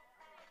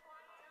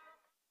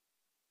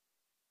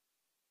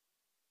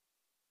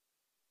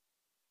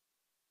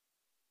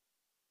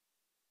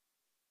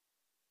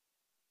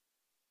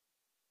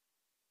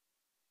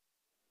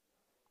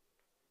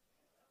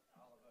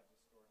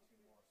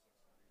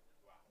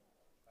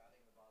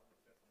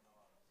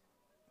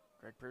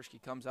 Greg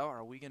Persky comes out.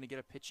 Are we going to get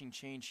a pitching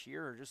change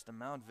here or just a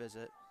mound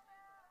visit?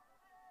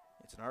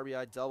 It's an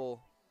RBI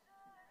double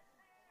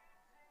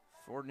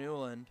for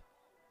Newland.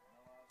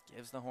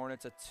 Gives the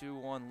Hornets a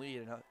 2-1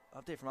 lead. An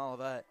update from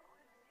Olivet.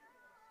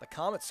 The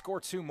Comets score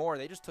two more.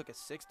 They just took a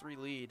 6-3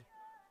 lead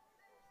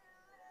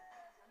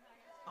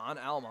on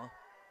Alma.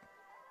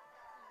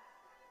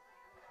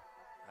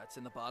 That's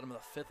in the bottom of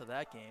the fifth of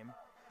that game.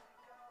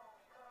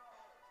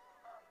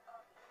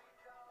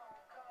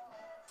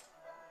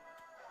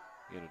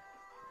 In a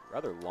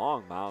rather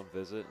long mound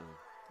visit, and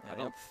Yeah, I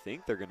don't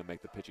think they're going to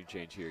make the pitching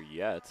change here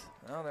yet.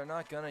 No, they're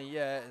not going to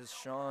yet, as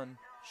Sean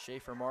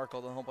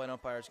Schaefer-Markle, the home plate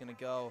umpire, is going to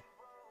go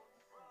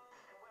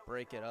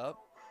break it up.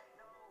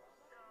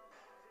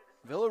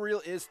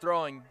 Villarreal is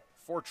throwing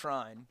for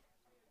Trine.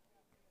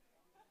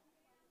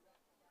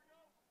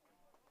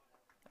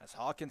 As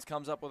Hawkins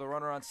comes up with a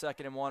runner on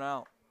second and one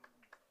out.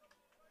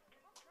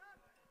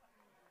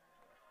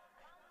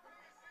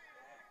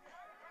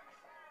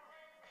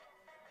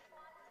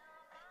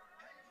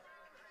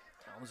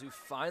 Kalamazoo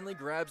finally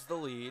grabs the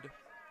lead.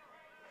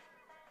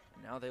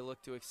 Now they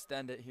look to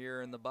extend it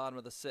here in the bottom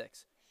of the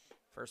sixth.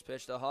 First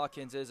pitch to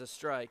Hawkins is a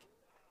strike.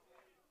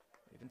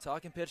 We've been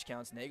talking pitch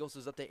counts. Nagels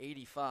is up to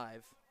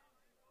 85.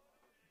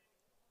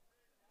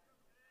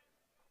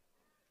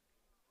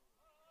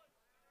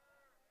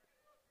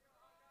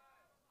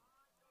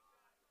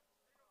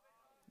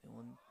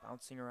 Newland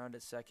bouncing around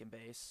at second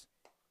base.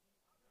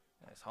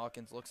 As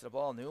Hawkins looks at the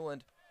ball,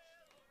 Newland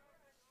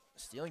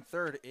stealing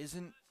third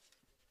isn't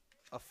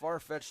a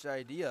far-fetched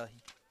idea.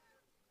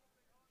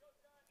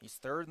 He's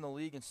third in the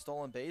league in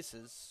stolen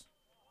bases.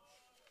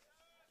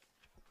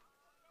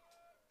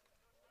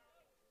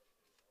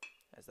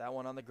 As that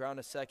one on the ground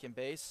to second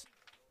base,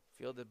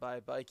 fielded by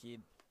Bike. He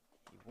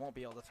won't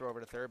be able to throw over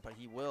to third, but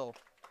he will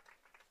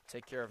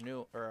take care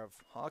of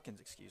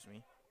Hawkins, excuse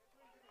me.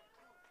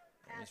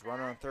 And he's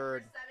runner on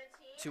third,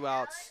 2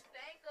 outs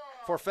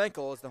for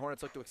Fenkel as the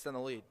Hornets look to extend the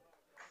lead.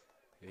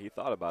 He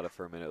thought about it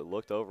for a minute,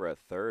 looked over at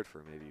third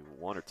for maybe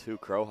one or two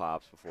crow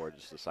hops before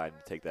just deciding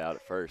to take that out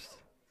at first.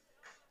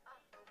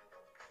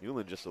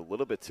 Newland just a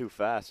little bit too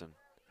fast and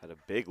had a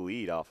big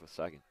lead off of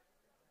second.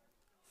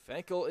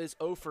 Fenkel is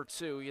 0 for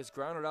 2. He has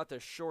grounded out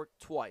to short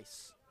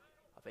twice.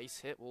 A base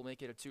hit will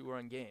make it a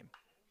 2-run game.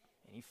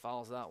 And he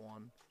fouls that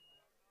one.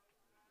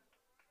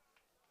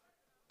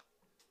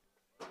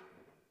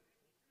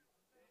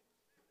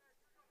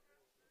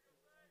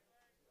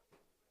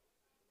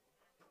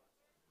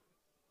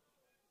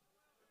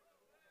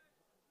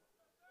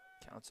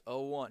 Counts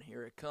 0-1.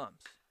 Here it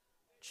comes.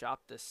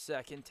 Chopped to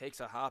second. Takes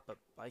a hop, but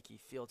Bikey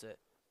fields it.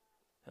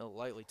 He'll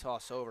lightly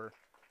toss over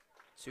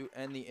to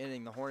end the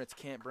inning. The Hornets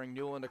can't bring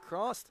Newland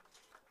across,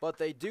 but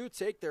they do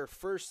take their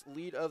first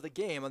lead of the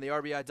game on the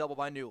RBI double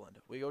by Newland.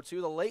 We go to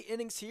the late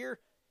innings here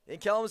in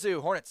Kalamazoo.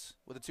 Hornets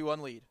with a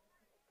 2-1 lead.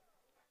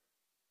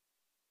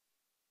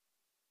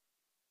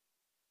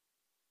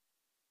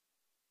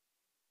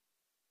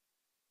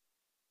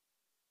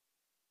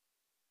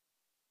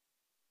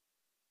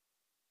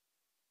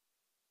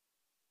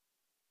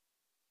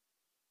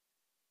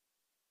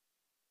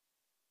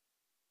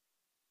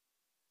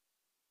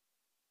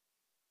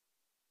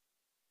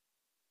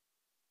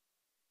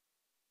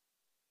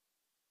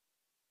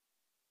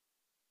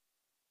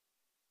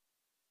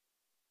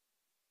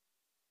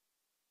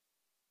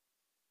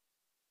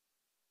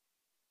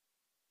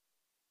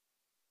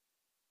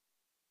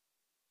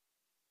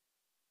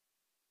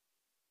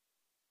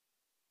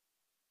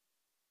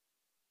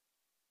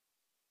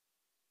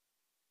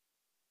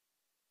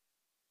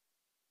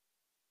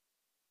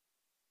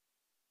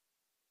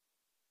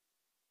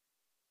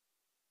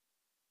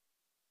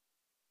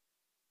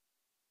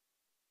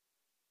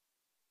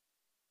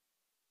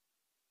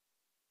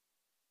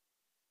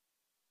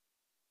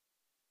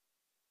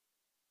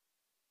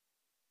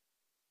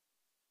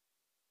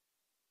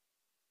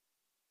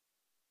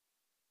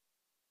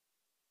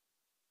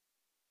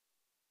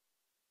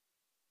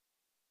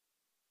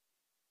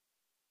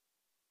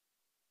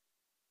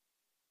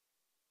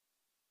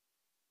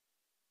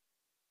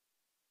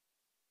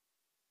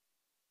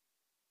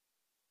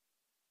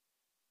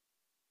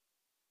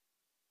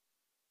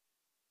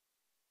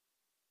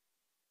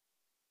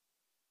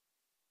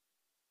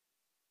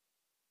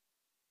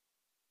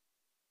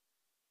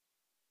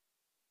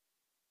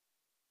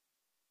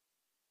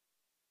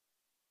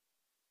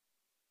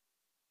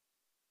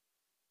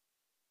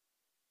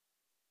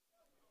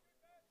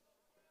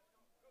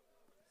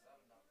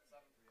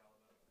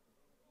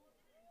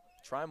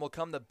 Trine will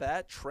come to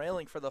bat,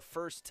 trailing for the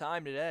first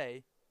time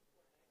today.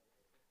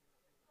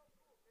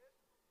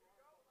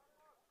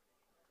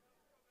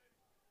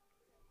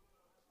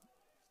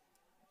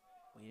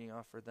 Leading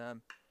off for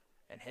them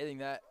and hitting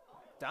that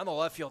down the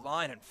left field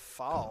line and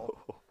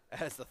foul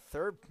as the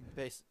third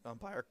base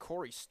umpire,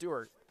 Corey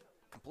Stewart,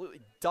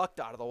 completely ducked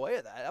out of the way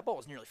of that. That ball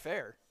was nearly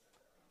fair.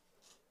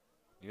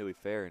 Nearly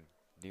fair and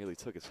nearly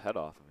took his head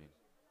off. I mean,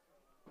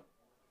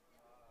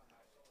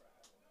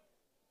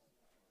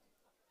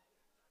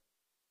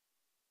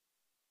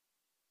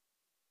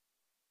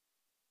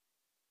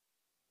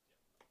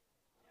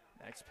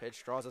 next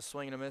pitch draws a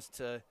swing and a miss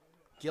to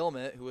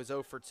Gilmet, who is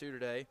 0 for 2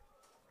 today.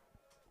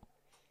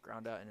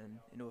 Ground out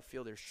into a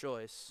fielder's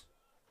choice.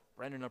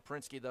 Brendan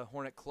Oprinsky, the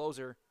Hornet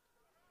closer,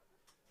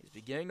 is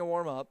beginning to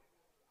warm up.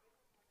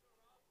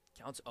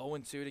 Counts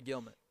 0-2 to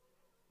Gilmet.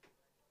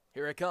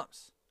 Here it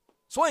comes.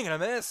 Swing and a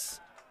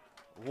miss.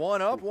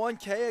 1 up,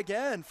 1K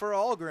again for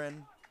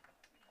Algren.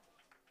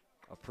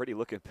 a pretty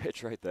looking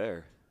pitch right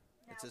there.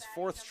 It's his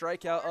 4th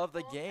strikeout of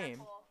the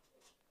game.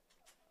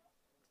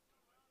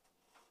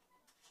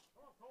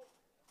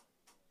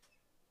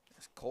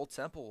 As Cole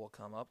Temple will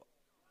come up.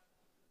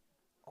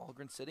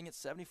 Algren sitting at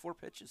 74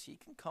 pitches. He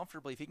can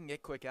comfortably, if he can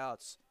get quick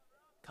outs,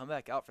 come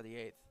back out for the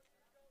 8th.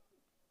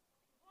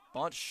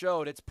 Bunt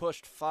showed, it's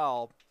pushed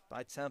foul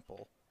by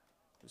Temple,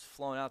 who's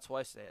flown out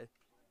twice today.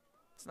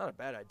 It's not a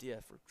bad idea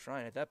for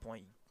Trine at that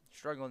point. You're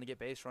struggling to get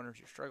base runners,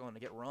 you're struggling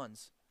to get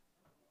runs.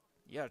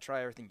 You got to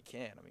try everything you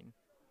can. I mean,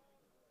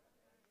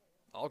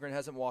 Algren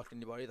hasn't walked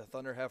anybody. The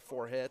Thunder have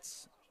 4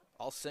 hits,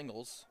 all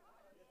singles.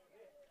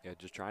 Yeah,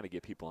 just trying to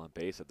get people on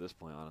base at this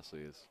point,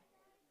 honestly, is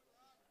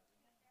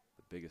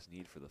the biggest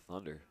need for the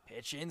Thunder.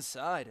 Pitch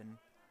inside, and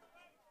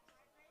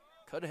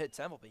could have hit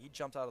Temple, but he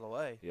jumped out of the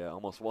way. Yeah,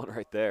 almost one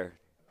right there.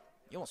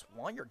 You almost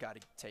want your guy to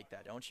take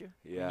that, don't you?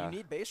 Yeah. I mean, you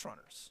need base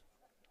runners.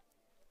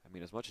 I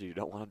mean, as much as you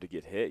don't want him to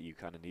get hit, you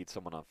kind of need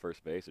someone on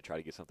first base to try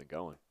to get something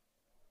going.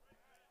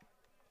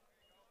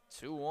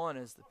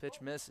 2-1 as the pitch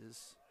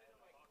misses.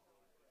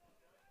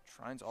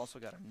 Trine's also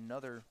got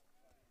another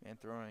man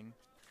throwing.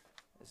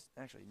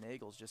 Actually,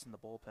 Nagel's just in the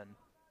bullpen.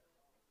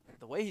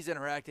 The way he's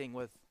interacting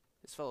with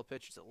his fellow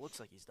pitchers, it looks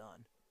like he's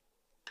done.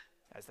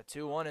 As the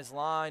 2-1 is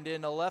lined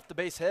in to left, the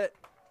base hit.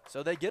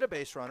 So they get a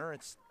base runner.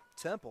 It's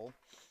Temple.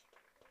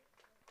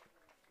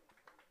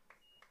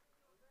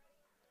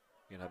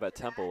 I bet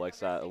Temple likes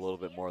that a little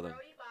bit more than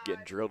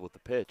getting drilled with the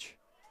pitch.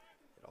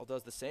 It all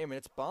does the same, and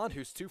it's Bond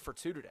who's 2 for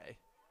 2 today.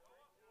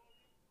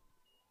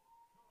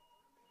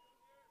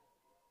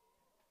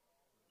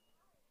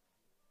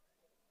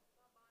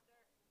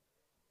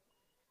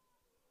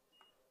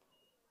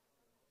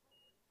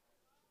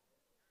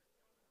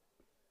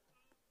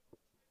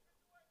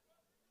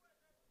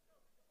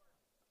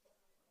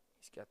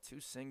 He's got 2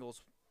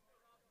 singles.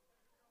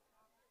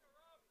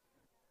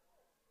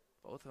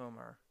 Both of them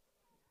are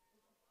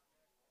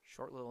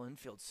short little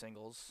infield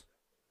singles.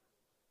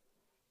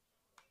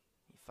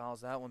 He fouls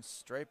that one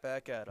straight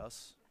back at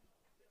us.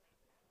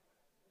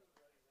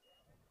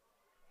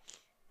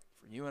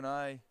 For you and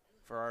I,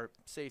 for our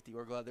safety,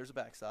 we're glad there's a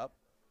backstop.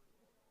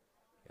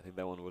 I think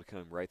that one would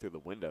come right through the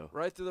window.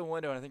 Right through the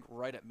window, and I think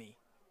right at me.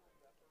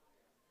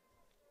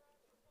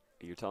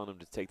 You're telling him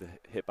to take the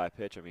hit by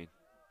pitch. I mean,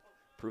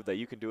 prove that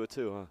you can do it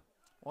too, huh?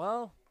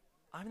 Well,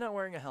 I'm not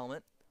wearing a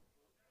helmet.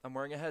 I'm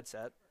wearing a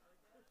headset.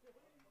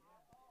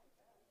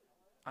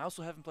 I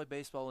also haven't played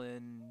baseball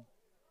in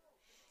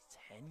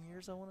 10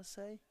 years, I want to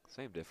say.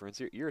 Same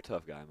difference. You're a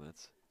tough guy,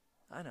 Metz.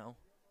 I know.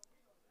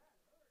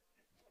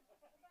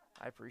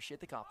 I appreciate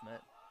the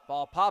compliment.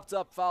 Ball popped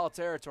up foul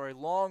territory.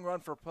 Long run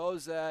for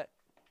Posat,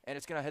 and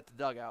it's going to hit the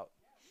dugout.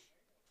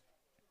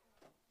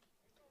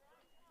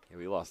 Yeah,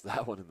 we lost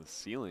that one in the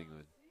ceiling.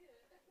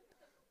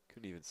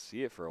 Couldn't even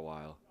see it for a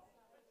while.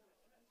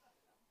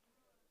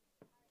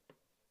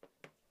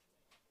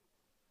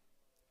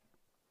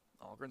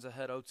 Algren's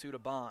ahead 0-2 to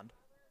Bond.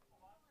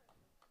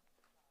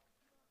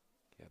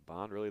 Yeah,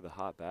 Bond really the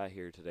hot bat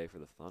here today for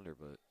the Thunder,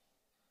 but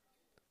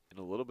in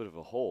a little bit of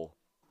a hole.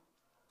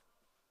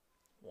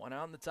 1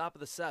 out in the top of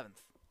the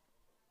 7th.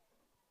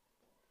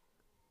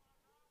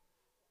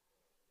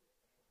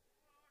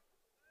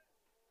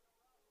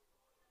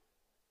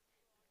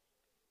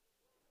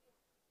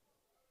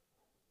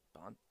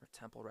 Bond, or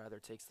Temple rather,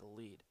 takes the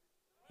lead.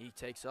 He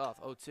takes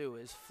off. 0-2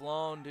 is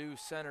flown to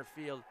center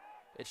field.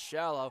 It's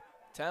shallow.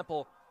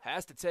 Temple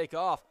has to take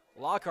off.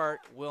 Lockhart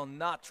will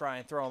not try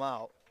and throw him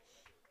out.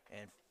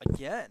 And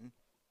again,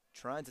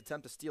 Trine's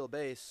attempt to steal a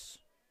base,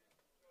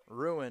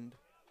 ruined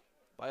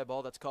by a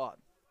ball that's caught.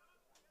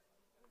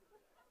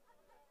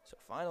 So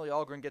finally,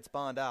 Algren gets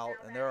Bond out,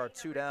 and there are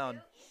 2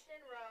 down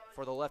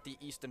for the lefty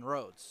Easton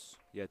Rhodes.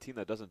 Yeah, a team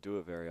that doesn't do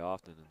it very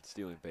often in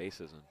stealing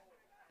bases. And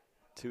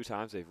 2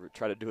 times they've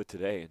tried to do it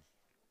today, and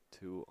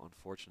 2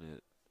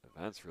 unfortunate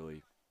events,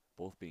 really,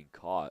 both being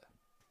caught.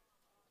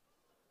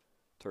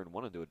 Turned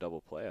one into a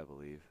double play, I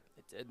believe.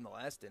 It did in the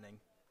last inning.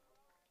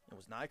 It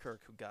was Nykirk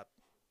who got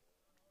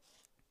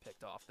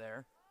picked off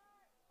there.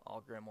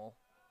 Algren will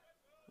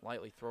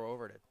lightly throw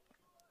over to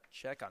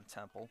check on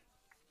Temple.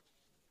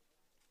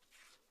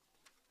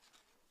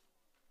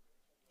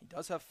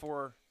 does have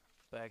 4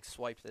 bags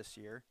swiped this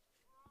year.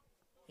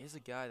 He's a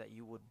guy that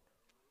you would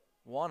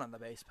want on the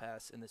base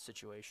pass in this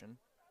situation.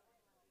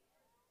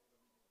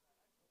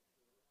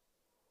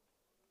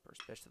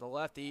 First pitch to the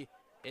lefty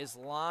is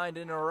lined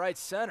into right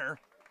center.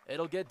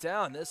 It'll get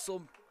down. This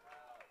will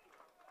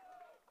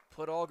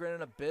put Algren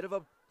in a bit of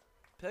a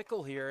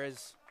pickle here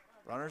as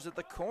runners at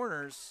the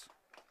corners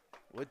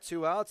with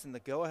 2 outs and the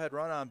go-ahead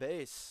run on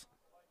base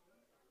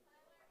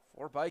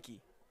for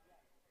Bikey.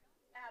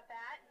 At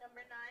bat,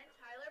 number 9,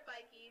 Tyler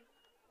Bikey.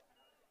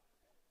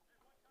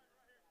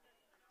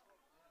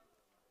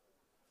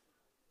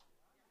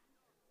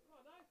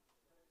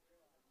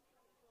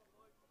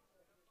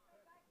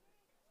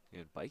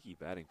 And Bikey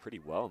batting pretty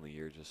well in the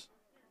year, just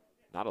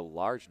not a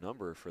large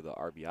number for the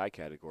RBI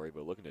category,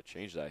 but looking to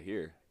change that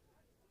here.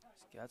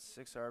 He's got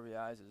 6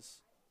 RBIs.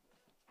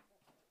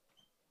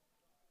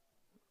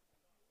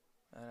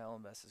 That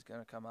LMS is going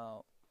to come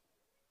out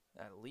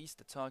at least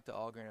to talk to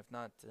Algren, if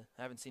not to,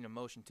 haven't seen a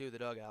motion to the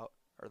dugout,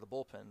 or the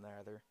bullpen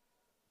rather.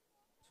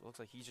 So it looks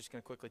like he's just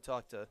going to quickly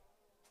talk to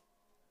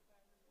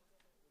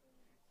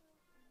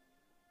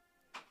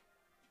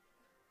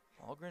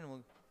Algren.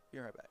 We'll be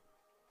right back.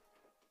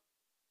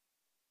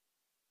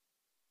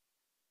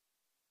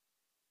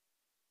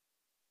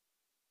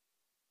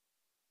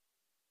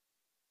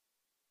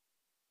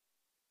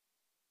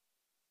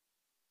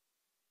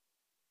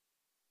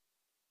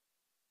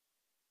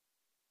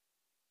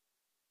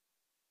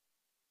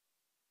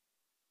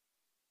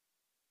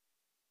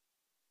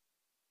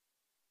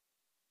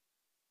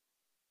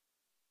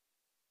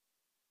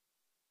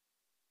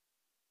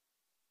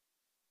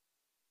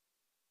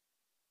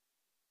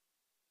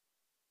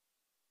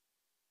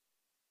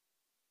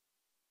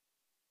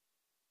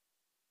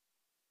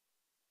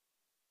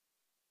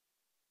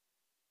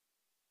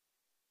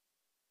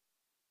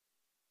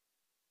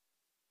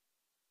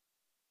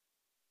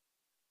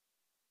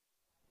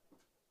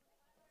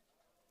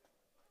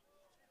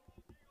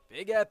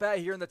 Big at-bat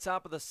here in the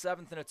top of the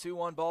 7th in a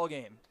 2-1 ball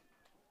game.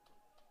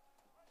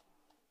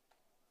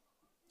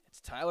 It's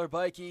Tyler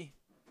Bikey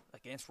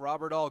against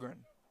Robert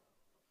Algren.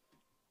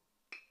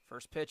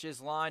 First pitch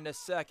is lined to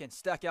second.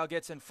 Steckow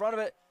gets in front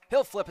of it.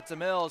 He'll flip it to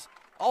Mills.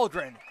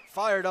 Algren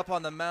fired up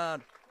on the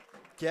mound.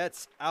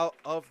 Gets out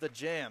of the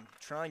jam.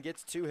 Trine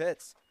gets 2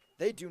 hits.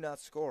 They do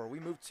not score. We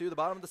move to the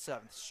bottom of the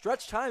 7th.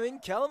 Stretch timing,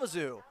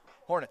 Kalamazoo.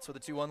 Hornets with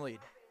a 2-1 lead.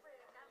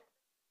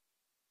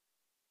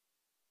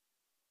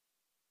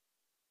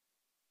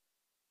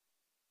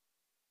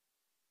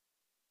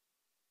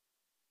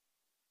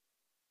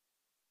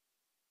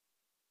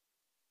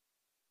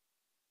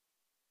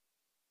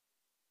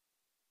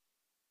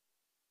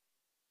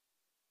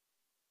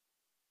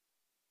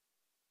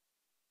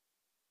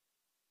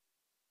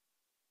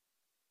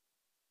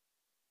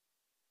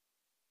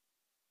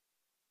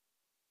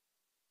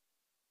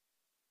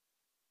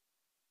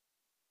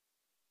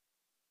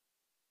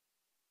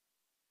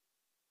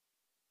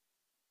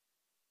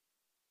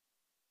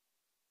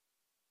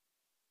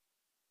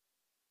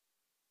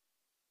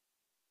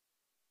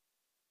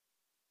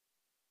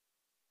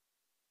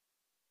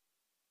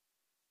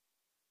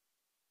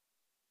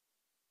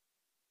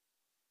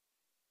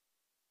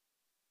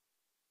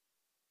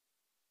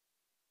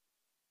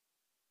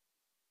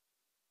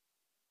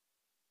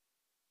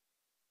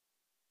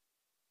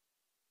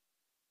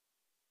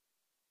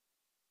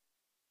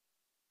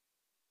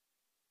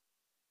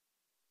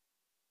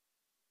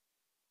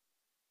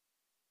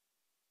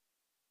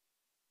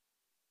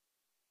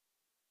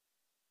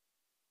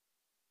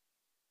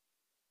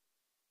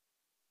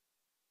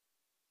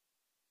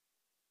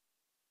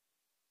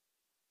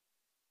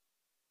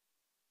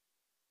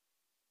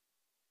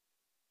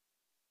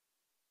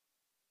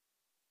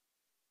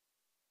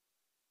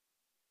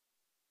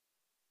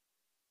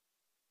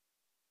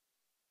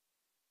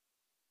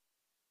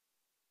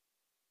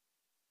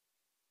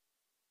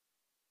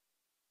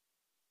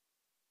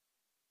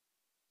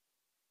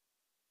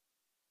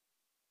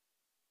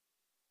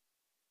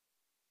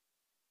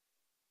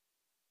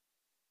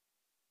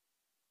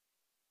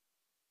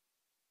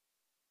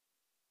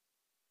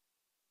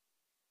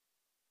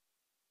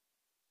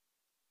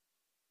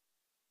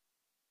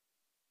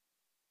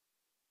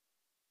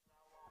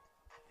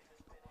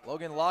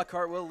 Logan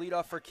Lockhart will lead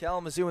off for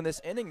Kalamazoo in this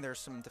inning. There's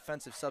some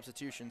defensive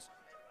substitutions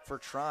for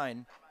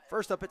Trine.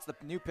 First up, it's the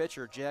new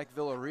pitcher, Jack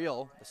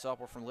Villarreal, the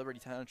sophomore from Liberty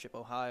Township,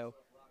 Ohio.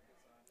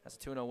 Has a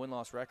 2-0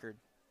 win-loss record.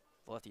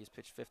 The lefty has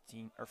pitched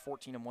 14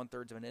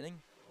 1/3 of an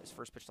inning. His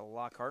first pitch to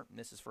Lockhart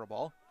misses for a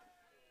ball.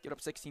 Get up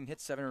 16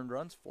 hits, 7 earned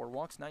runs, 4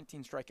 walks,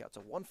 19 strikeouts,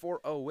 a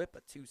 1.40 whip,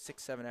 a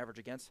 2.67 average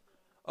against,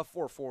 a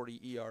 4.40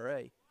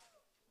 ERA.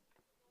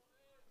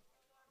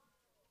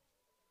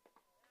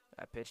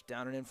 That pitch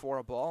down and in for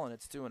a ball, and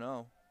it's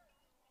 2-0.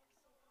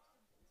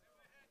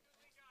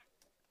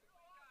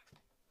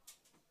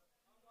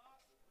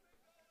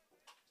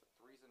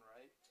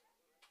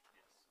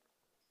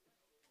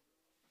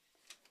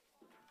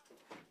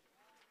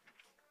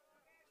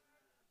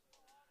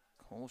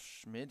 Cole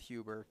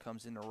Schmidhuber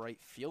comes into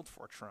right field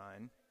for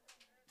Trine.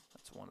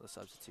 That's one of the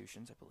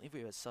substitutions. I believe we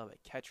have a sub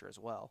at catcher as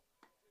well.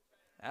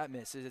 That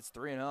misses. It's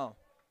 3-0.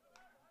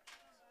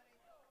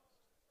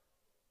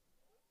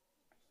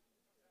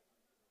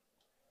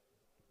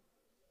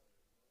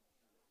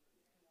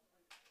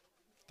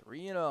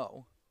 Three and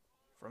 0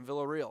 from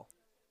Villarreal.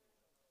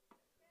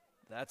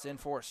 That's in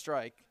for a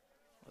strike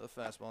with a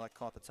fastball that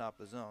caught the top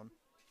of the zone.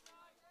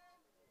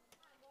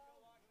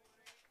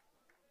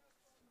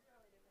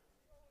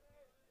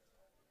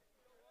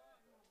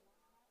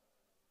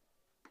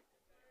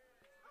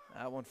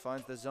 That one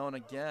finds the zone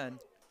again.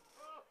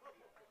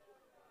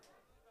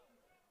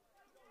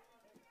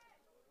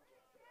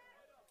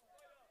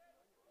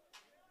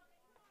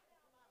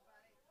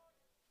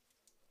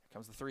 Here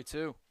comes the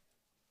 3-2.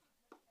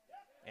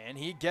 And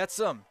he gets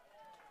him.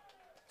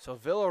 So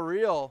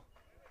Villarreal,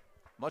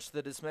 much to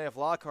the dismay of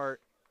Lockhart.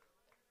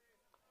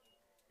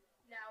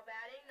 Now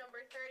batting number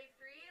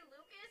 33,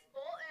 Lucas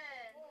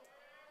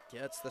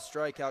Bolton. Gets the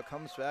strikeout,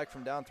 comes back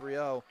from down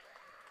 3-0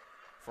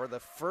 for the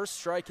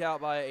first strikeout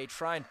by a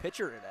Trine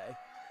pitcher today.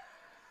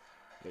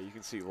 Yeah, you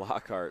can see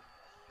Lockhart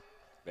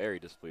very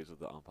displeased with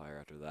the umpire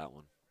after that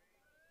one.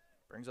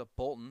 Brings up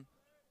Bolton.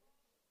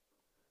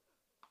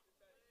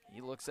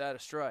 He looks at a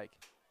strike.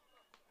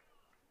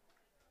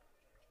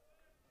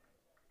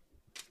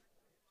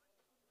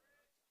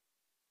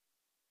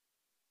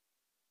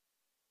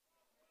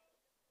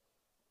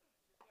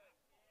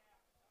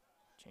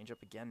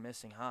 Changeup again,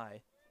 missing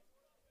high.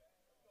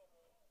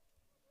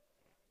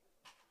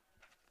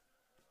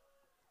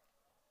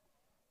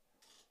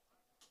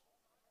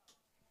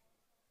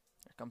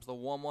 Here comes the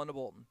 1-1 to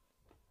Bolton.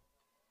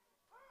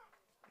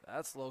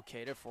 That's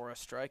located for a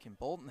strike, and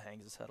Bolton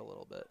hangs his head a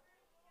little bit.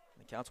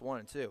 And the count's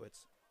 1-2.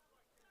 It's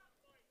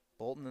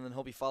Bolton, and then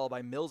he'll be followed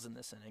by Mills in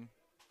this inning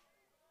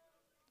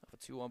of a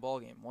 2-1 ball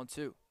game.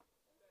 1-2.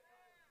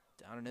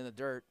 Down and in the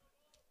dirt.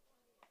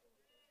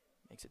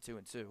 Makes it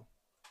 2-2.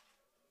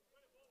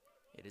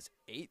 It is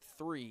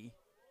 8-3.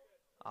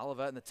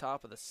 Olivet in the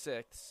top of the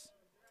sixth.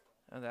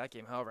 And that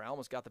game, however, I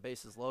almost got the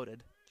bases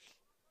loaded.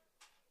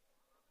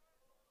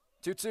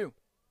 2-2.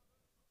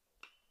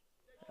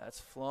 That's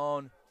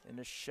flown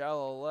into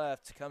shallow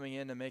left. Coming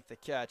in to make the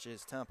catch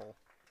is Temple.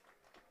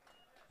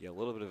 Yeah, a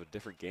little bit of a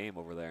different game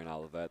over there in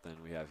Olivet than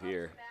we have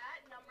here.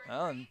 Bat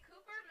number 3,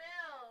 Cooper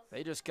Mills.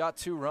 They just got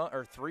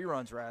 3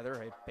 runs rather.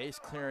 A base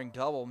clearing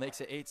double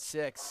makes it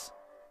 8-6.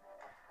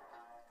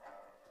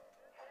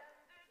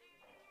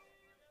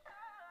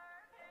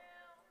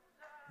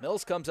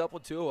 Mills comes up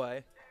with 2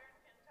 away.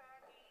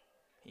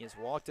 He has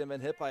walked and been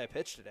hit by a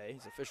pitch today.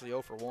 He's officially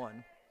 0 for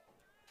 1.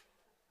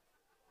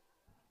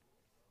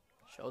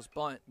 Shows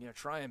bunt. Gonna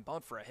try and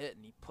bunt for a hit,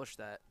 and he pushed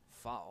that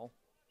foul.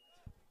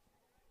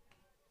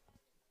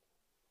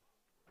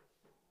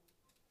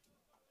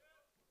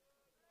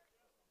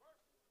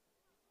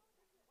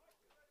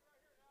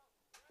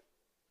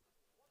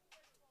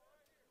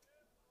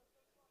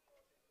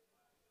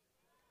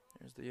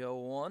 There's the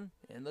 0-1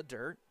 in the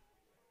dirt.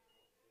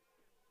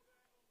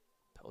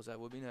 Pozat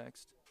would be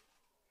next.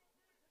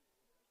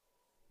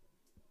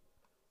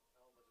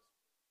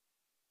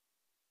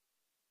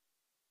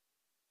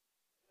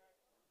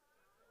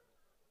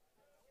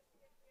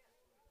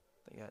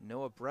 They got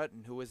Noah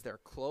Breton, who is their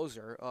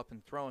closer, up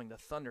and throwing the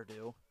Thunder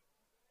Dew.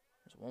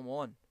 There's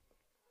 1-1.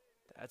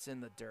 That's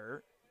in the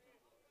dirt.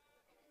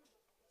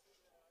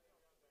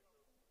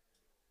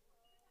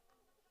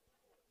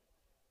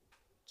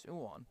 Two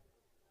one.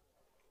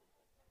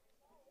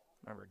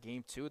 Remember,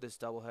 game 2 of this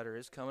doubleheader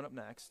is coming up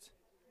next.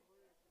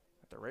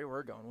 At the rate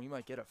we're going, we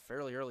might get a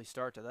fairly early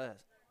start to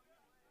this.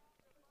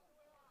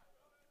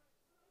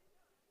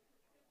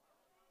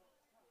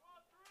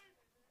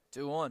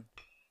 Two one.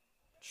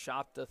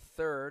 Chopped to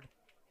third.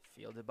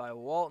 Fielded by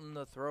Walton.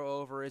 The throw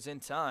over is in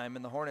time,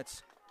 and the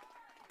Hornets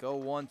go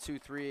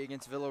 1-2-3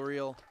 against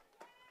Villarreal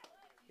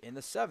in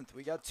the 7th.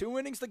 We got 2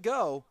 innings to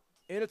go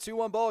in a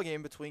 2-1 ball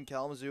game between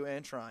Kalamazoo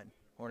and Trine.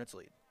 Hornets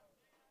lead.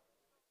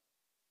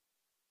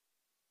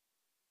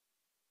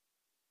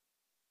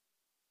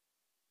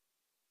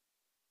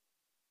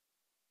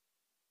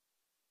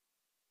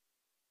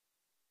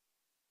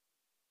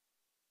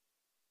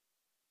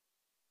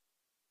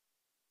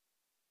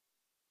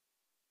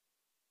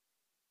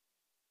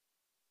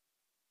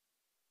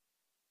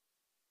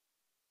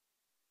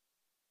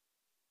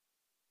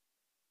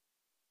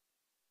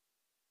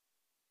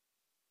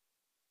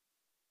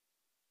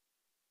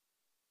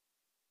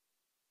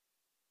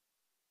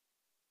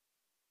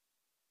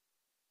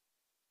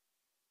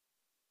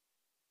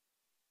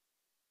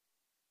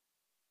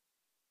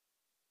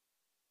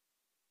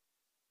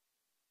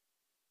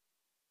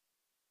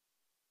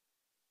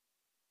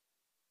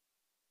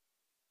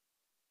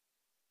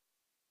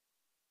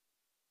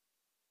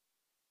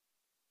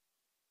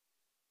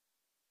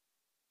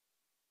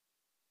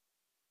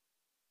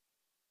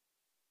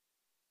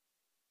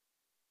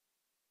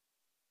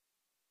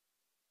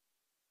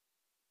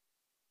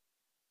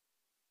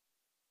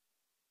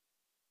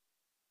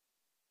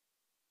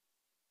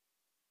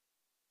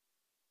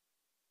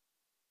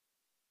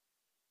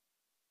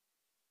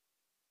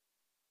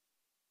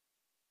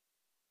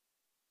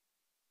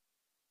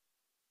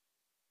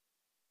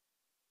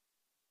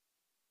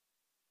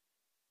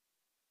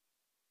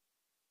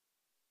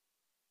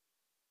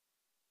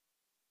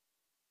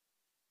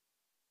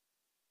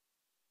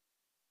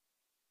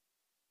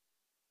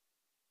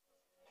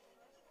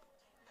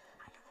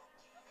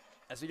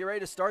 As we get ready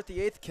to start the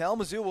 8th,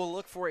 Kalamazoo will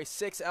look for a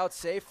 6-out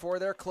save for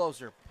their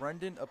closer,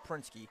 Brendan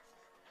Aprinsky,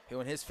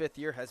 who in his 5th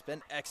year has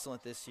been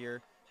excellent this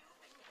year.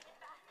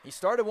 He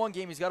started one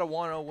game. He's got a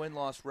 1-0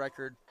 win-loss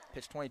record,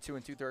 pitched 22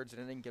 2/3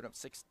 inning, given up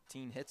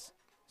 16 hits,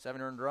 7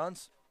 earned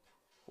runs,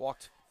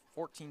 walked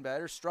 14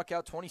 batters, struck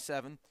out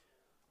 27,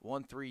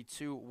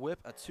 1.32 whip,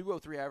 a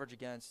 2.03 average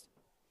against,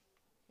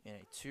 and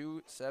a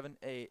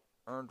 2.78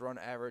 earned run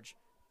average.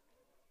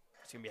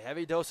 It's going to be a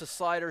heavy dose of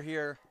slider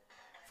here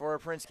for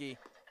Aprinsky.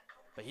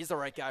 But he's the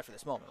right guy for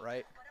this moment,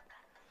 right?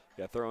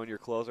 Yeah, throwing your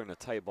closer in a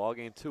tight ball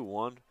game,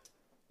 2-1,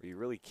 where you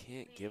really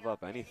can't give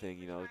up anything,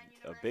 you know,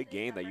 a big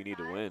game that you need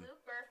to win.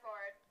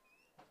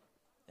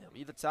 It'll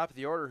be the top of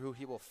the order who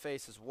he will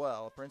face as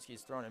well.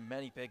 Aprinsky's thrown in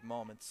many big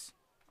moments.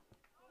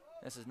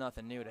 This is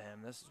nothing new to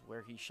him. This is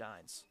where he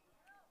shines.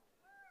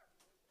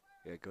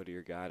 Yeah, go to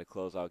your guy to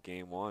close out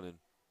game 1 and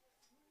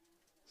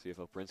see if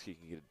Aprinsky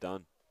can get it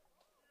done.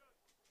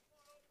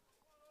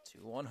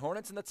 2-1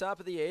 Hornets in the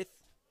top of the 8th.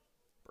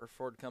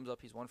 Burford comes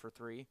up, he's 1 for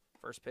 3.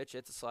 First pitch,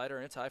 hits a slider,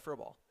 and a tie for a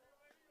ball.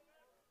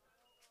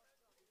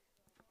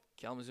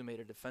 Kalamazoo made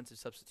a defensive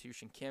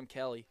substitution. Cam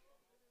Kelly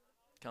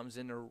comes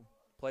in to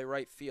play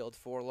right field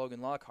for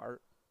Logan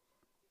Lockhart.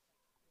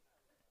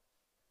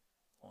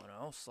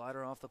 1-0,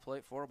 slider off the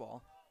plate for a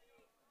ball.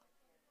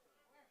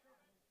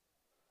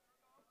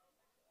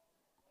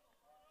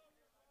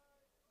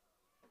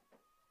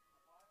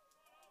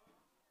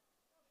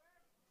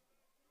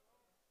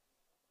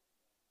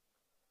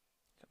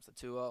 Comes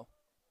the 2-0.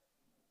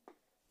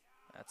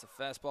 That's a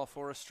fastball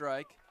for a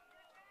strike.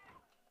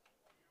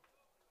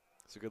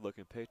 It's a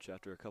good-looking pitch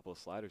after a couple of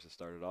sliders that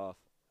started off.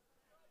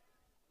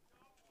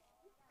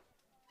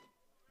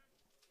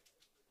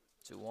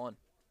 2-1.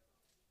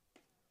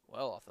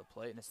 Well off the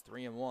plate, and it's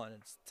 3-1.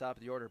 It's top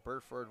of the order.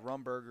 Burford,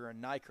 Rumberger,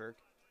 and Nykirk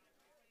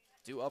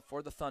due up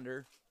for the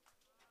Thunder.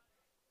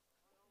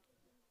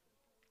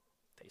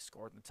 They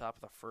scored in the top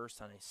of the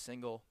first on a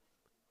single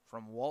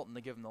from Walton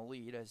to give them the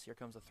lead, as here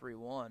comes the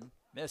 3-1.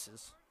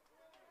 Misses.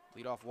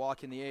 Leadoff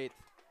walk in the 8th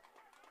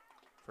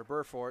for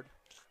Burford.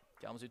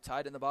 Kalamazoo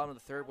tied in the bottom of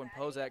the 3rd when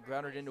Pozak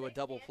grounded into a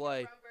double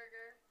play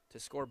to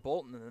score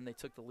Bolton, and then they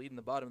took the lead in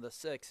the bottom of the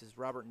 6th as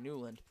Robert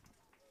Newland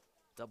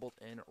doubled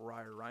in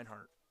Ryer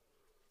Reinhardt.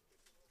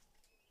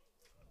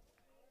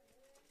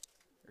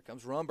 Here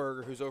comes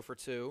Rumberger, who's 0 for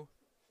 2.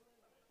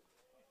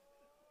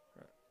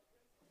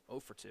 0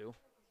 for 2.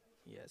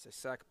 He has a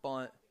sac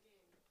bunt.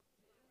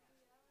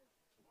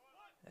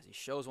 As he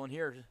shows one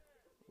here,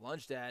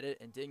 lunged at it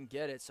and didn't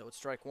get it, so it's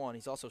strike 1.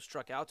 He's also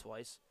struck out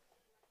twice.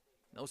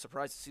 No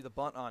surprise to see the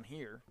bunt on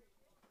here.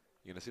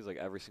 You know, it seems like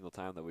every single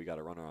time that we got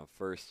a runner on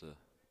first, the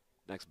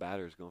next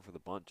batter is going for the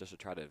bunt just to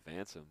try to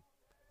advance him,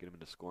 get him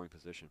into scoring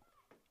position.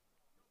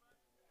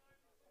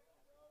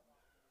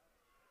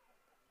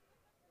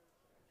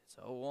 It's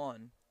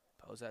 0-1.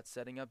 Pozat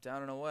setting up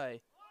down and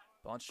away.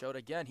 Bunt showed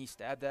again. He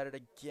stabbed at it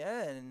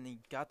again, and he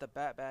got the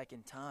bat back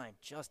in time,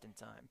 just in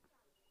time.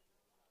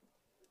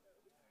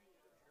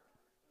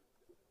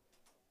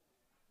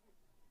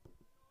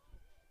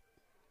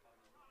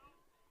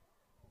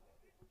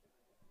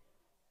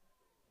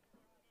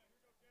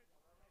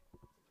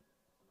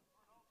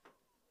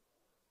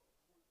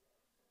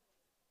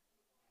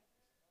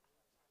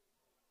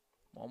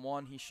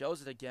 One, he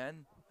shows it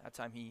again. That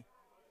time he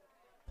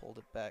pulled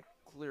it back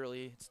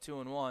clearly. It's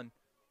 2-1.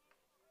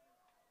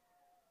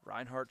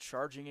 Reinhardt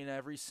charging in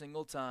every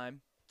single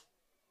time.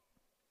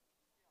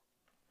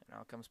 And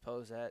now comes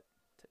Pozat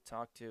to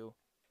talk to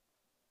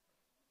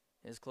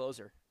his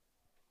closer.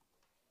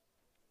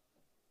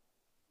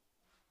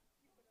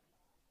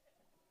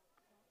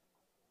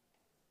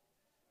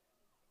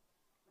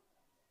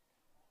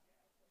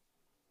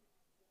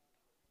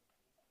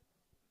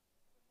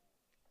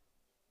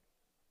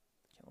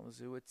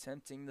 Kalamazoo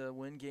attempting to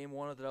win game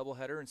 1 of the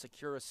doubleheader and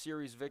secure a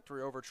series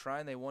victory over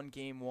Trine. They won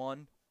game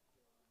 1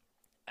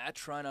 at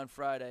Trine on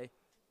Friday,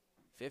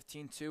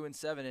 15-2 in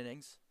 7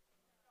 innings.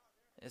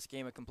 This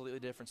game a completely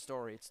different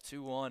story. It's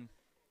 2-1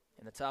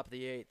 in the top of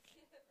the 8th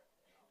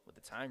with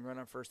the tying run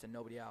on first and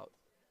nobody out.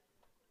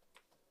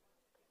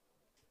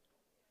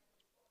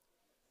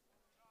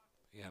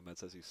 Yeah,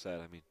 Mets, as you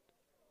said, I mean,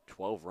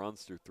 12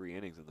 runs through 3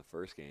 innings in the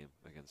first game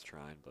against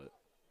Trine, but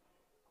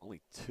only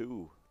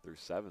 2 through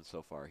 7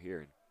 so far here.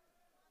 And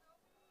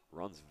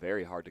runs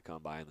very hard to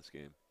come by in this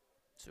game.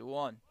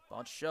 2-1.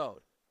 Bunt showed.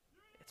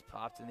 It's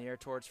popped in the air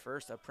towards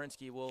first.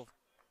 Aprinsky will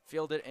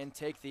field it and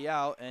take the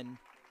out. And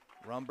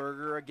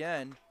Rumberger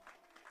again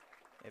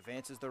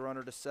advances the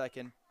runner to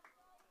second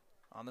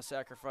on the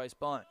sacrifice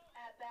bunt.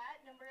 At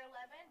bat, number 11,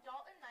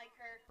 Dalton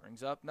Nykirk.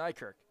 Brings up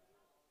Nykirk.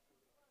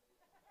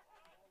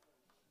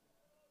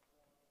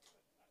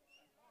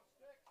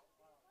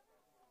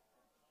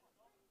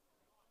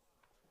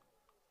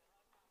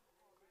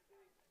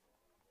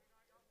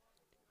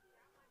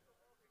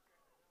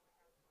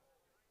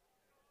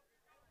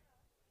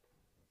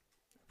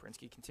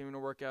 Aprinsky continuing to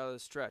work out of the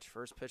stretch.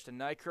 First pitch to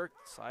Nykirk,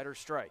 slider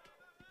strike.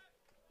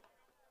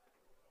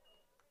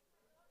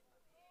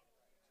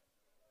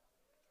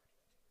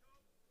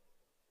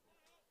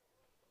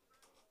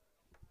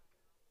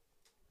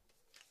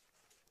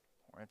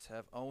 Hornets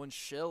have Owen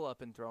Schill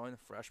up and throwing, the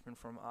freshman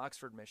from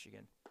Oxford,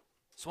 Michigan.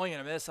 Swing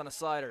and a miss on a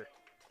slider.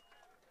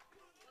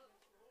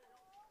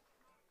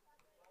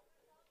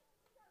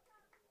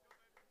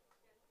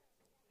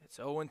 It's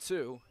 0-2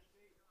 to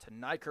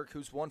Nykirk,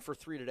 who's 1 for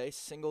 3 today,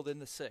 singled in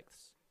the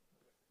 6th.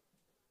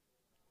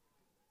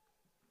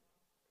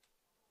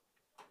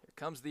 Here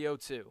comes the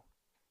 0-2.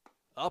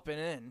 Up and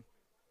in.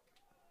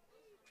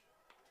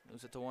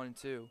 Moves it to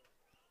 1-2.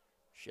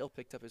 Schill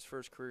picked up his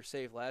first career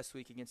save last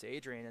week against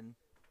Adrian, and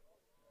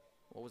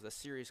what was the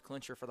series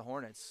clincher for the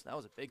Hornets? That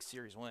was a big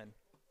series win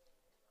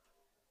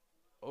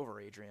over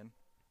Adrian.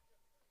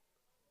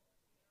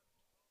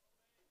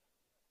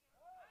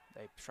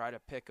 They try to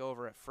pick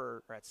over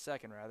at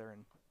second rather,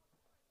 and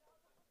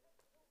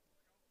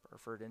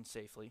Burford in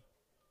safely.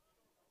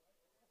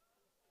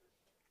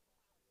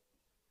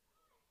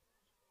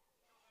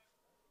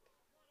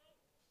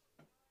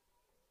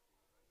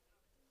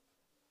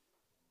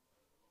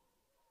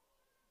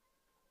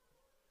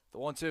 The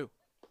 1-2.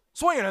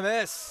 Swing and a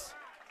miss.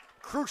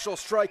 Crucial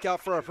strikeout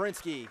for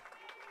Aprinsky.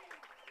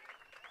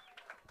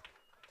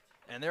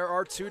 And there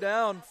are 2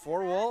 down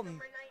for Walton.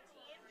 Number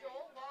 19,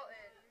 Joel Walton.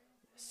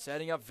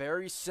 Setting up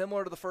very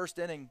similar to the first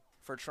inning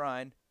for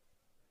Trine.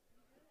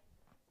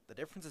 The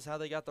difference is how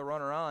they got the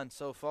runner on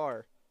so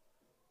far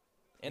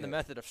and the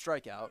method of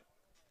strikeout.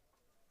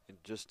 And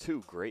just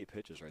 2 great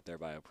pitches right there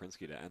by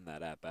Aprinsky to end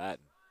that at-bat.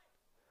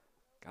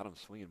 Got him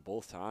swinging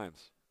both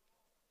times.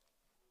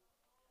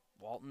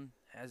 Walton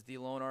has the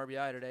lone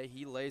RBI today.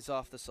 He lays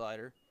off the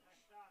slider.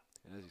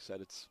 And as you said,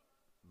 it's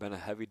been a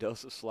heavy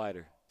dose of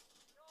slider.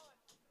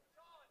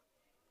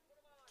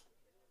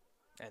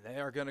 And they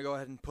are going to go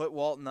ahead and put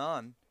Walton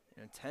on.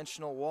 An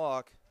intentional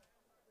walk.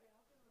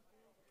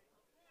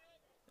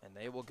 And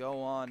they will go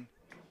on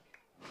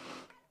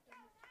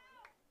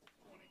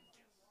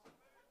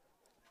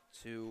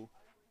to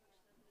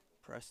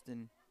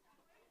Preston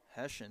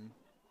Henshin,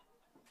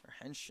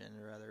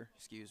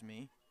 excuse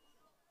me,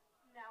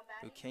 Now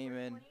who batting came number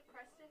in 20,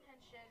 Preston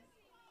Henshin.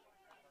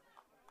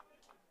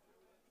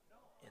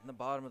 in the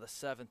bottom of the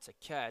 7th to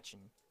catch,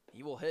 and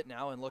he will hit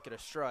now and look at a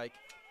strike.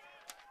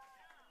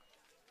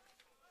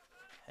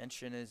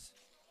 Henshin is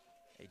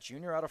a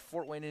junior out of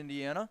Fort Wayne,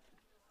 Indiana,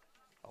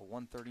 a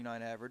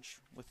 139 average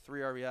with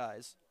 3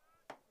 RBIs.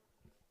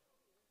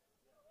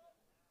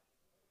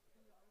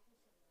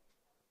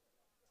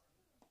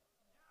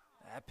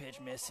 That pitch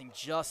missing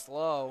just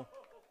low.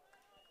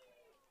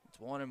 It's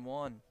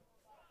 1-1.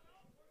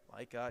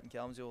 Mike Ott and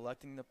Kalamazoo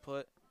electing to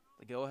put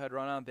the go-ahead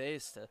run on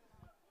base to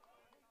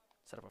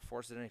set up a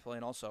forced inning play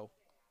and also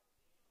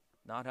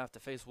not have to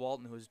face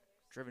Walton, who's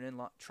driven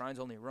in Trine's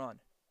only run.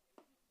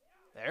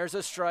 There's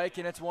a strike,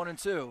 and it's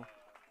 1-2.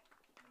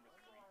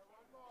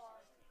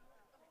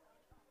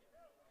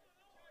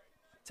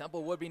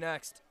 Temple would be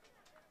next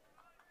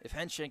if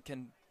Henshin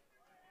can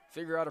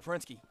figure out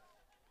Aprinsky.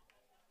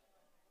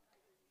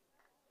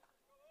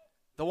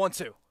 The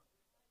 1-2.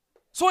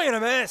 Swing and a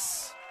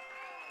miss.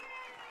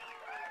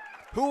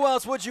 Who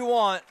else would you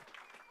want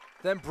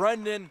than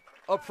Brendan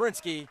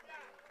Aprinsky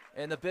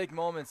in the big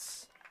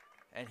moments?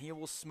 And he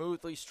will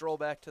smoothly stroll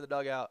back to the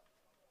dugout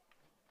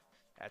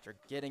after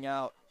getting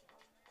out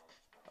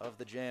of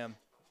the jam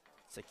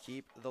to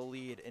keep the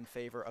lead in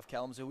favor of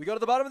Kalamazoo. We go to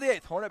the bottom of the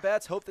 8th. Hornet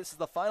bats hope this is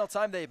the final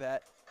time they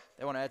bat.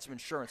 They want to add some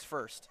insurance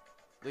first,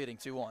 leading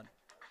 2-1.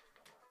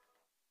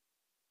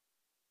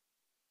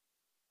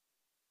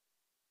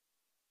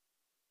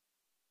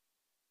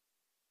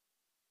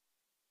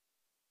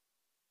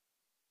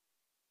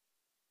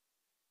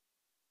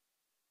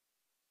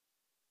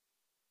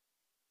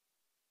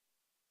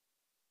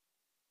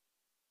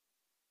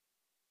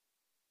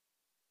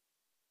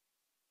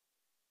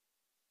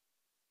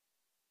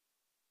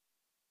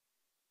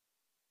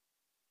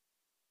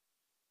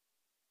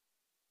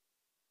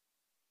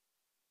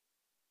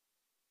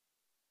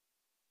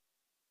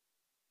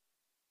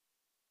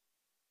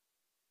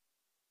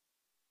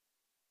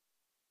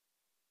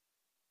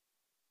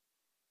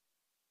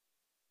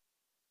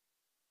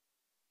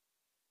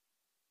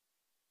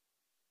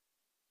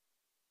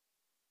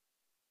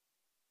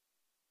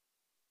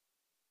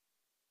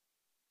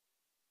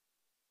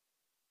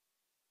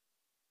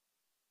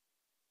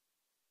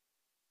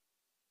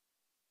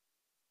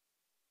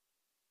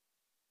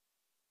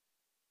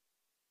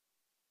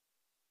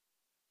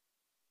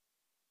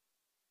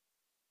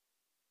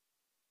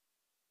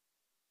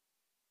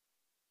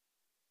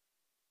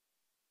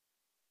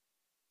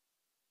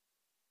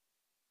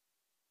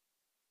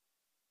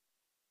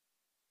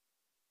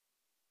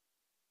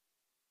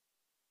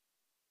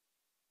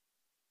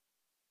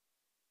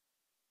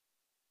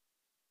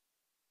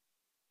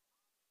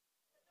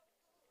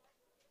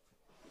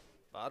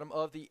 Bottom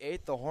of the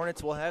 8th, the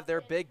Hornets will have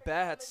their big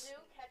bats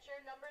Kalamazoo catcher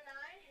number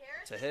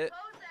 9, to Harrison hit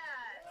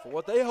Kozak. for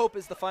what they hope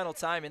is the final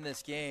time in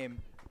this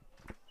game,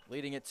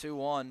 leading it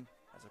 2-1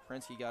 as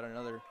Aprinsky got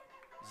another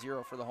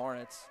 0 for the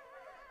Hornets.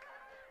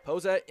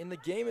 Posat in the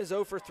game is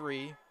 0 for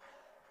 3.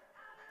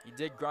 He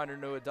did grind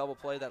into a double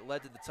play that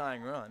led to the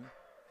tying run.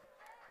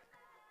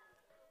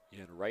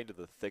 Yeah, and right into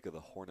the thick of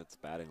the Hornets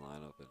batting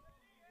lineup. And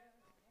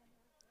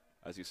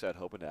as you said,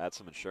 hoping to add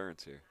some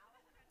insurance here.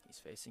 He's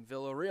facing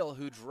Villarreal,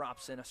 who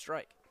drops in a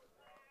strike.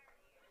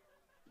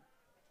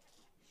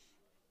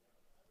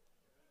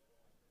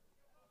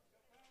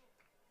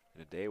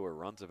 In a day where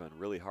runs have been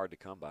really hard to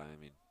come by, I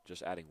mean,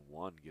 just adding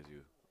one gives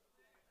you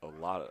a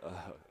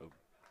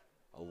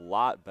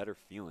lot better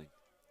feeling.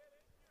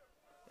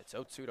 It's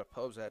 0-2 to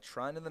Povzat.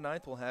 Trine in the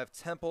ninth will have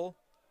Temple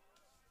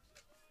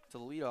to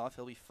the leadoff.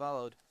 He'll be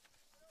followed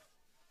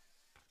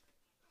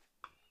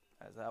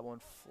as that one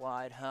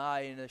flied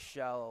high into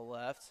shallow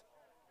left.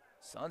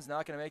 Sun's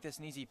not going to make this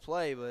an easy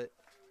play, but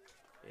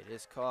it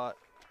is caught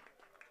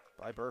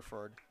by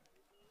Burford.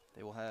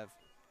 They will have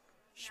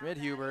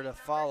Schmidhuber to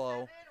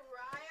follow.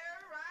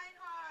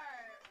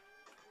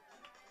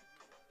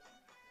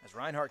 As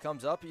Reinhardt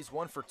comes up, he's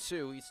 1 for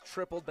 2. He's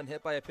tripled, been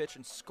hit by a pitch,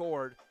 and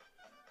scored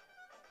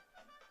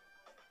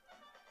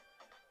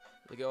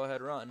the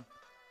go-ahead run.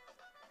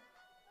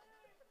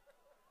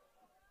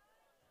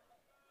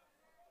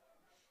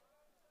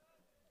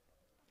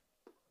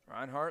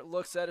 Reinhardt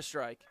looks at a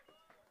strike.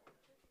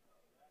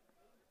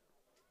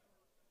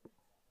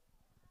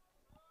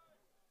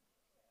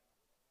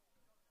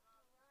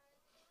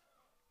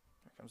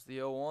 Here comes the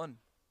 0-1.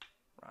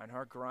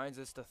 Reinhardt grinds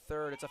this to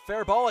third. It's a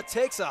fair ball. It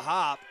takes a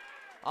hop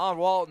on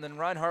Walton, and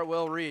Reinhardt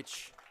will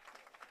reach.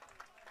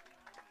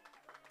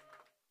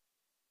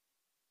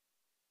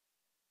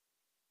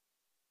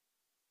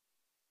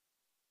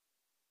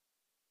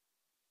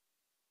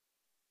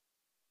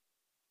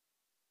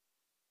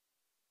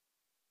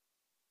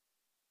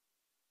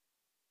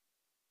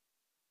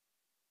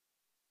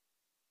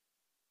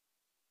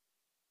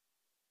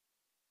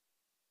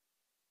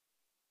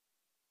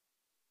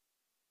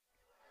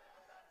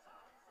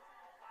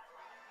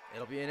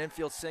 It'll be an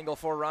infield single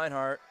for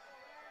Reinhardt.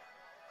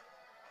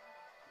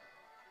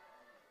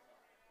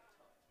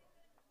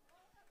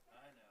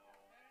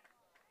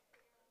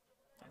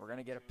 We're going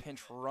to get a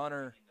pinch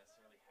runner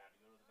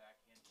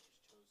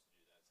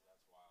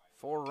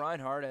for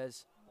Reinhardt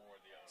as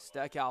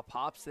Steckow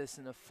pops this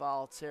into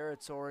foul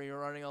territory,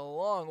 running a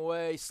long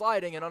way,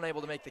 sliding and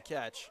unable to make the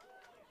catch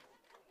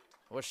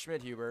was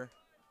Schmidhuber.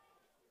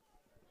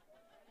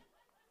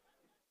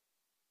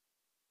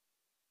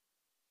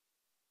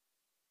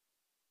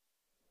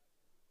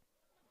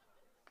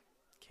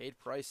 Cade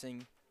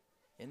Pricing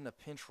in the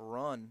pinch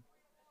run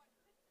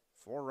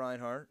for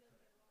Reinhardt.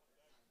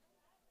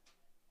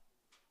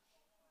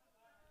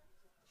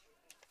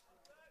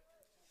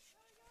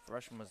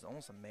 Freshman was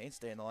almost a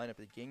mainstay in the lineup at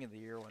the beginning of the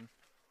year when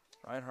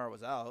Reinhardt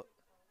was out.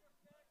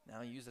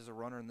 Now used as a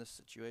runner in this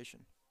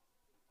situation.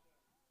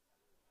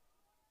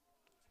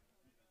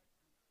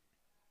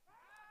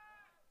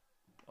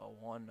 Oh,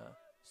 one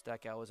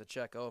Steckow was a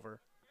check over.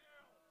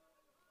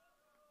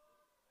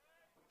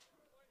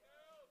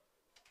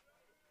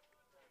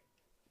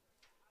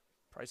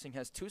 Pricing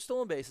has 2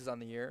 stolen bases on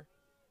the year.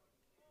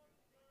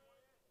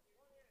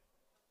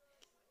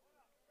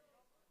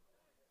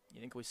 You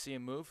think we see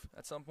him move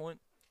at some point?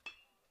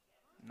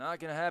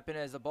 Not going to happen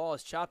as the ball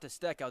is chopped to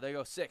Steckow. They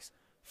go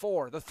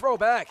 6-4. The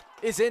throwback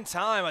is in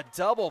time. A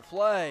double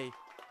play.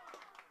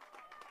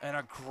 And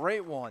a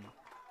great one.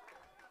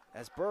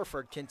 As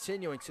Burford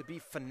continuing to be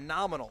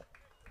phenomenal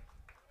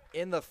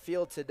in the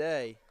field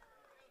today.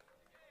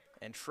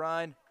 And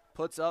Trine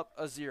puts up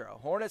a 0.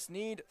 Hornets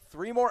need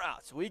 3 more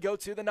outs. We go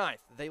to the 9th.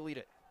 They lead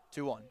it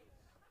 2-1.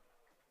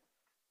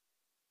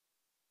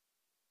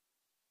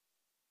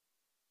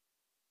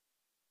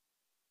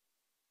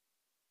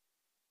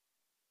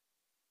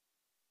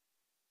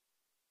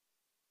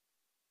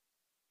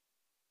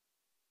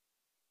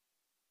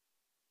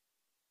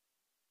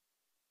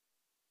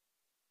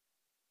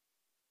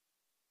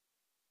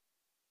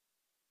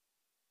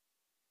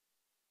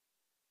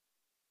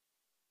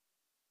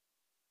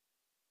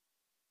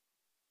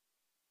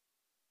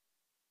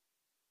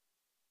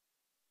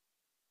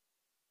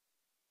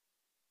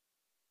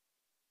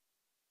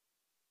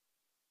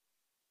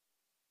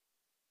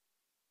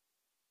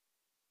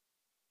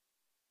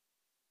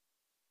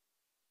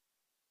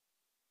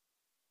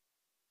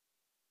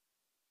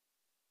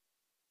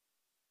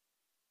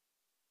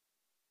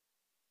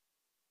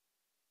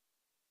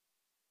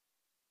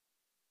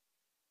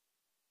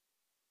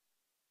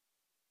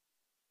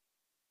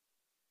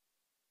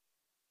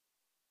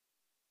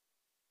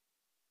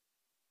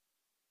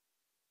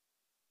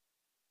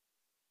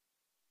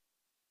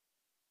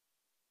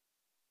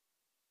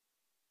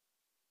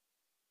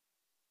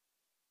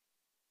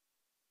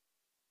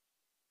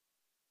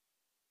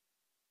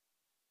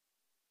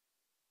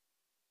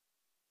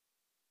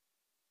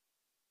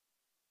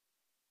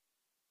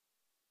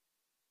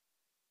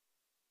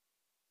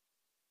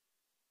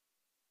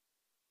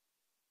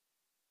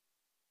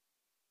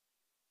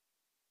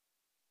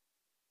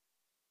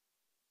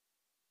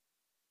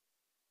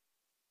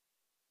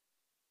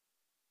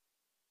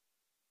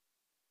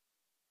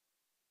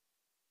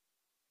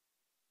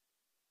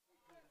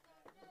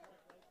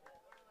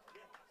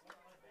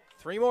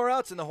 Three more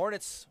outs, and the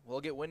Hornets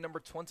will get win number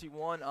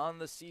 21 on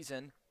the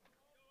season.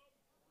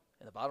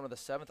 In the bottom of the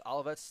 7th,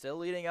 Olivet still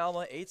leading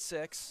Alma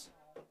 8-6.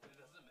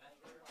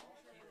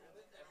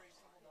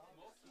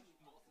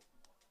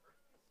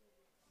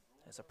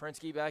 As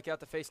Saprinsky back out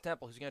to face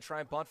Temple, who's going to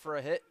try and bunt for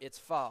a hit. It's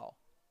foul.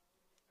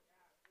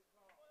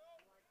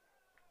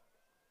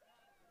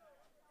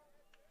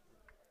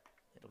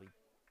 It'll be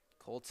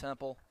Cole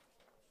Temple,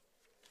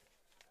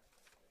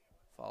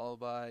 followed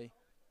by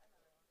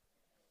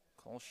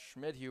Cole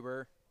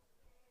Schmidhuber,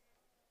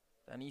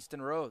 then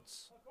Easton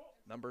Rhodes.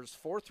 Numbers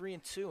 4, 3,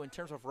 and 2 in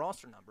terms of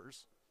roster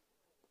numbers.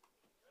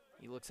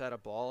 He looks at a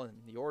ball,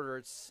 and the order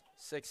it's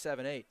 6,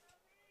 7, 8.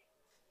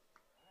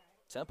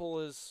 Temple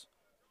is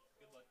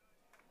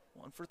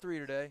 1 for 3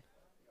 today.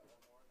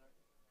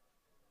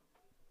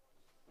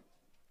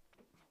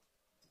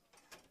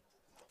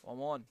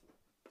 One.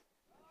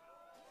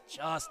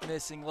 Just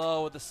missing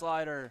low with the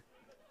slider.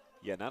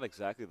 Yeah, not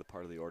exactly the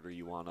part of the order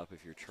you want up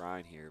if you're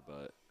trying here,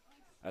 but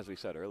as we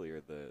said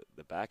earlier,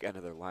 the back end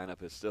of their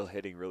lineup is still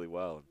hitting really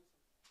well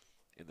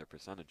in their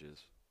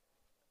percentages.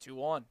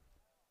 2-1.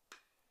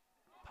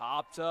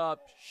 Popped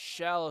up,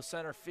 shallow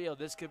center field.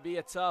 This could be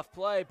a tough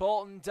play.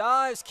 Bolton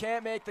dives,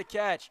 can't make the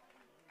catch.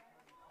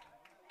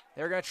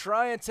 They're going to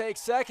try and take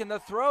second. The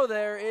throw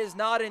there is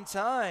not in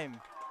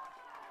time.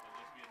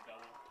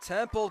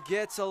 Temple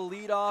gets a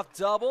leadoff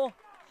double,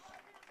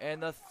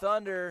 and the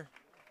Thunder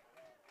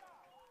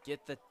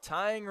get the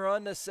tying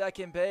run to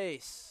second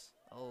base.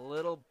 A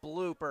little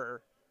blooper.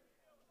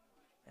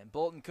 And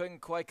Bolton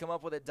couldn't quite come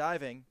up with it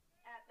diving.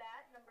 At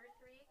bat, number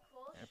 3,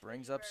 Cole And it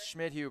brings up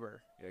Schmidhuber. Schmidhuber.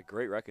 Yeah,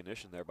 great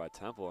recognition there by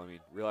Temple. I mean,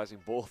 realizing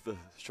both the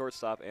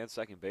shortstop and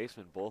second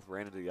baseman both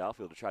ran into the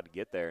outfield to try to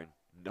get there, and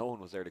no one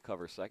was there to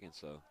cover second,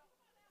 so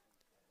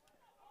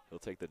he'll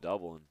take the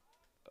double, and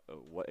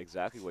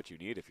exactly what you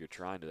need if you're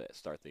trying to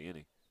start the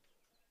inning.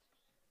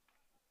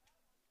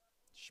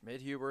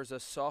 Schmidhuber is a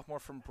sophomore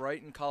from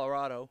Brighton,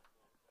 Colorado.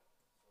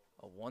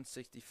 A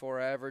 164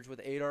 average with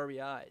 8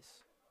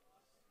 RBIs.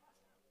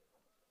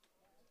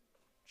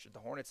 Should the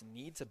Hornets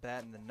need to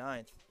bat in the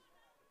 9th,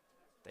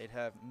 they'd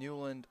have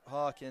Newland,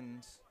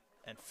 Hawkins,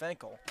 and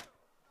Fenkel.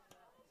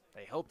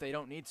 They hope they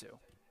don't need to.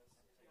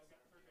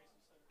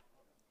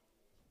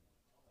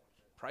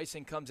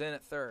 Pricing comes in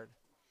at third.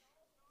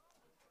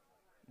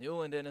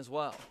 Newland in as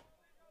well.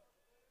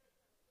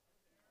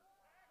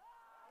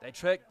 They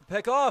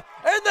pick off,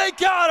 and they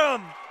got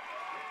him!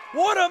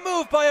 What a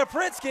move by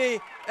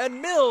Aprinsky,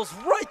 and Mills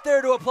right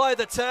there to apply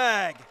the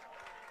tag.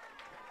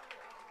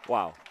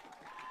 Wow.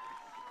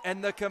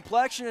 And the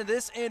complexion of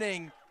this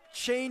inning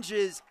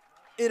changes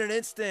in an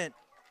instant.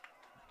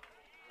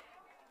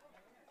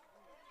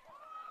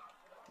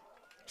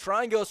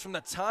 Trine goes from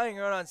the tying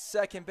run on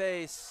second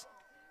base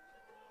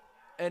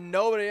and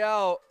nobody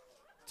out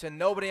to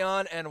nobody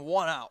on and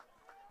 1 out.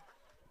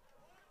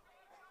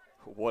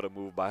 What a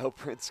move by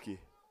Oprinsky.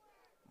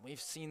 We've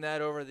seen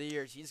that over the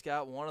years. He's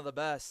got one of the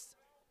best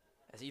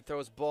as he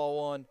throws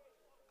ball 1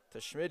 to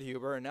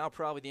Schmidhuber, and now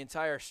probably the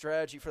entire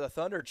strategy for the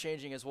Thunder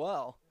changing as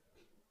well.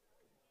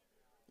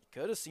 You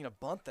could have seen a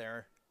bunt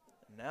there.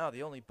 And now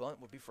the only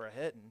bunt would be for a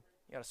hit, and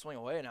you got to swing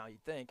away now,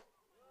 you'd think.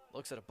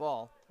 Looks at a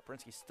ball.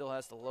 Oprinsky still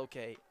has to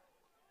locate.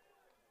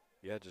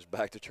 Yeah, just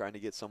back to trying to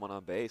get someone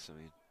on base. I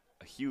mean,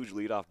 a huge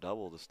leadoff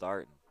double to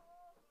start.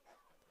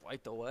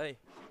 Wiped away.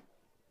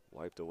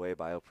 Wiped away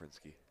by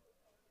Oprinsky.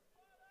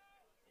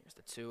 Here's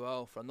the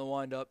 2-0 from the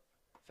windup.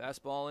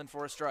 Fastball in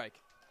for a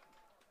strike.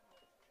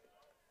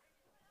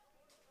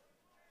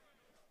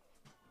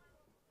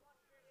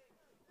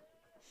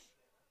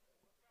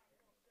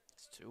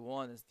 It's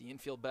 2-1 as the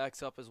infield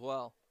backs up as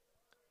well.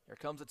 Here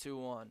comes a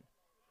 2-1.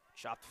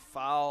 Chopped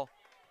foul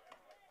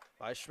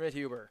by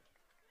Schmidhuber.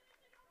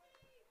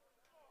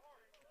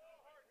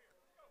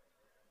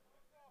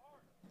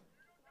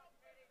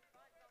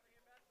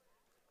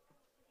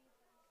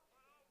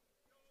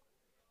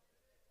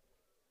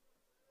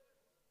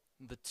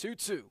 The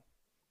 2-2.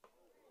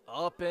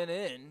 Up and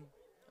in.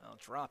 Well,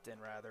 dropped in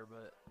rather,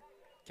 but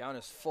count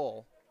is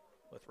full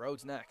with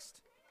Rhodes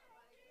next.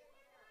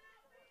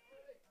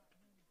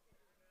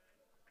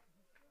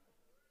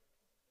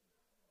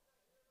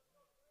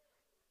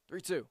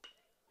 Three-two.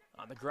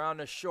 On the ground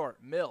to short.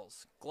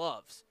 Mills,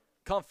 gloves,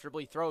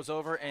 comfortably throws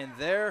over, and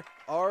there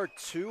are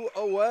 2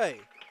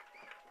 away.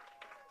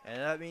 And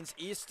that means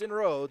Easton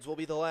Rhodes will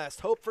be the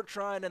last hope for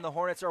Trine, and the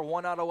Hornets are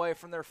 1 out away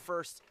from their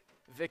first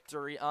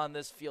victory on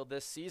this field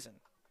this season.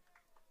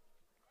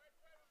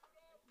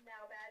 Now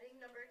batting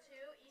number 2,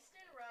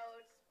 Easton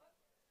Rhodes.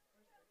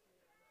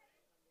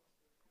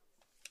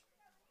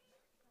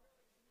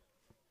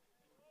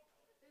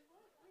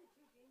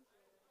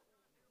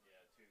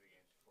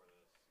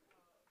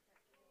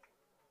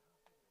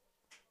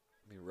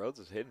 I mean, Rhodes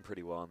is hitting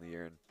pretty well in the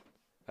year and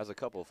has a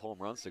couple of home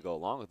runs to go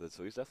along with it,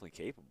 so he's definitely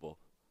capable.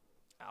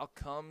 Out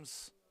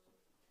comes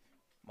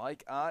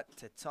Mike Ott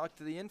to tuck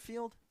to the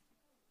infield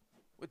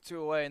with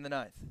 2 away in the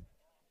 9th.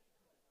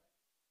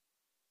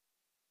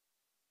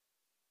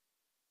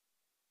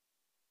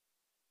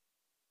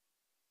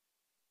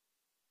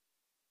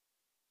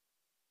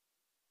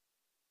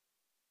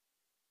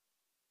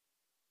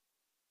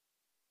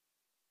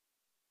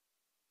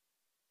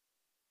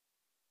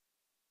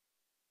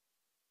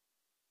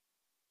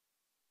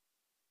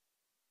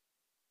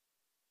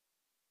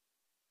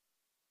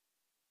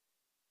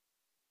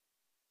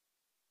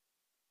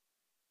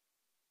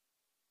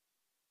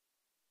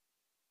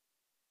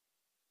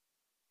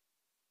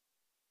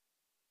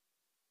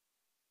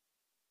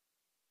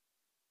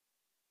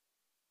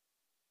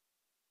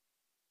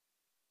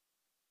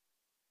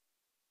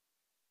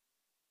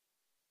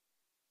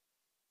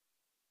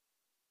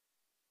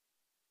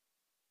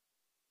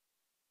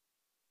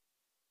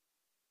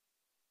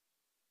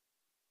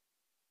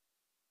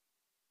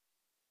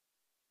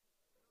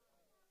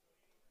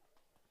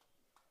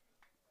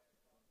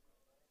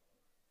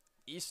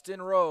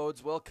 Easton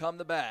Rhodes will come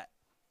to bat.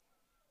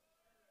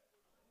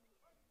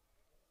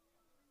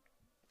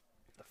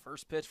 The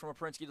first pitch from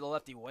Oprinsky to the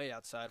lefty, way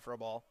outside for a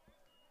ball.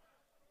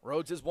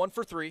 Rhodes is 1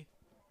 for 3.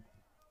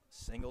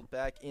 Singled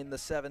back in the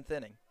 7th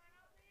inning.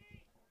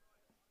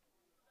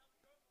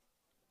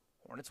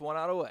 Hornets 1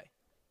 out away.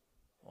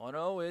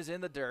 1-0 is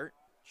in the dirt.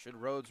 Should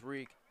Rhodes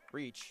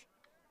reach,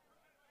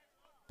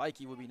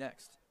 Bikey will be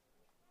next.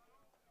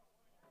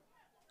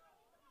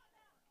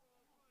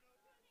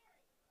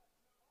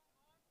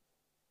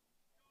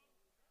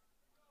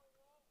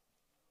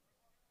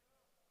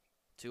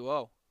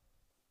 (2-0).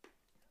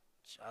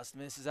 Just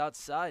misses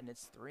outside, and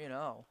it's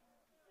 3-0.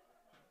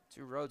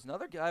 To Rhodes,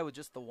 another guy with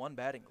just the one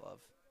batting glove.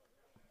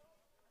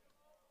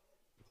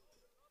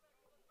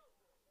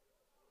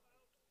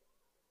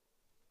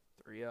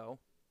 (3-0).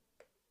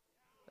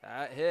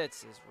 That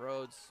hits as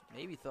Rhodes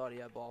maybe thought he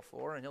had ball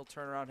 4, and he'll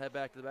turn around, head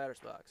back to the batter's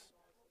box.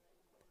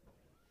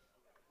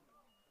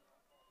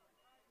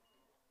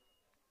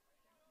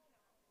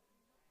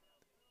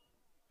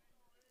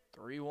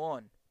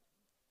 (3-1).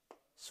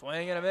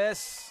 Swing and a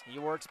miss. He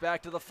works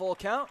back to the full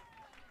count.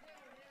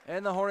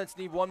 And the Hornets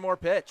need one more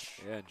pitch.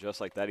 Yeah, and just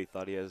like that, he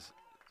thought he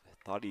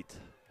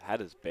had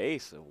his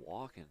base and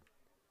walking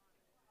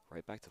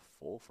right back to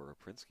full for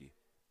Oprinsky.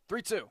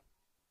 3-2.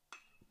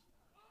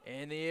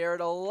 In the air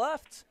to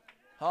left.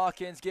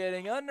 Hawkins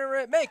getting under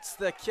it, makes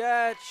the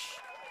catch.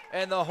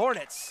 And the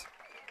Hornets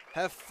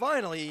have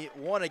finally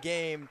won a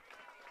game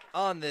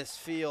on this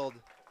field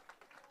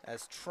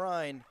as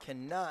Trine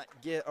cannot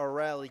get a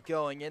rally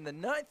going in the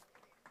 9th.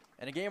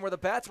 In a game where the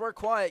bats were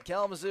quiet,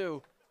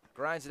 Kalamazoo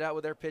grinds it out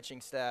with their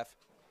pitching staff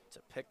to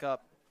pick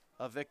up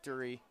a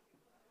victory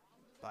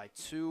by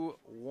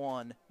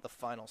 2-1, the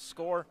final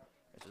score.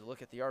 As we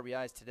look at the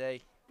RBIs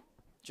today,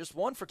 just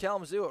one for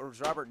Kalamazoo. It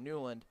was Robert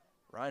Newland.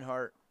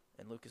 Reinhardt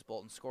and Lucas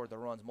Bolton scored the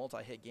runs,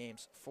 multi-hit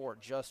games for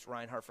just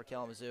Reinhardt for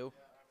Kalamazoo.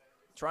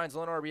 Trine's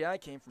lone RBI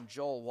came from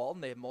Joel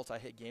Walton. They have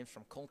multi-hit games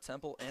from Cole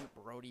Temple and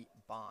Brody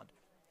Bond.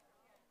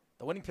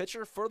 The winning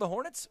pitcher for the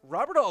Hornets,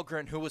 Robert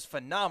Algren, who was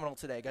phenomenal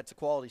today. Got to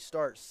quality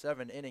start,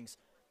 7 innings.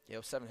 Gave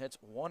up 7 hits,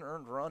 1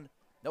 earned run,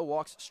 no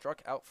walks,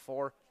 struck out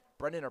 4.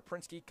 Brendan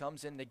Oprinsky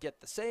comes in to get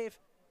the save.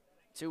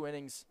 2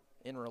 innings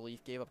in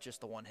relief, gave up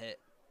just the 1 hit.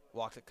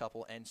 Walked a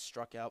couple and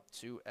struck out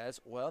 2 as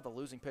well. The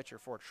losing pitcher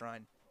for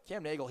Trine,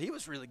 Cam Nagel, he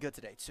was really good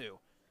today too.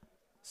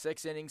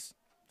 6 innings,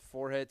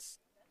 4 hits,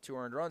 2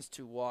 earned runs,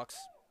 2 walks,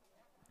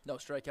 no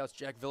strikeouts.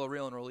 Jack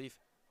Villarreal in relief,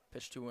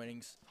 pitched 2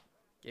 innings.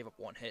 Gave up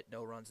 1 hit,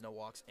 no runs, no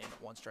walks, and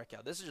 1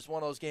 strikeout. This is just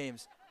one of those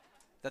games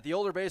that the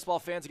older baseball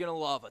fans are going to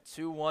love. A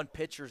 2-1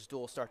 pitcher's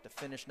duel start to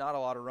finish. Not a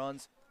lot of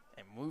runs,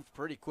 and moved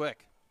pretty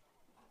quick.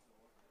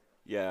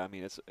 Yeah, I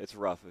mean, it's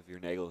rough if you're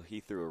Nagel. He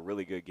threw a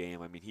really good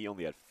game. I mean, he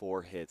only had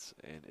 4 hits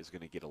and is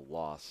going to get a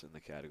loss in the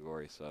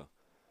category. So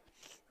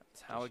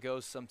that's how it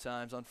goes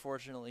sometimes,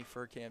 unfortunately,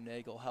 for Cam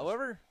Nagel.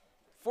 However,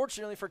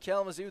 fortunately for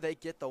Kalamazoo, they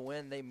get the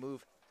win. They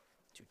move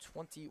to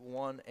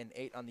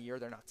 21-8 on the year.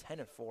 They're now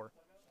 10-4.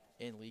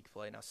 In league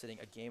play, now sitting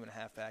a game and a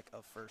half back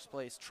of first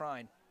place.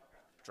 Trine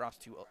drops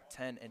to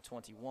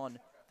 10-21.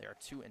 They are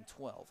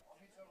 2-12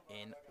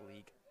 in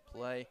league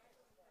play.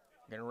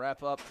 We're going to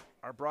wrap up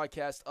our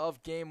broadcast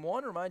of Game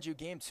 1. Remind you,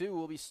 Game 2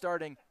 will be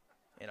starting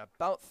in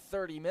about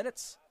 30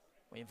 minutes.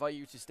 We invite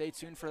you to stay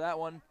tuned for that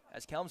one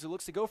as Kalamazoo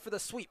looks to go for the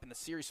sweep in the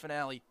series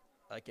finale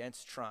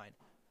against Trine.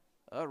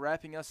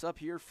 Wrapping us up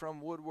here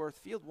from Woodworth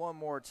Field one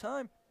more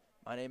time.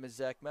 My name is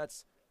Zach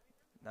Metz.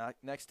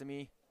 Next to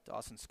me,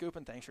 Dawson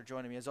Scoopin, thanks for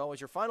joining me. As always,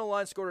 your final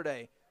line score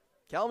today,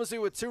 Kalamazoo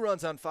with 2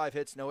 runs on 5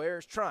 hits, no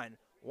errors. Trine,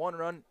 1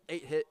 run,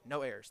 8 hit,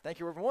 no errors. Thank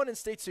you, everyone, and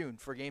stay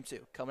tuned for Game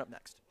 2 coming up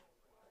next.